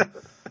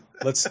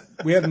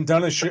 we haven't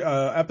done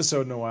a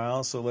episode in a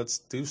while, so let's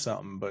do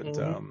something. But,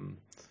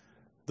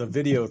 the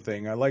video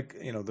thing, I like,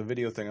 the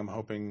video thing, I'm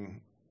hoping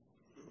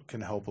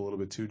can help a little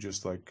bit too.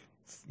 Just like,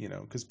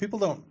 cause people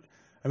don't,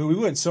 we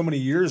went so many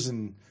years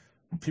and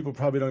people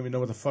probably don't even know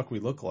what the fuck we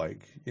look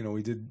like.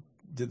 We did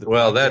the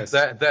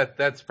podcast.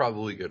 That's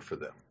probably good for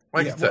them.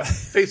 Like I said,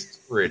 face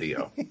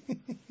radio.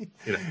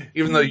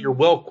 Even though you're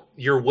well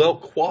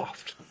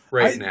coiffed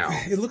now.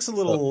 It looks a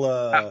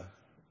little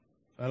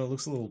it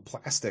looks a little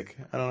plastic.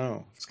 I don't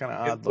know. It's kind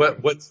of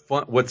odd.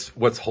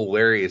 What's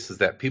hilarious is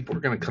that people are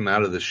going to come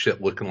out of this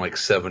shit looking like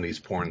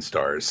 70s porn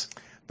stars.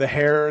 The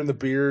hair and the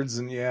beards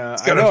and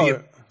it's going to be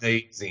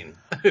amazing.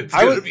 It's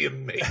going to be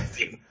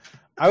amazing.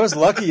 I was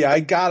lucky. I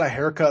got a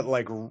haircut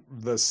like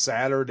the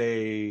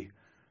Saturday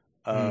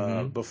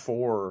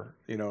before,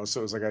 so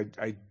it was like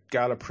I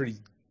got a pretty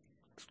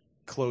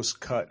close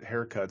cut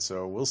haircut.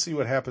 So we'll see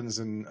what happens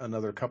in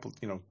another couple,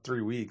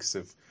 3 weeks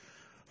if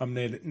I'm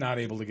not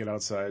able to get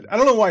outside. I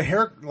don't know why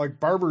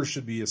barbers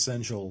should be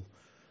essential,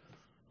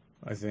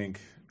 I think,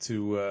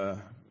 to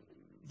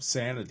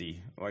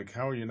sanity. Like,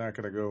 how are you not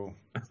going to go?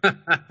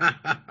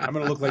 I'm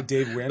going to look like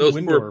Dave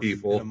Windorf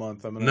in a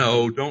month.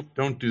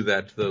 Don't do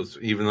that to those.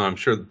 Even though I'm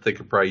sure that they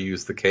could probably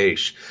use the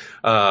cash.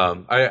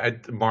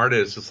 Marta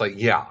is just like,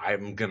 yeah,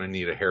 I'm going to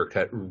need a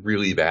haircut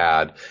really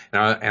bad.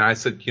 And I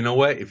said, you know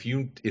what? If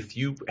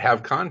you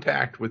have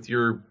contact with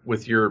your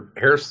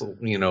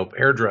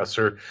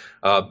hairdresser,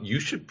 you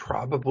should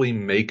probably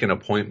make an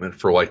appointment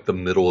for like the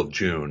middle of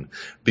June,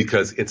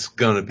 because it's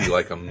going to be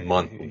like a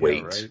month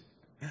wait. Right.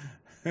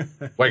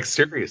 Like,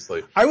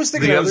 seriously. I was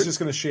thinking I was just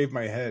going to shave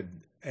my head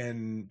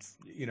and,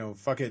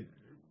 fuck it.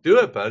 Do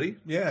it, buddy.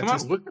 Yeah. Come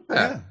on, look at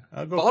that.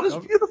 Yeah, bald is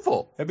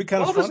beautiful. That'd be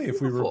kind of funny if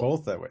we were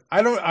both that way.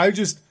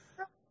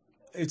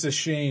 It's a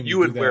shame. You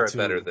would wear it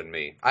better than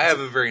me. I have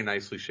a very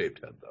nicely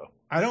shaped head, though.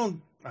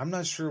 I'm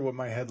not sure what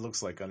my head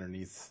looks like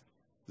underneath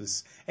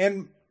this.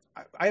 And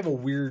I have a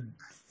weird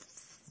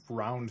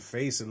round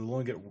face, and it'll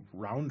only get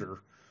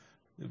rounder.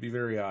 It'd be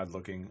very odd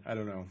looking. I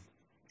don't know.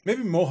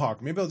 Maybe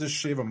mohawk. Maybe I'll just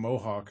shave a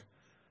mohawk.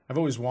 I've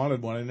always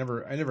wanted one. I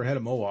never had a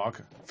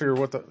mohawk. Figure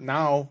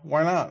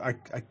why not? I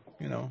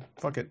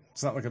fuck it.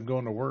 It's not like I'm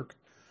going to work.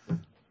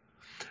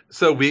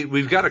 So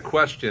we've got a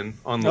question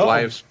on the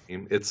live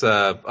stream. It's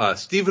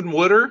Stephen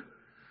Wooder.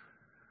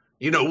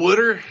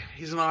 Wooder?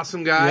 He's an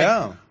awesome guy.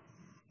 Yeah.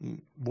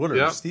 Woodard,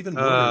 Yep. Stephen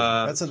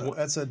Woodard.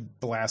 That's a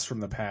blast from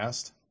the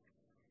past.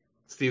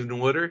 Stephen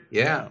Woodard,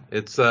 yeah.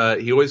 It's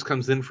he always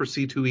comes in for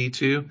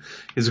C2E2.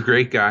 He's a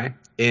great guy,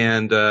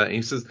 and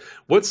he says,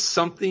 "What's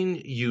something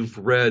you've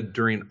read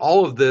during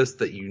all of this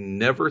that you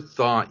never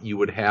thought you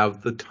would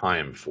have the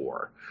time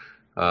for?"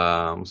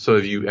 So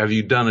have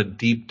you done a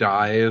deep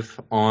dive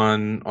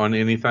on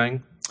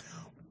anything?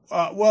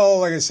 Well,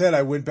 like I said,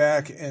 I went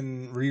back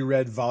and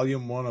reread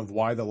Volume 1 of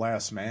Why the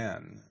Last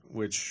Man,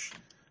 which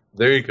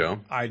There you go.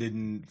 I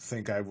didn't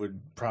think I would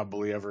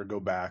probably ever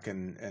go back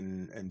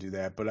and do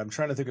that. But I'm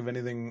trying to think of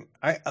anything.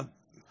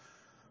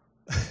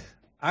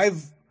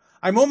 I'm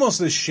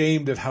almost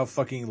ashamed of how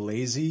fucking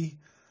lazy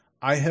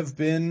I have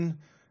been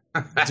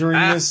during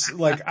this.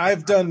 Like,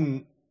 I've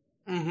done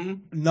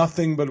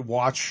nothing but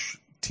watch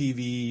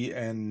TV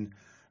and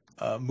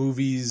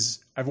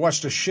movies. I've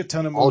watched a shit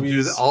ton of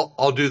movies.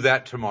 I'll do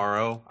that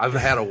tomorrow. I've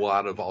had a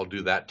lot of I'll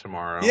do that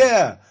tomorrow.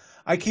 Yeah.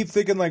 I keep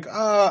thinking like,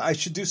 I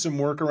should do some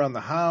work around the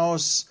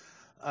house.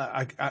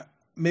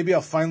 Maybe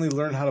I'll finally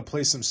learn how to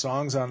play some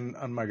songs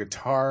on my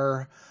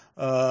guitar.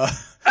 I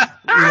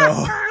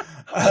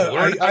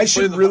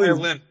should really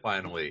violin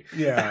finally.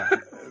 Yeah.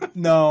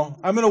 No,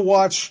 I'm going to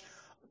watch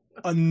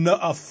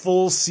a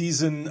full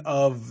season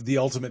of The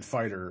Ultimate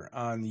Fighter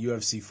on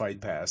UFC Fight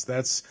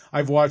Pass.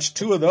 I've watched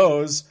 2 of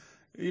those.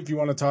 If you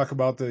want to talk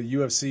about the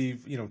UFC,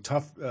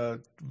 tough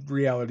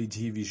reality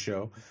TV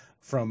show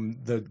from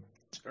the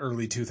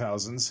early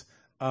 2000s.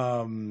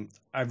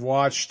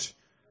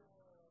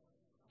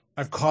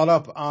 I've caught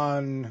up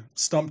on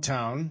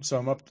Stumptown, so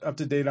I'm up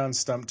to date on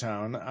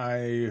Stumptown.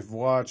 I've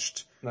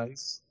watched.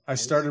 Nice. I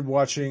started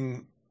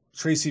watching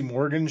Tracy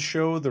Morgan's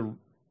show, the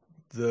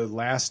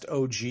Last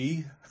OG.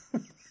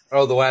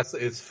 Oh, the last.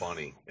 It's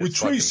funny. With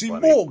Tracy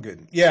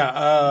Morgan.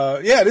 Yeah,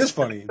 it is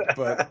funny,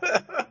 but.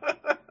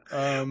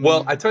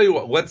 Well, I tell you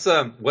what. Let's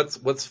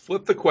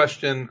flip the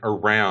question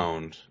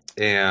around,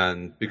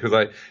 and because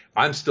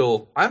I'm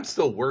still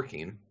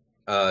working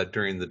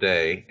during the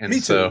day, and Me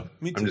too. so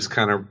Me too. I'm just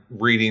kind of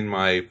reading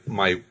my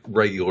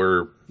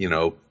regular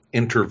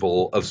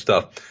interval of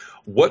stuff.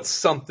 What's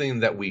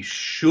something that we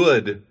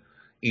should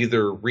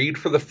either read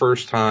for the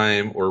first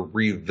time or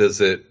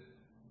revisit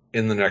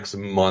in the next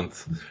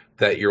month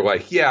that you're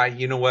like, yeah,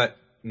 you know what?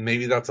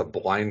 Maybe that's a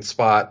blind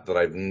spot that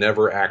I've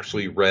never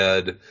actually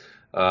read.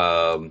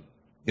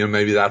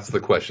 Maybe that's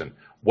the question.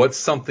 What's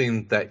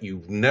something that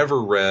you've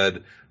never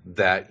read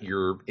that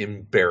you're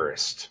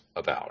embarrassed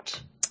about?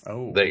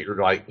 Oh. That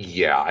you're like,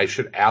 yeah, I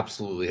should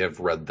absolutely have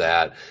read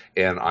that,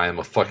 and I am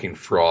a fucking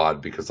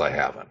fraud because I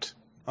haven't.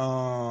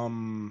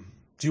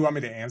 Do you want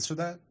me to answer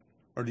that?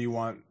 Or do you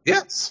want...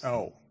 Yes.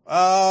 Oh.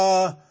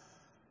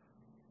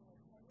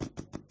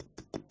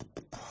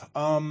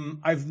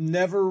 I've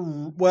never...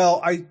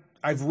 Well,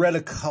 I've read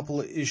a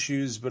couple of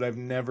issues, but I've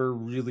never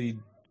really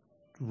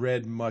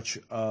read much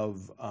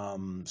of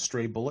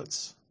Stray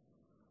Bullets.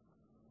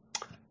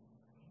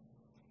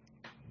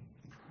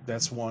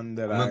 That's one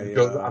that I'm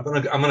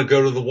gonna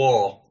go to the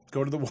wall.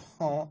 Go to the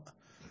wall.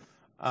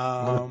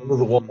 I'm gonna go to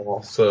the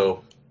wall.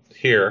 So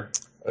here.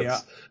 Yeah.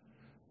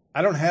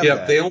 I don't have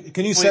that.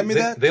 Can you send me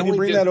that? Can you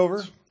bring that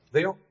over?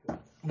 They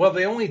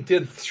only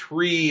did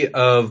 3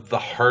 of the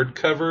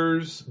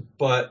hardcovers,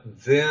 but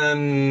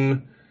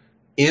then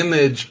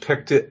Image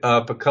picked it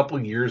up a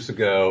couple years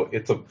ago.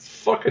 It's a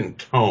fucking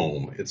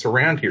tome. It's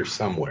around here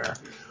somewhere.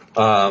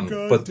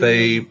 But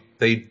they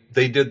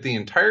did the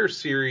entire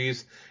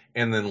series,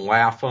 and then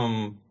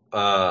Lapham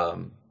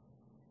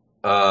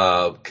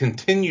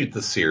continued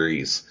the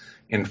series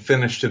and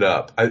finished it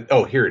up.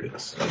 Here it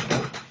is.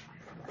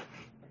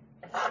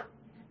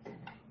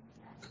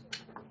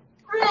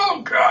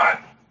 Oh, God.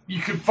 You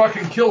could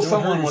fucking kill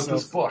someone with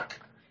this book.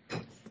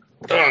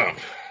 I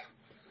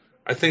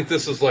think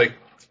this is like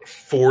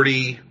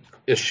 40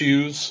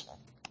 issues,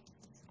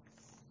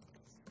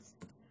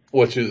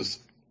 which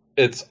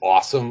it's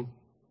awesome.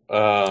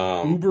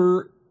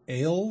 Uber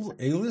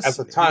Ales? At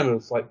the time, it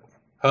was like,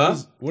 huh?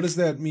 What does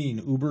that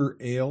mean? Uber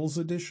Ales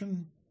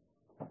edition?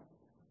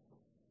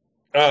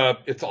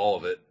 It's all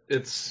of it.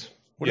 It's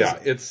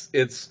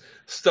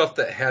stuff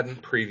that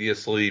hadn't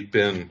previously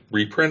been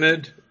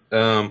reprinted.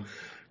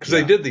 Because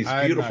they did these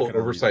beautiful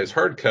oversized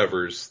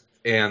hardcovers,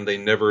 and they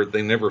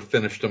never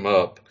finished them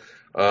up.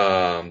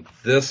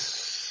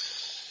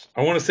 This,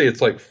 I want to say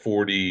it's like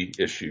 40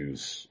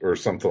 issues or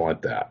something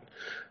like that.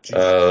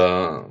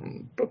 Yeah,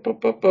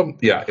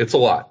 it's a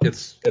lot.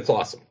 It's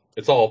awesome.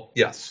 It's all,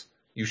 yes,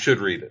 you should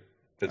read it.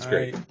 It's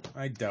great.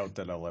 I doubt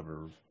that I'll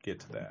ever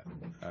get to that.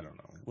 I don't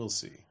know. We'll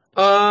see.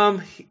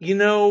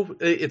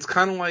 It's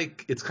kind of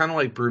like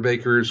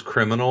Brubaker's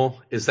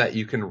Criminal, is that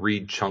you can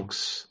read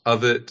chunks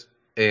of it,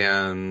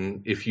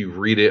 and if you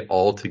read it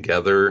all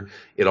together,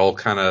 it all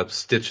kind of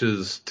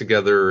stitches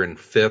together and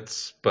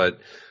fits, but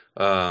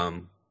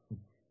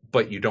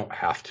you don't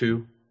have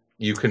to.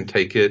 You can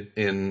take it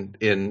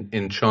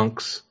in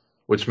chunks,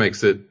 which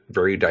makes it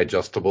very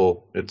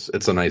digestible.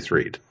 It's a nice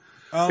read.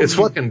 It's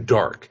fucking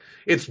dark.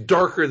 It's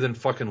darker than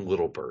fucking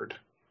Little Bird.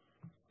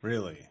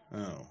 Really?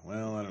 Oh,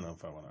 well, I don't know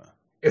if I want to.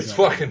 It's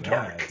jump fucking into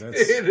dark. that.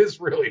 It is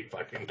really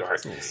fucking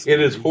dark. That's It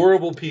is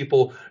horrible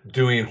people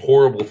doing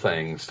horrible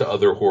things to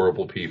other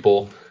horrible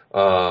people.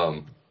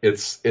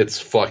 It's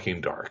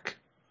fucking dark.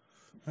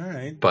 All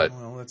right. But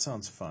well, that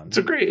sounds fun. It's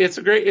a great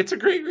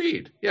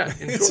read. Yeah,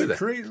 enjoy It's a that.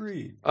 great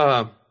read.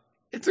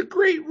 It's a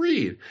great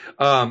read.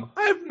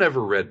 I've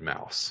never read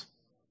Mouse.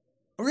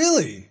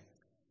 Really?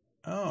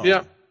 Oh.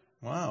 Yeah.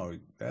 Wow.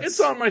 It's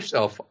on my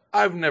shelf.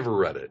 I've never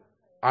read it.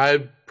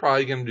 I'm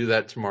probably going to do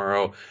that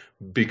tomorrow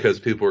because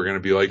people are going to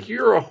be like,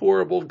 you're a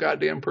horrible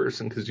goddamn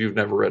person because you've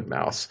never read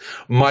Mouse.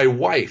 My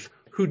wife,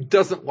 who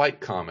doesn't like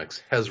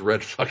comics, has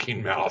read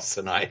fucking Mouse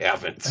and I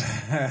haven't.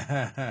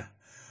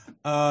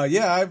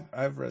 Yeah,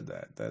 I've read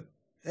that.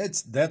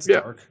 That's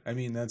dark. I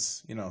mean,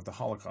 that's, the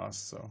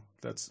Holocaust, so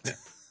that's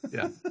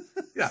Yeah.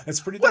 That's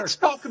pretty dark. Let's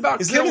talk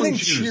about Is there killing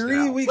anything Jews cheery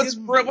now.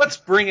 Let's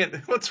bring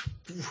it. Let's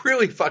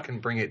really fucking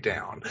bring it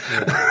down.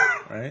 Yeah,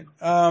 right.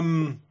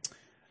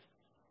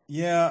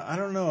 Yeah, I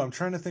don't know. I'm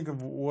trying to think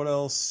of what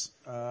else,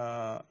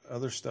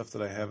 other stuff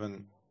that I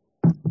haven't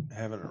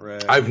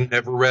read. I've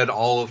never read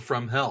all of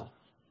From Hell.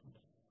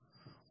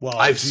 Well,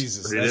 I've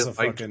Jesus, read that's it a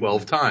like fucking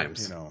 12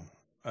 times.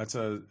 That's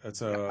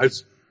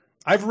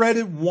I've read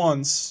it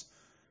once,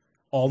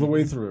 all the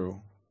way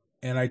through,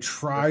 and I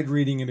tried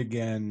reading it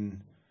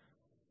again.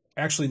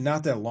 Actually,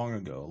 not that long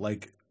ago,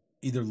 like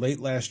either late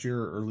last year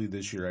or early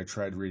this year. I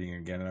tried reading it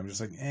again, and I'm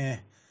just like,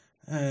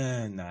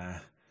 nah.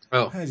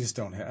 Oh, I just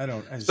don't.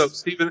 So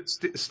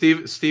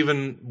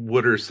Stephen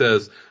Wooder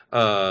says,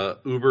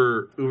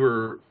 Uber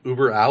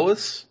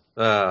Alice.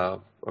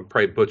 I'm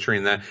probably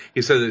butchering that.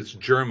 He says it's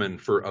German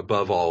for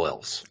above all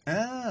else.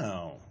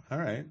 Oh, all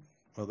right.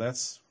 Well,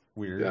 that's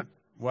weird. Yeah.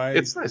 Why?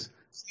 It's nice.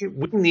 See,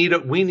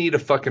 we need a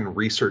fucking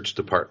research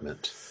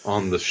department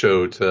on the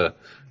show to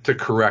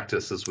correct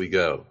us as we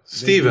go.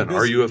 Stephen,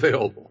 are you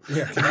available?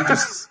 Yeah.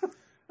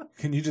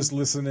 Can you just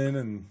listen in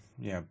and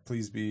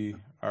please be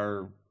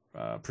our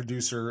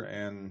producer,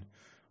 and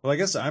well, I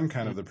guess I'm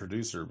kind of the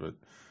producer, but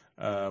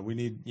we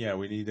need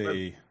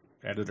a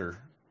editor.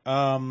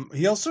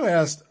 He also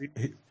asked,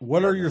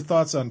 what are your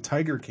thoughts on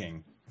Tiger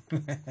King?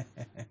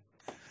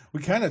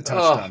 We kind of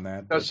touched on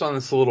that. Touched on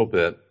this a little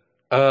bit.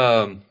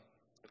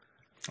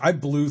 I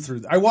blew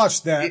through. I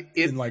watched that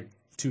in like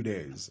 2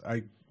 days.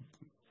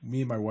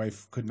 Me and my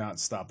wife could not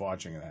stop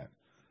watching that.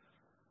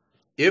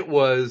 It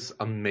was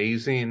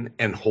amazing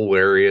and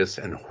hilarious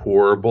and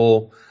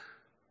horrible.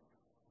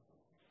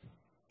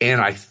 And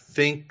I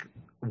think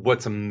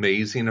what's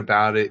amazing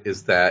about it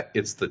is that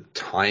it's the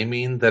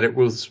timing that it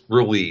was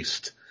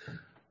released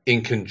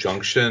in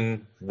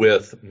conjunction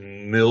with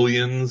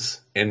millions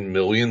and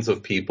millions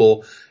of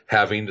people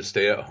having to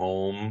stay at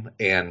home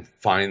and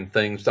find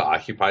things to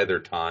occupy their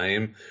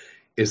time,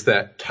 is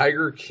that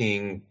Tiger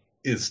King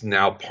is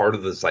now part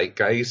of the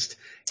zeitgeist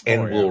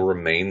and will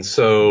remain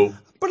so.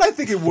 But I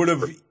think it would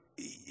have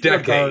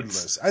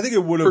regardless. I think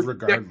it would have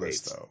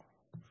regardless, though.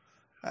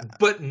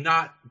 But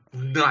not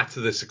to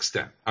this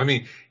extent. I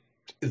mean,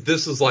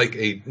 this is like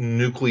a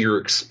nuclear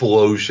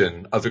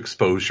explosion of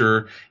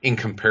exposure in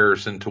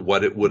comparison to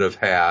what it would have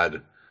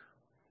had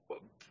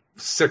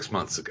 6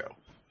 months ago.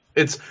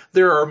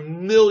 There are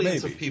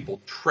millions of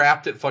people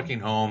trapped at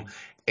fucking home,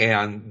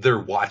 and they're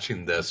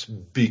watching this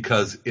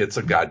because it's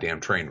a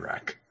goddamn train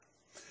wreck.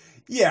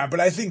 Yeah, but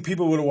I think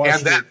people would have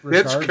watched it regardless. And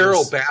that bitch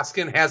Carol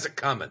Baskin has it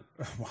coming.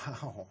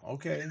 Wow.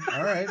 Okay.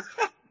 All right.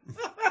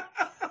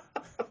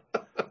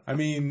 I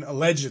mean,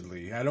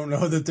 allegedly. I don't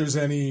know that there's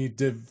any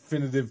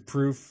definitive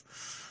proof.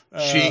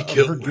 She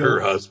killed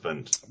her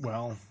husband.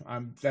 Well,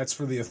 that's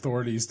for the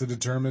authorities to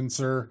determine,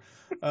 sir.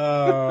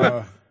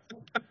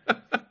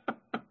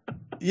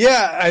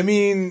 Yeah, I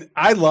mean,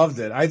 I loved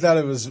it. I thought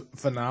it was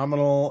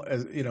phenomenal.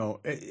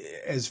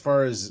 As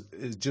far as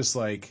just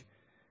like,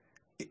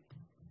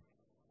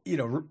 we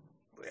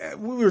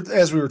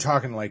were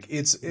talking, like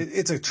it's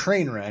a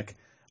train wreck,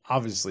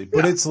 obviously,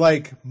 but it's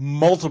like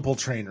multiple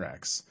train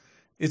wrecks.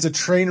 It's a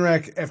train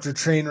wreck after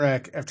train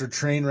wreck after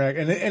train wreck,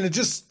 and it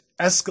just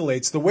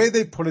escalates. The way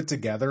they put it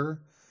together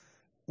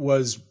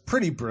was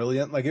pretty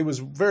brilliant. Like, it was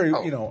very,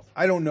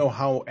 I don't know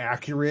how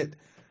accurate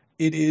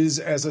it is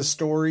as a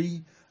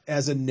story,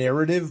 as a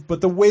narrative,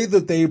 but the way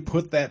that they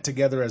put that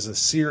together as a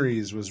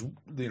series was,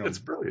 it's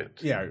brilliant.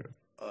 Yeah,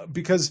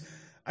 because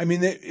I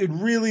mean, it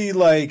really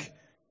like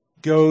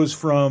goes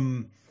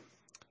from,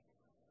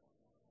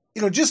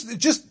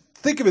 just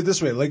think of it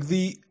this way: like,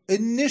 the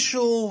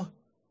initial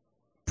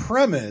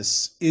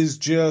premise is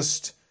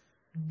just,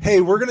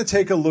 hey, we're going to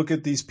take a look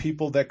at these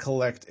people that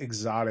collect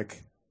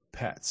exotic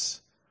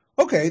pets.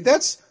 Okay,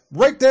 that's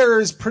right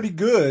there is pretty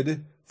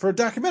good for a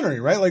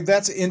documentary, right? Like,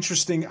 that's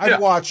interesting. I've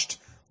watched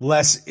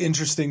less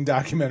interesting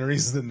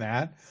documentaries than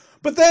that.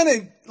 But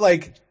then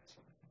I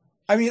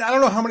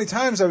don't know how many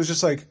times I was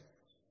just like,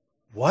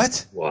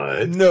 what?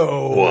 What?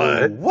 No.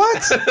 What?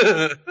 What?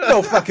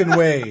 No fucking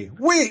way.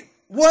 Wait,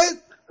 what?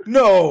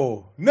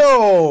 No.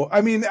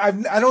 I mean,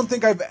 I don't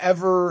think I've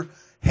ever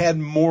had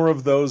more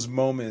of those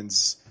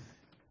moments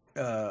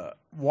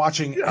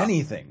watching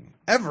anything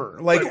ever.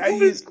 Like,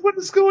 what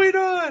is going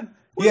on?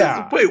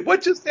 Wait,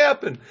 what just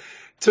happened?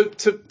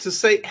 to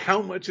say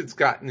how much it's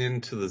gotten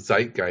into the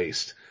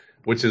zeitgeist,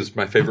 which is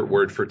my favorite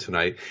word for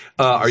tonight.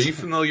 Are you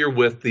familiar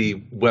with the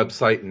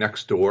website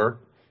Nextdoor?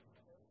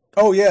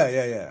 Oh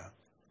yeah.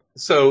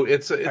 So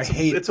it's a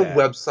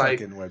website.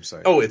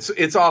 website. Oh,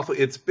 it's awful.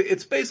 It's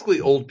basically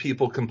old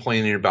people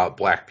complaining about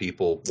black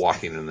people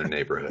walking in their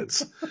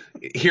neighborhoods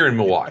here in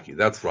Milwaukee.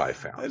 That's what I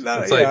found.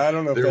 I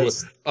don't know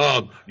if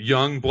that's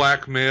young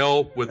black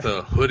male with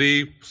a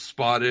hoodie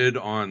spotted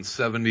on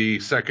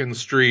 72nd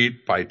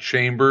Street by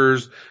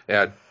Chambers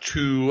at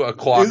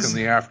 2:00 in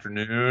the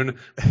afternoon.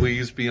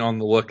 Please be on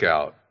the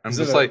lookout. Is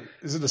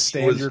it a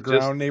stand your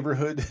ground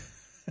neighborhood?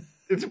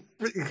 It's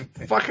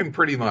fucking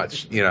pretty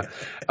much, So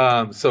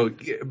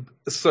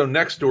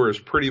Nextdoor is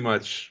pretty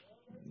much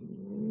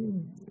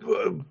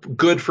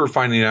good for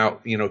finding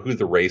out, who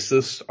the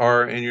racists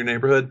are in your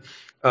neighborhood.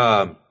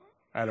 I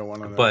don't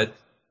want to know.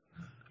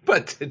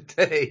 But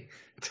today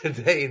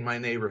in my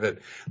neighborhood,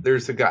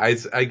 there's a guy.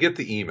 I get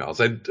the emails.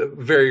 I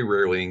very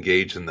rarely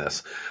engage in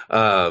this,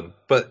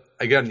 but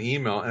I got an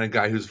email and a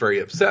guy who's very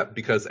upset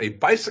because a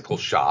bicycle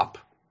shop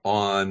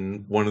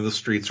on one of the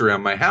streets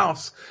around my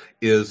house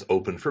is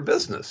open for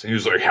business. And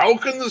he's like, how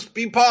can this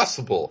be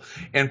possible?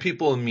 And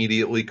people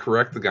immediately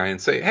correct the guy and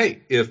say,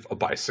 hey, if a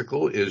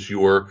bicycle is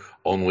your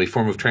only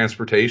form of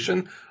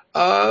transportation,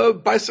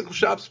 bicycle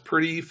shop's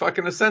pretty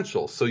fucking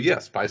essential. So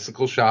yes,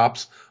 bicycle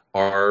shops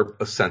are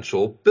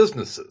essential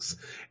businesses.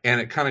 And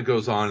it kind of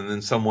goes on, and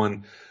then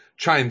someone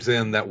chimes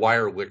in that why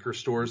are liquor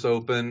stores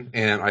open?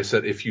 And I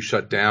said, if you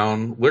shut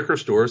down liquor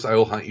stores, I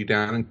will hunt you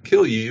down and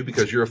kill you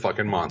because you're a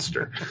fucking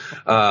monster.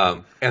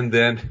 And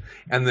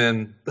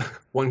then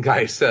one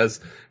guy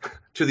says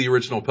to the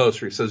original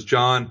poster, he says,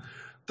 John,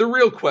 the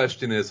real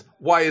question is,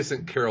 why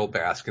isn't Carol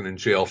Baskin in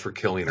jail for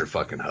killing her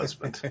fucking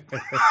husband?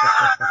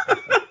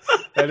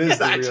 That is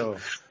the real.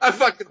 I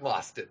fucking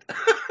lost it.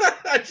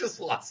 I just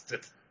lost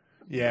it.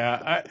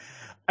 Yeah.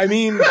 I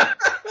mean,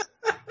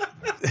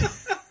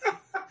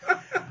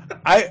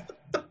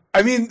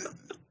 I mean,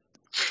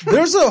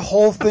 there's a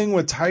whole thing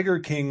with Tiger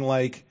King,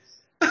 like,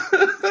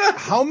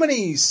 how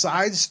many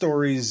side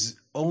stories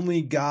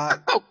only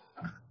got,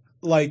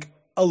 like,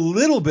 a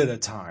little bit of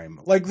time?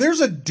 Like,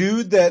 there's a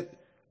dude that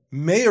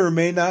may or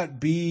may not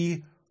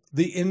be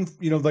the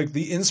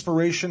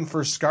inspiration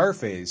for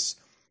Scarface,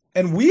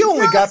 and we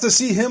only got to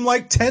see him,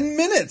 like, 10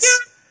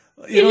 minutes.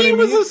 You know what I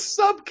mean? He was a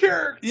sub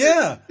character.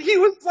 Yeah. He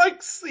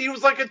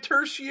was like a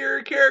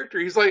tertiary character.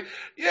 He's like,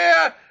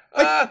 yeah,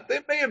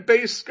 they may have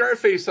based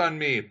Scarface on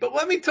me, but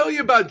let me tell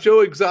you about Joe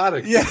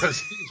Exotic because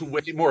he's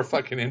way more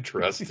fucking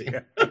interesting.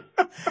 Yeah.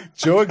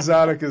 Joe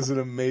Exotic is an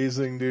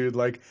amazing dude.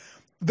 Like,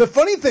 the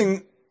funny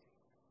thing,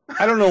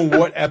 I don't know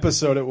what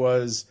episode it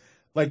was,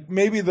 like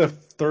maybe the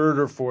third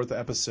or fourth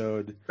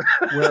episode,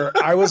 where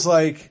I was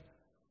like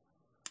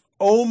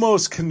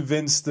almost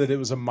convinced that it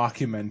was a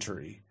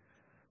mockumentary.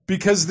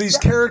 Because these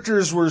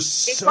characters were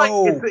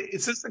so...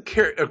 Is this a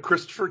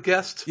Christopher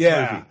Guest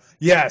movie?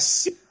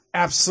 Yes.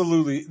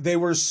 Absolutely. They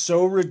were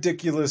so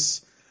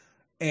ridiculous.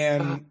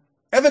 And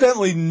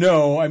evidently,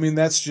 no. I mean,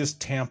 that's just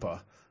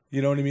Tampa.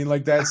 You know what I mean?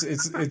 Like, it's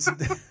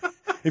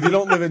if you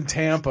don't live in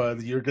Tampa,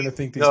 you're going to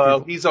think these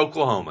people... he's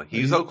Oklahoma.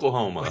 He's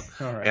Oklahoma.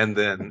 All right. And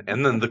then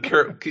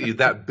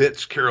that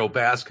bitch Carol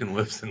Baskin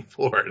lives in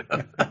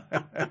Florida.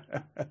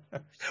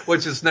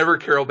 Which is never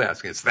Carol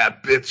Baskin. It's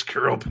that bitch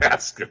Carol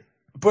Baskin.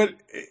 But,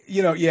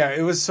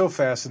 it was so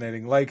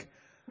fascinating. Like,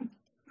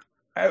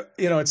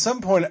 at some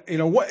point,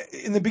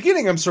 in the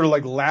beginning, I'm sort of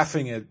like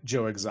laughing at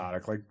Joe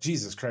Exotic. Like,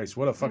 Jesus Christ,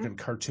 what a fucking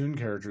cartoon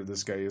character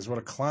this guy is. What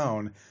a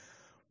clown.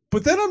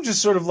 But then I'm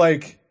just sort of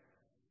like,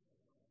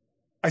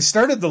 I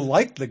started to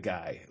like the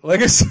guy.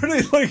 Like, I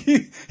started, like,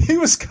 he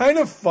was kind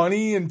of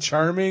funny and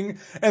charming.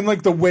 And,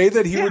 like, the way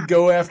that he would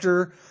go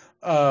after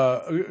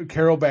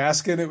Carol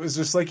Baskin, it was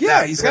just like,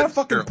 he's got a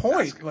fucking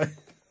point. Like,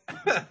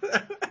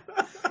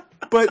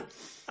 but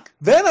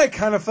then I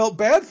kind of felt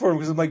bad for him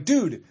because I'm like,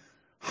 dude,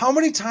 how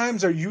many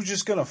times are you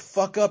just going to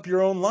fuck up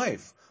your own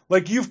life?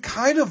 Like, you've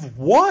kind of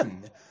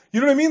won. You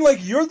know what I mean? Like,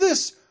 you're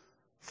this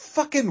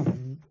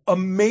fucking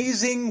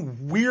amazing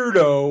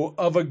weirdo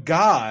of a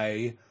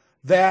guy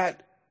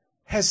that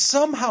has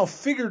somehow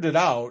figured it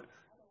out.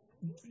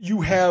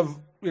 You have,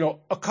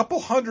 a couple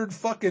hundred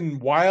fucking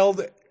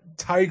wild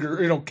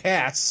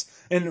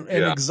cats and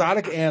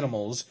exotic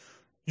animals.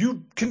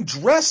 You can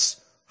dress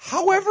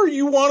however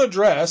you want to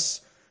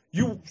dress.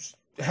 You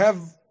have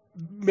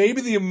maybe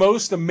the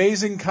most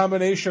amazing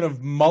combination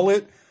of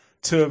mullet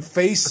to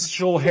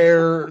facial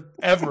hair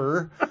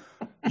ever.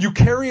 You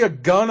carry a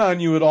gun on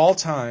you at all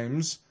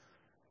times.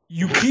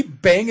 You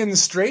keep banging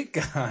straight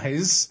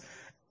guys.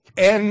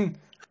 And...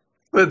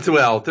 there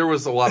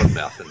was a lot of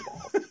meth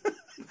involved.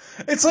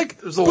 It's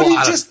like... There's a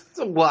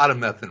lot of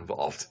meth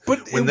involved.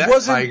 But when it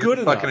wasn't good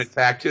enough. Fucking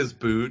attacked his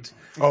boot...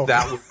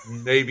 that was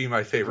maybe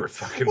my favorite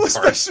fucking part.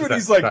 Especially when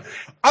he's like,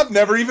 I've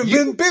never even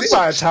been bit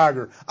by a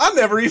tiger.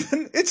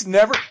 It's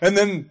never. And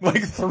then,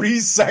 like, 3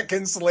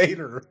 seconds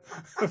later,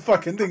 the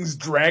fucking thing's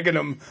dragging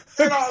him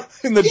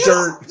in the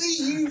dirt.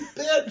 You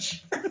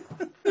bitch.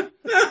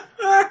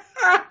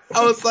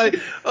 I was like,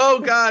 oh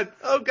God,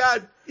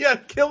 yeah,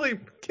 kill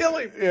him.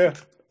 Yeah,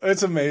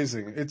 it's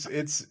amazing.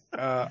 It's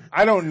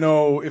I don't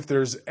know if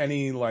there's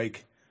any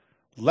like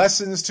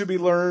lessons to be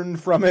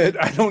learned from it.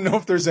 I don't know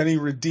if there's any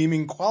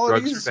redeeming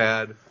qualities.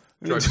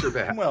 Drugs are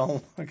bad.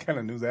 Well, I kind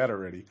of knew that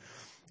already,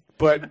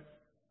 but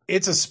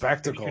it's a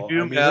spectacle. If you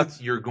do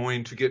meth, you're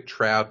going to get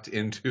trapped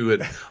into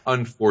an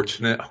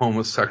unfortunate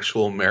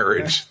homosexual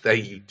marriage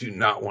that you do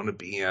not want to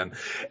be in,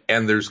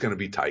 and there's going to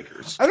be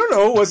tigers. I don't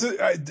know. Was it?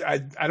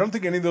 I don't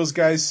think any of those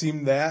guys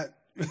seemed that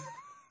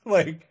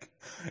like.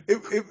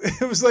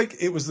 It was like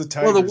it was the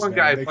tigers. Well, the one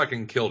guy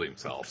fucking killed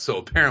himself, so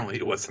apparently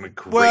it wasn't a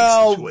great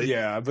situation.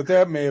 Yeah, but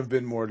that may have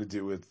been more to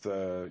do with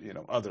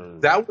other.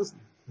 That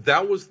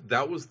was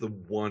the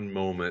one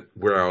moment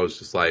where I was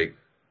just like,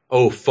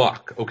 oh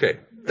fuck, okay,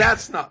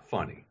 that's not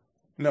funny.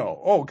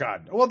 No, oh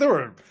god. Well,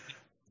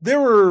 there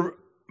were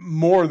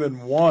more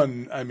than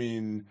one. I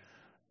mean,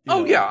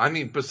 yeah. I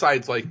mean,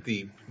 besides like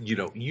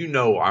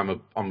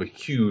I'm a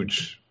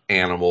huge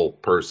animal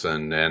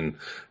person and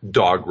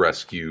dog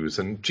rescues,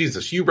 and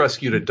Jesus, you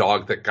rescued a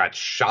dog that got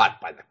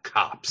shot by the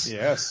cops.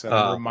 Yes, and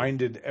I'm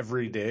reminded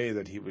every day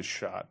that he was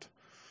shot.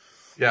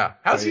 Yeah,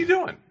 how's he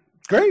doing?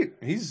 Great,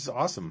 he's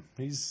awesome.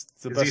 He's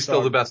the best. Is he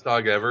still the best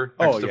dog ever?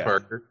 Next to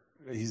Parker?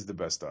 He's the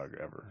best dog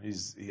ever.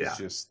 He's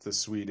just the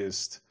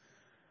sweetest,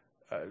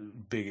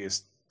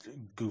 biggest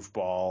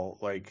goofball.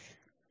 Like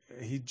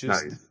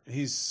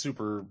he's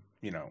super,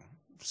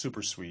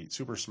 super sweet,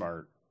 super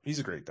smart. He's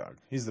a great dog.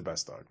 He's the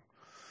best dog.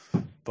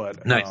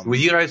 But nice. Well,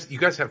 you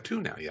guys have two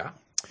now, yeah?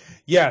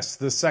 Yes,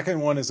 the second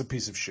one is a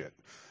piece of shit.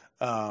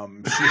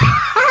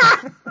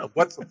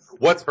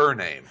 What's her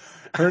name?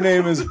 Her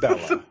name is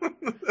Bella,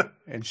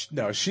 and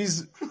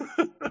she's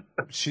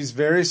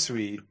very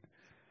sweet.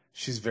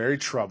 She's very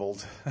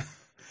troubled.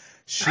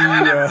 She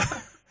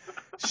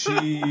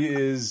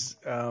is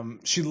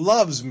she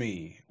loves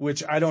me,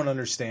 which I don't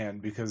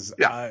understand because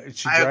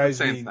she drives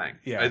me. Same thing.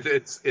 Yeah,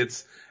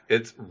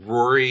 it's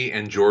Rory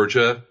and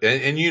Georgia,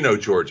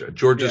 and Georgia.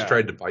 Georgia's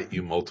tried to bite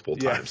you multiple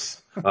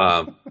times.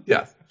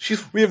 Yes.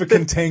 We have a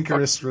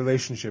cantankerous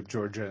relationship,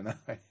 Georgia and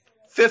I.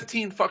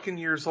 15 fucking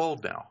years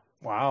old now.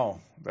 Wow,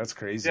 that's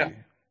crazy.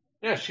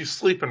 Yeah, she's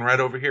sleeping right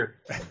over here.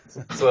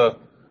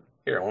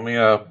 Here, let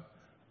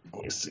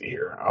me see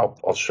here.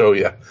 I'll show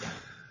you.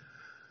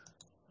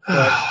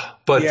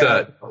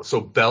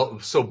 So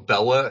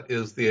Bella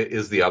is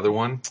the other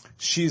one.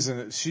 She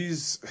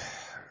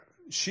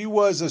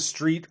was a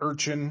street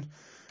urchin.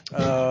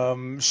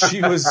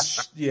 She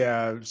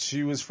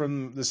was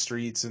from the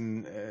streets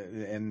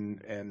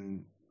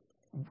and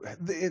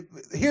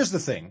here's the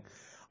thing.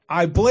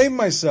 I blame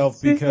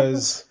myself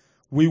because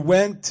we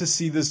went to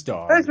see this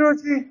dog. Hi,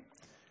 Georgie.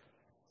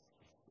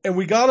 And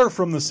we got her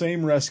from the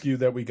same rescue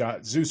that we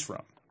got Zeus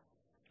from.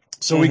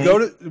 So we go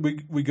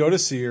to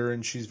see her,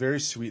 and she's very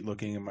sweet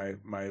looking, and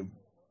my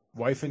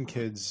wife and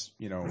kids,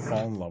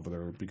 fall in love with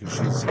her because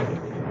she's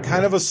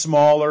kind of a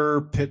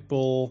smaller pit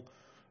bull.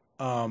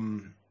 But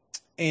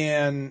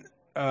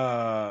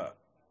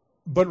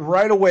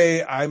right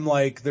away I'm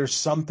like, there's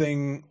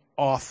something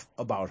off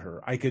about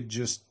her. I could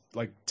just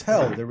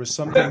tell there was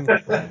something.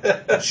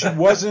 She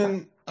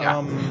wasn't,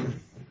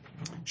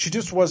 she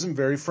just wasn't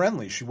very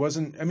friendly. She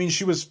wasn't,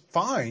 she was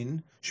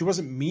fine. She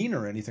wasn't mean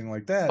or anything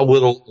like that. A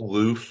little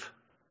aloof.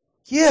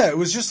 Yeah, it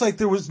was just like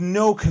there was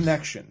no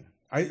connection.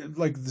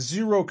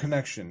 Zero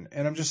connection.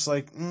 And I'm just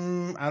like,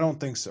 I don't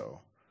think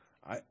so.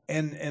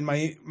 And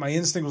my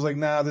instinct was like,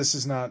 nah, this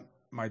is not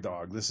my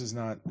dog. This is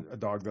not a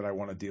dog that I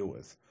want to deal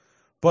with.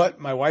 But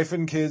my wife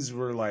and kids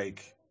were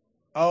like,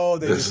 oh,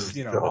 they this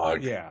just,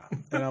 dog. Yeah.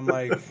 And I'm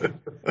like,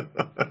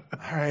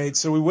 all right.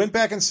 So we went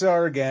back and saw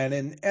her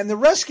again. And the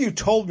rescue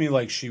told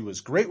me she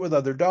was great with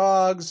other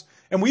dogs.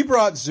 And we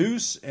brought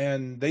Zeus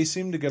and they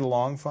seemed to get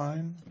along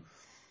fine.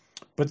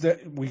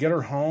 But we get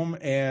her home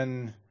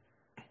and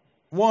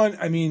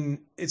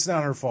it's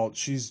not her fault.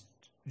 She's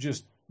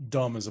just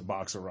dumb as a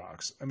box of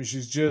rocks.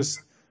 She's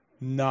just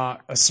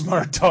not a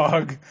smart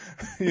dog,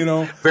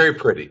 Very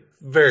pretty.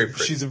 Very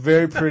pretty. She's a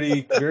very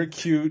pretty, very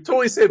cute. That's what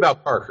we say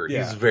about Parker.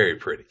 Yeah. He's very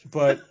pretty.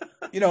 But,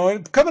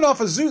 and coming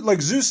off of Zeus,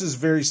 Zeus is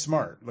very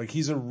smart.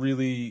 He's a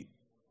really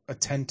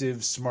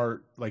attentive,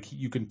 smart,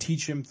 you can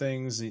teach him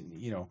things,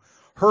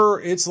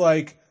 Her, it's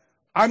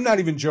I'm not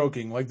even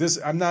joking. This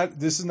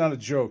is not a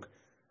joke.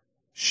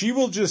 She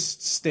will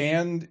just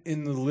stand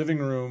in the living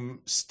room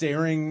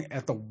staring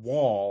at the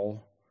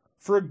wall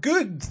for a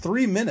good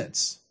 3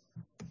 minutes.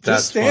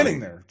 Just standing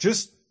there,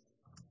 just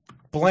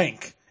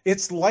blank.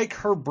 It's like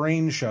her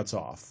brain shuts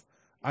off.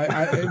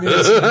 It's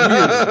weird.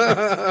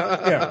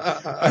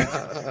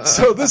 Yeah.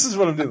 So this is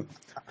what I'm doing.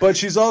 But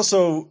she's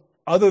also,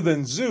 other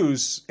than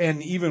Zeus,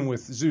 and even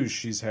with Zeus,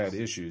 she's had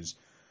issues.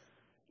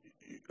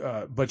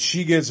 But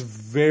she gets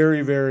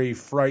very, very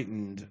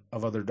frightened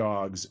of other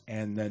dogs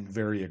and then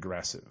very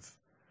aggressive.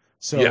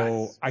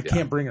 So I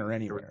can't bring her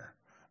anywhere.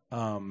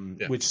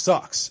 Which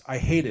sucks. I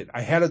hate it. I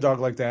had a dog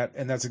like that,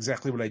 and that's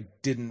exactly what I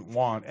didn't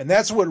want. And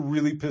that's what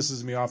really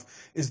pisses me off,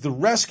 is the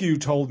rescue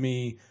told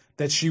me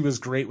that she was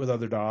great with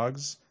other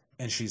dogs,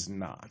 and she's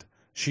not.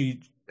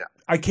 She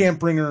I can't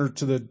bring her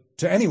to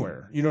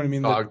anywhere. You know what I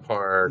mean? Dog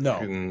park. No.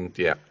 And,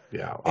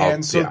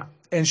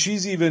 and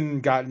she's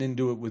even gotten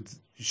into it with.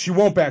 She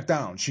won't back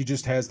down. She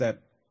just has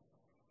that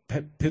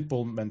pit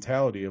bull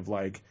mentality of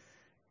like,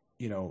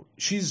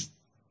 she's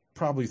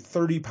probably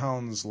 30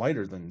 pounds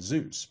lighter than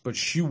Zeus, but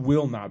she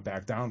will not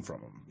back down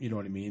from him. You know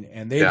what I mean?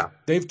 And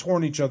they've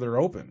torn each other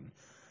open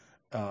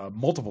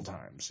multiple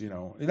times.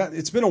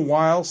 It's been a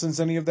while since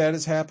any of that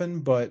has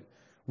happened, but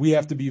we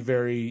have to be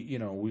very,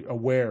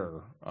 aware.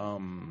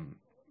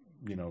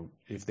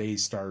 If they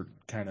start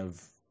kind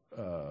of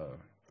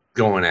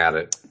going at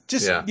it,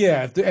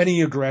 if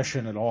any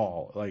aggression at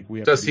all, like we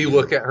have. Does he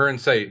look at her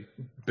and say,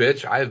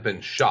 "Bitch, I have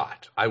been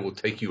shot. I will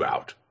take you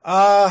out"?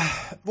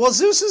 Well,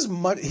 Zeus is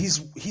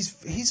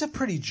he's a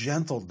pretty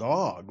gentle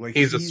dog. Like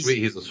he's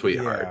a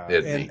sweetheart.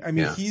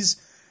 Yeah,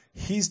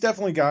 he's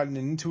definitely gotten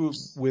into it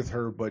with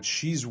her, but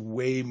she's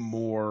way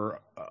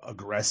more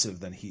aggressive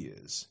than he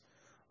is.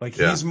 Like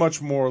he's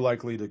much more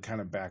likely to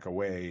kind of back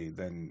away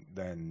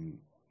than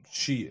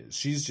she is.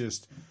 She's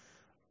just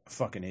a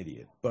fucking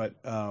idiot. But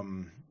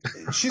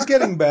she's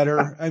getting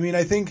better. I mean,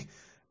 I think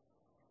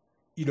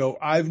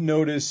I've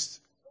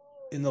noticed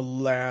in the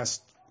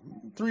last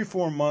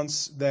 3-4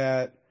 months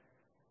that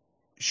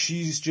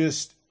she's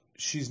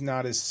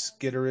not as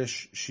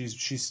skitterish.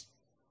 She's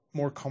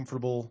more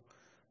comfortable.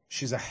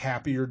 She's a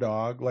happier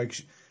dog. Like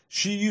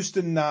she used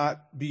to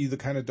not be the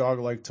kind of dog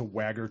like to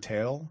wag her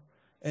tail,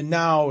 and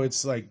now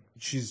it's like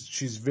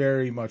she's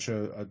very much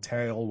a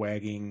tail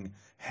wagging,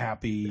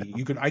 happy.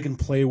 I can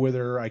play with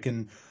her. I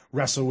can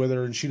wrestle with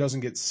her, and she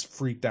doesn't get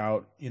freaked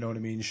out. You know what I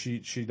mean?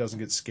 She doesn't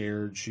get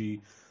scared.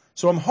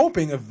 So I'm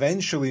hoping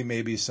eventually,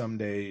 maybe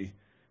someday,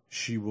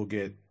 she will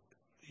get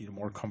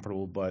more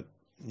comfortable. But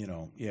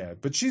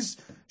but she's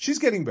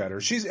getting better.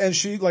 She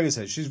like I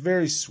said, she's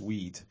very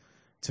sweet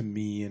to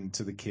me and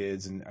to the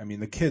kids, and I mean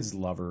the kids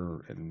love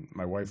her, and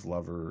my wife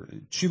love her.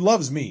 She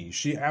loves me.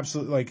 She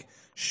absolutely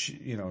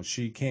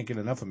she can't get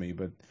enough of me.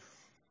 But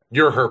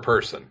you're her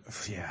person.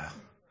 Yeah.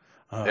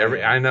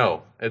 I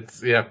know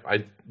it's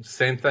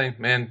same thing,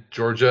 man.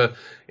 Georgia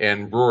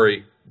and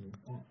Rory,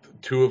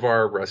 two of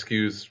our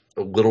rescues,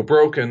 a little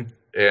broken,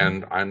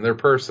 and I'm their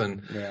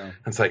person. Yeah.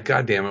 It's like,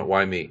 God damn it,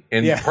 why me?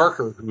 And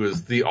Parker, who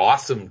is the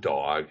awesome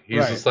dog,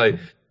 he's just like,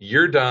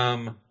 you're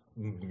dumb.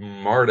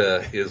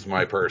 Marta is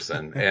my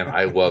person, and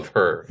I love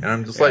her. And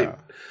I'm just like,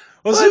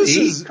 well,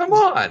 Zeus come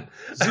on.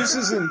 Zeus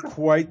isn't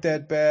quite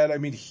that bad. I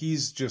mean,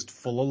 he's just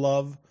full of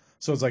love.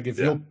 So it's like if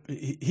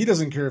he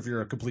doesn't care if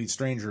you're a complete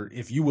stranger.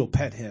 If you will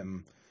pet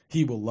him,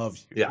 he will love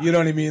you. Yeah. You know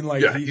what I mean?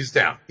 Like he's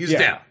down. He's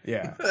down.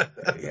 Yeah.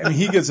 I mean,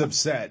 he gets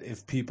upset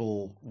if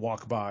people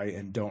walk by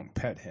and don't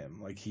pet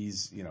him. Like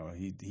he's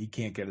he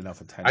can't get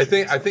enough attention.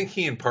 I think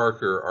he and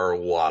Parker are a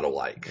lot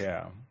alike.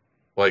 Yeah.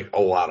 Like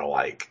a lot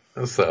alike.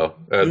 So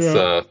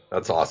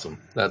that's awesome.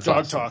 That's dog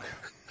awesome. talk.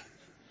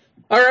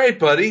 All right,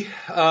 buddy.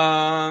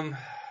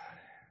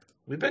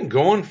 We've been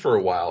going for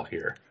a while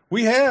here.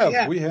 We have.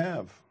 Yeah. We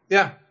have.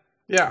 Yeah.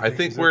 Yeah. I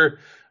think we're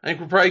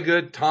probably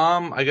good.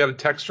 Tom, I got a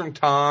text from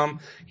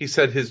Tom. He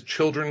said his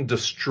children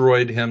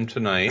destroyed him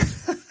tonight.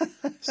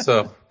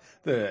 So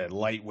the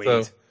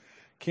lightweight.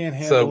 Can't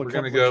handle. So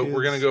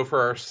we're gonna go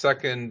for our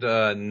second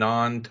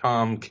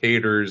non-Tom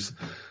Caters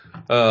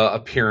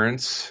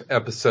appearance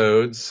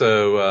episode.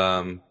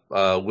 So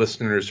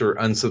listeners are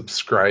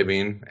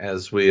unsubscribing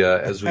as we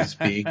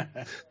speak.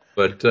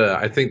 But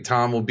I think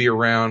Tom will be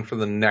around for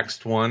the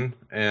next one,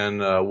 and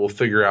we'll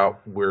figure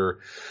out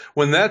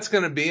when that's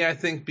going to be. I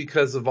think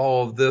because of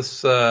all of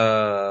this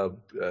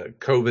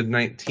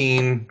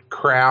COVID-19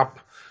 crap,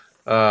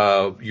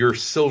 your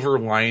silver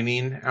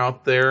lining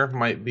out there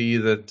might be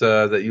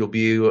that you'll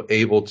be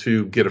able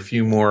to get a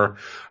few more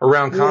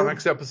Around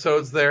Comics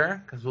episodes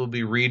there, because we'll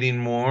be reading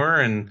more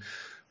and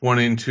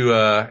wanting to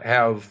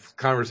have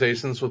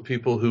conversations with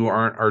people who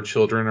aren't our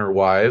children or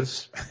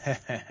wives.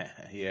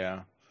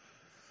 Yeah.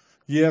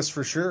 Yes,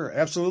 for sure.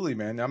 Absolutely,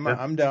 man.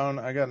 I'm down.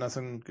 I got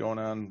nothing going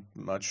on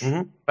much.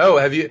 Mm-hmm. Oh,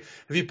 have you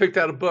picked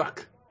out a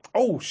book?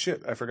 Oh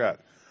shit, I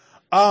forgot.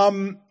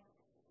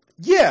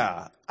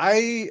 Yeah,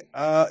 I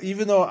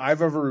even though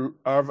I've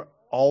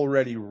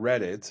already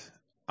read it,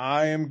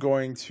 I am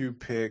going to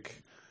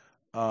pick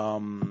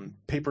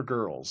Paper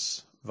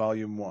Girls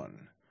Volume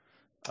 1.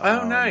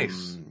 Oh,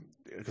 nice.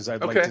 Because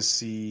I'd like to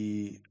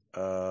see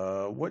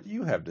what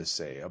you have to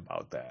say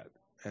about that,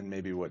 and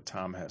maybe what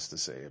Tom has to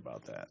say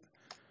about that.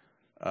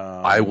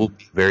 I will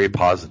be very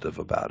positive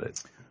about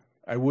it.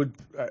 I would.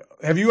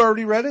 Have you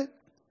already read it?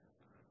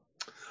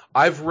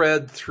 I've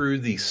read through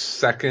the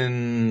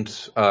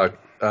second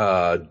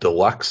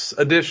deluxe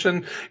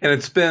edition, and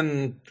it's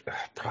been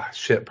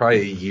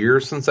probably a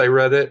year since I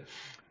read it.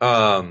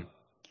 I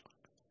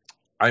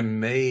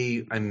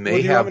may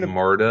have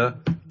Marta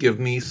give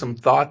me some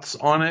thoughts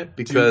on it,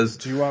 because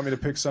do you want me to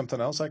pick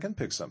something else? I can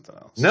pick something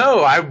else.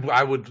 No,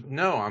 I would.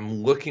 No,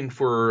 I'm looking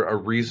for a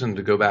reason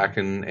to go back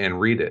and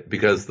read it,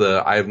 because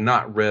I have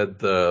not read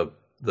the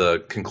the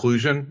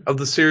conclusion of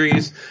the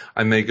series.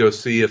 I may go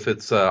see if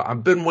it's.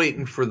 I've been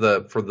waiting for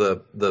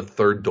the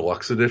third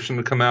deluxe edition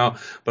to come out,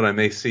 but I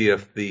may see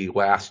if the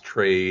last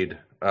trade.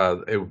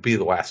 It would be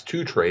the last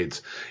 2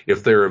 trades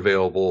if they're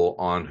available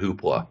on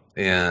Hoopla,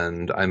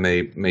 and I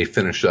may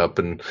finish up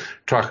and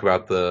talk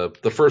about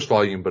the first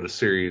volume, but a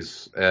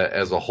series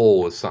as a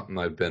whole is something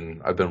I've been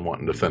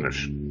wanting to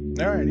finish.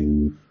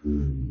 Alrighty.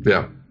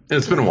 Yeah, and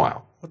it's been a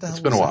while. What the hell?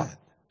 It's been a while. That?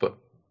 But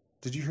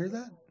did you hear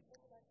that?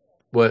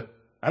 What?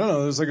 I don't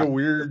know. There's like a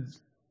weird.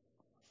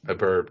 I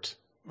burped.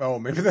 Oh,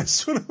 maybe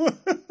that's what it was.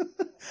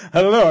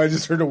 I don't know. I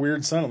just heard a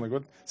weird sound. I'm like,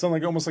 what? It sounded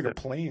like almost like a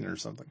plane or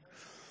something.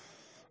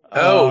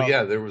 Oh,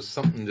 yeah, there was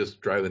something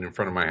just driving in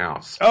front of my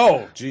house.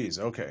 Oh, geez,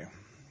 okay.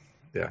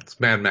 Yeah, it's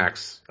Mad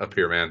Max up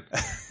here, man.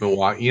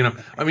 Milwaukee,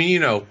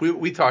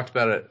 we talked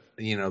about it,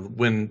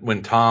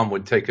 when Tom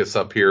would take us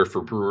up here for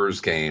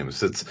Brewers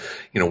games. It's,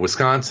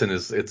 Wisconsin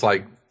it's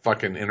like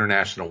fucking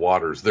international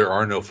waters. There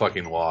are no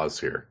fucking laws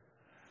here.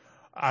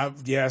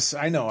 Yes,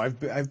 I know. I've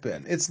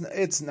been.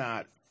 It's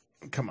not.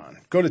 Come on,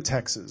 go to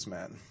Texas,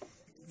 man.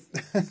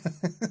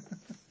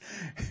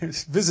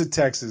 Visit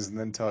Texas and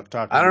then talk.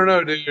 I don't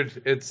know,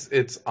 dude.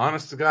 It's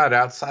honest to God,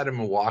 outside of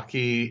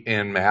Milwaukee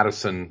and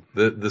Madison,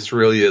 this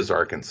really is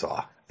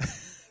Arkansas.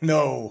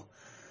 No,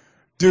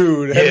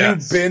 dude,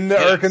 have you been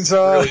to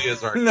Arkansas? It really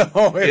is Arkansas.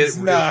 No, it's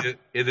not.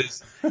 It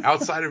is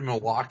outside of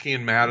Milwaukee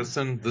and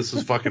Madison. This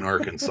is fucking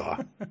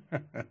Arkansas.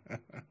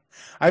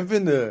 I've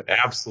been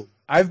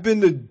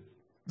to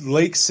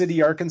Lake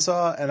City,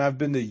 Arkansas, and I've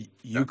been to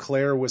Eau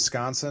Claire,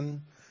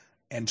 Wisconsin.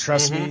 And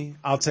trust me,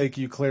 I'll take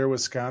Eau Claire,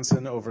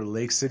 Wisconsin over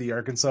Lake City,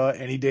 Arkansas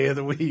any day of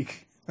the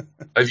week.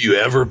 Have you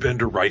ever been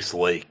to Rice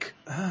Lake?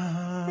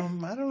 I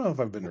don't know if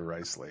I've been to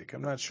Rice Lake.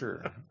 I'm not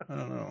sure. I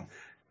don't know.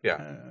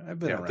 Yeah. I've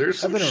been around. There's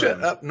some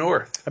shit up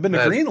north. I've been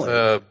to Green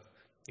Lake.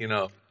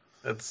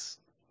 It's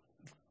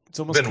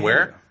almost been Canada.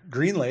 Where?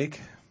 Green Lake.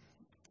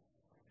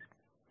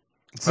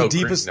 It's the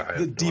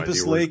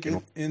deepest lake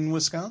in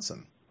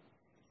Wisconsin.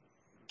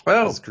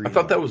 Oh, I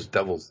thought that was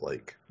Devil's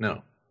Lake.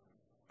 No.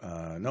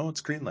 No,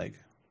 it's Green Lake.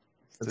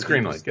 It's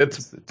Green Lake.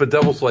 But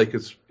Devil's Lake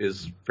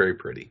is very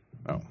pretty.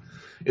 Oh.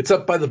 It's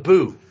up by the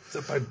Boo. It's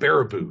up by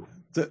Baraboo.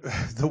 The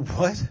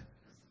what?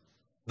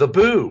 The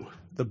Boo.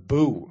 The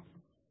Boo.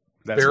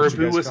 That's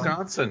Baraboo,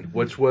 Wisconsin,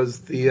 which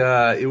was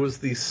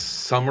the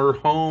summer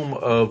home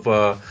of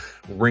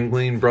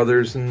Ringling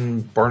Brothers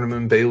and Barnum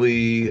and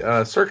Bailey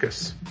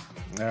Circus.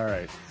 All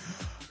right.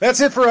 That's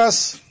it for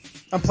us.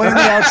 I'm playing the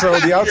outro.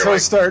 The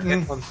outro's starting.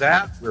 And on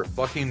that, we're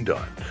fucking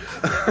done.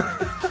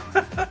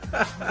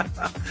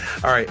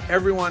 All right,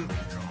 everyone,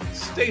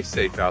 stay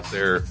safe out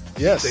there.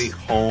 Yes. Stay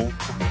home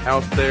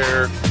out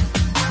there.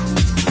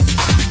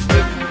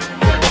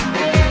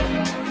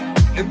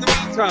 In the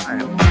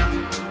meantime.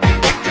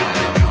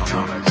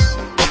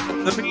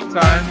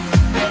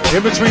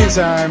 In between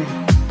time.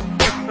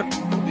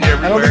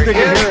 I don't think they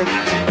can hear it.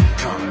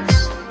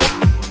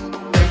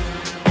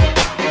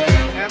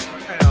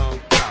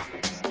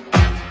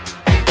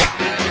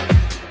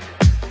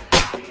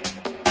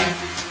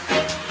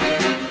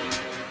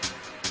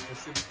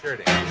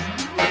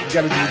 You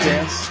gotta do the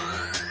dance.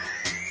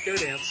 Go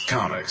dance.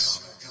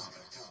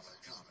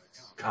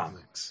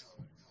 Comics.